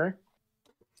forever.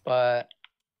 But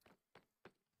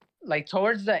like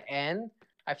towards the end,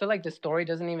 I feel like the story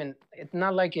doesn't even. It's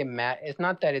not like it's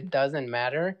not that it doesn't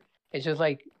matter. It's just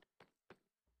like.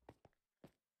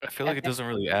 I feel like it doesn't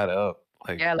really add up.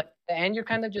 Like yeah, like at the end, you're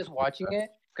kind of just watching it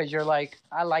because you're like,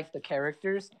 I like the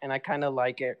characters and I kind of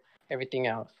like everything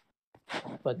else.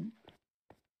 But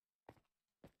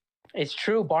it's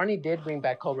true, Barney did bring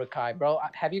back Cobra Kai, bro.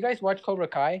 Have you guys watched Cobra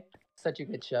Kai? Such a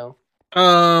good show.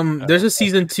 There's a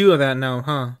season 2 of that now,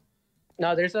 huh?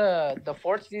 No, the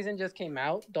 4th season just came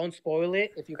out. Don't spoil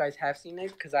it if you guys have seen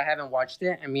it because I haven't watched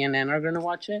it and me and Anna are gonna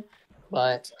watch it.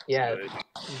 But yeah,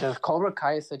 the Cobra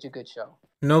Kai is such a good show.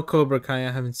 No Cobra Kai,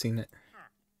 I haven't seen it.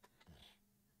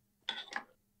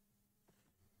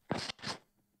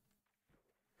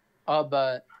 Oh,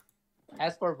 but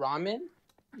as for ramen,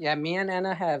 yeah, me and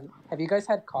Anna have you guys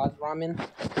had cod ramen?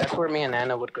 That's where me and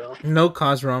Anna would go. No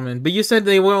cause ramen. But you said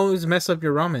they will always mess up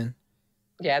your ramen.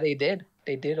 Yeah, they did.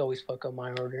 They did always fuck up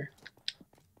my order.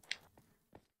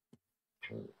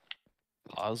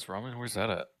 Oz Ramen? Where's that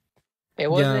at? It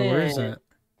was Yeah, where is that?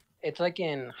 It's like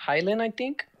in Highland, I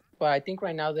think. But I think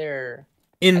right now they're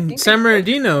In San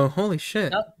Bernardino. Holy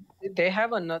shit. no, they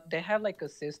have like a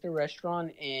sister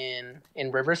restaurant in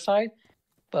Riverside,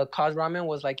 but Cos Ramen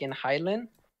was like in Highland,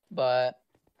 but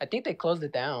I think they closed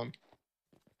it down.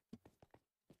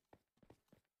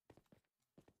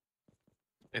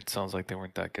 It sounds like they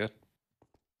weren't that good.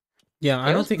 Yeah,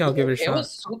 I don't think I'll give it a shot. It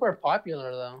was super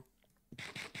popular though.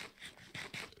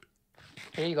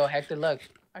 Here you go, Hector. Look,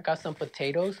 I got some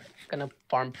potatoes. Gonna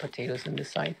farm potatoes in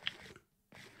this side.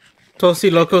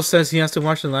 Tosi Loco says he has to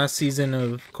watch the last season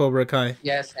of Cobra Kai.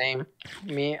 Yeah, same.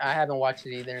 Me, I haven't watched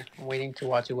it either. I'm waiting to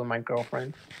watch it with my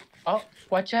girlfriend. Oh,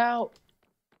 watch out!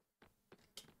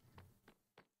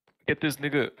 Get this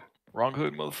nigga. Wrong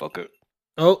hood, motherfucker.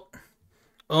 Oh,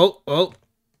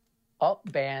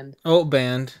 banned. Oh,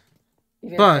 banned. You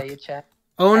didn't Fuck. say it, chat.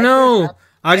 Oh Hector's no! not-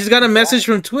 I just got a Hector's message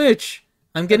black. from Twitch.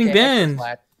 I'm getting Okay, banned.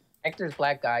 Hector's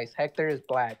black, guys. Hector is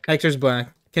black. Hector's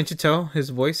black. Can't you tell his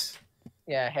voice?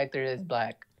 Yeah, Hector is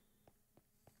black.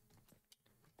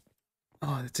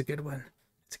 Oh, that's a good one.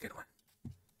 That's a good one.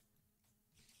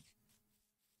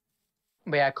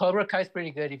 But yeah, Cobra Kai is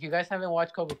pretty good. If you guys haven't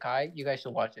watched Cobra Kai, you guys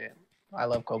should watch it. I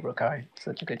love Cobra Kai. It's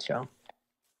such a good show.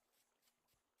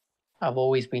 I've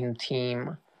always been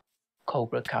team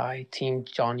Cobra Kai, team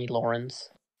Johnny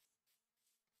Lawrence.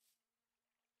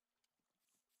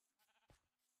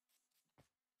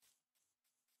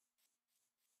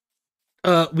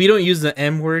 We don't use the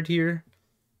M word here.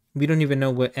 We don't even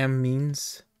know what M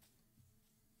means.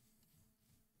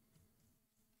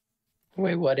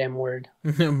 Wait, what M word?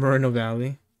 Moreno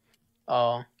Valley.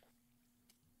 Oh.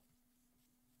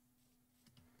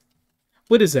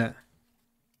 What is that?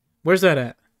 Where's that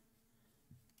at?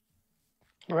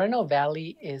 Moreno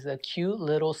Valley is a cute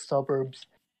little suburbs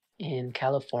in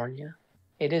California.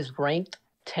 It is ranked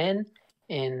 10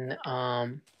 in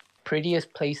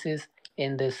prettiest places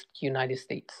in this United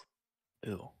States.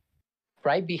 Ew.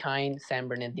 Right behind San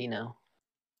Bernardino.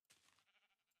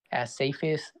 As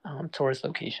safest tourist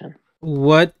location.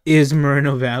 What is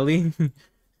Moreno Valley?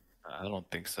 I don't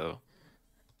think so.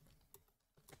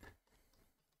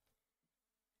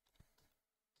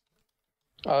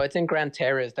 Oh, it's in Grand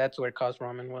Terrace. That's where Cos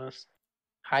Ramen was.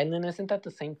 Highland, isn't that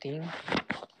the same thing?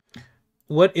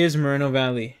 What is Moreno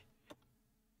Valley?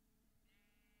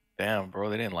 Damn, bro,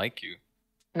 they didn't like you.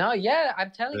 No, yeah,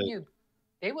 I'm telling you,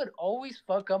 they would always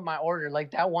fuck up my order.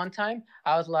 Like that one time,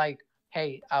 I was like,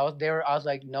 hey, I was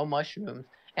like, no mushrooms.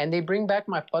 And they bring back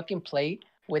my fucking plate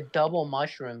with double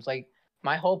mushrooms. Like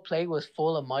my whole plate was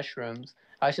full of mushrooms.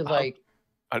 I was just like,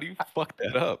 how do you fuck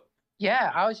that up?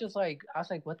 Yeah, I was like,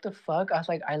 what the fuck? I was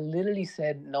like, I literally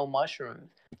said no mushrooms.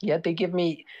 Yet they give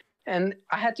me, and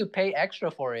I had to pay extra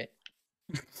for it.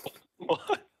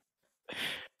 What?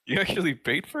 You actually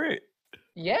paid for it?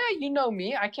 Yeah, you know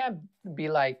me. I can't be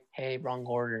like, hey, wrong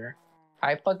order.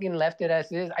 I fucking left it as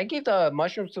is. I gave the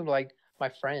mushrooms to like my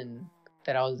friend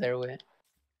that I was there with.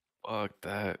 Fuck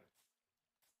that.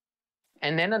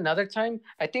 And then another time,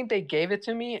 I think they gave it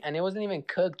to me and it wasn't even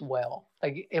cooked well.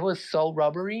 Like it was so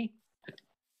rubbery.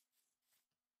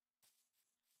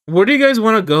 Where do you guys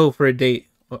want to go for a date?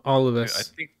 All of Dude, us. I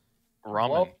think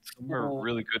ramen. Somewhere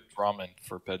really good ramen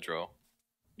for Pedro.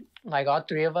 Like all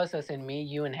three of us, as in me,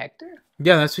 you, and Hector?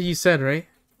 Yeah, that's what you said, right?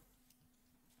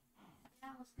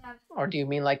 Or do you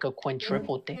mean like a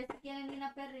quintuple thing?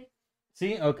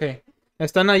 Sí, okay.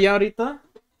 ¿Están allá ahorita?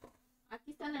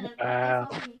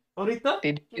 ¿Ahorita?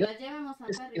 Did you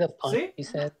see the pun he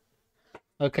said?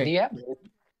 Okay. Yeah.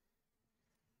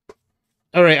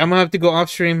 Alright, I'm gonna have to go off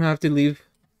stream. I have to leave.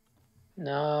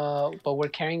 No, but we're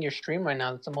carrying your stream right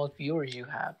now. That's the most viewers you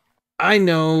have. I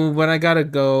know, but I gotta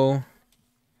go.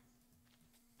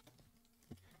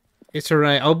 It's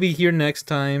alright. I'll be here next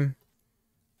time.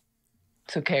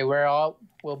 It's okay.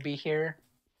 We'll be here.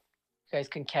 You guys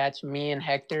can catch me and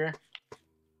Hector.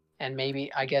 And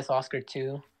maybe, I guess, Oscar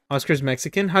too. Oscar's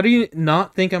Mexican? How do you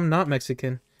not think I'm not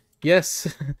Mexican?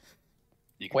 Yes.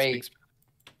 Wait.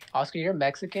 Oscar, you're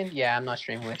Mexican? Yeah, I'm not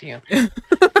streaming with you.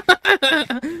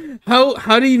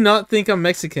 How do you not think I'm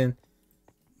Mexican?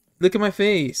 Look at my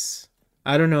face.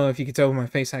 I don't know if you can tell with my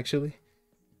face, actually.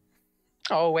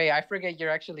 Oh, wait. I forget you're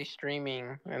actually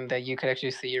streaming and that you could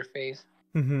actually see your face.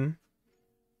 Mm-hmm.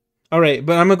 Alright,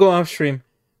 but I'm gonna go off stream.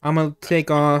 I'm gonna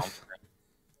take off.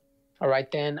 All right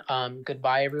then.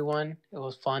 Goodbye, everyone. It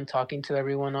was fun talking to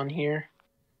everyone on here.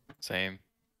 Same.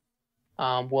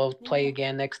 We'll play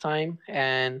again next time,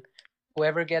 and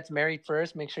whoever gets married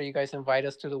first, make sure you guys invite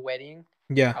us to the wedding.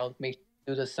 Yeah. I'll make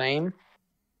do the same.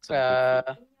 Some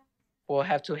good We'll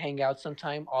have to hang out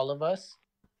sometime, all of us.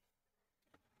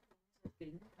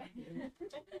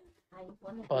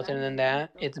 Other than that,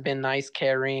 it's been nice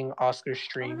carrying Oscar's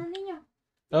stream.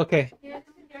 Okay.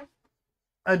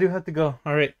 I do have to go.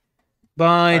 All right. Bye.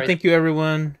 All right. Thank you,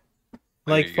 everyone.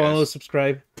 Later, Like, you follow, guys.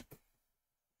 subscribe.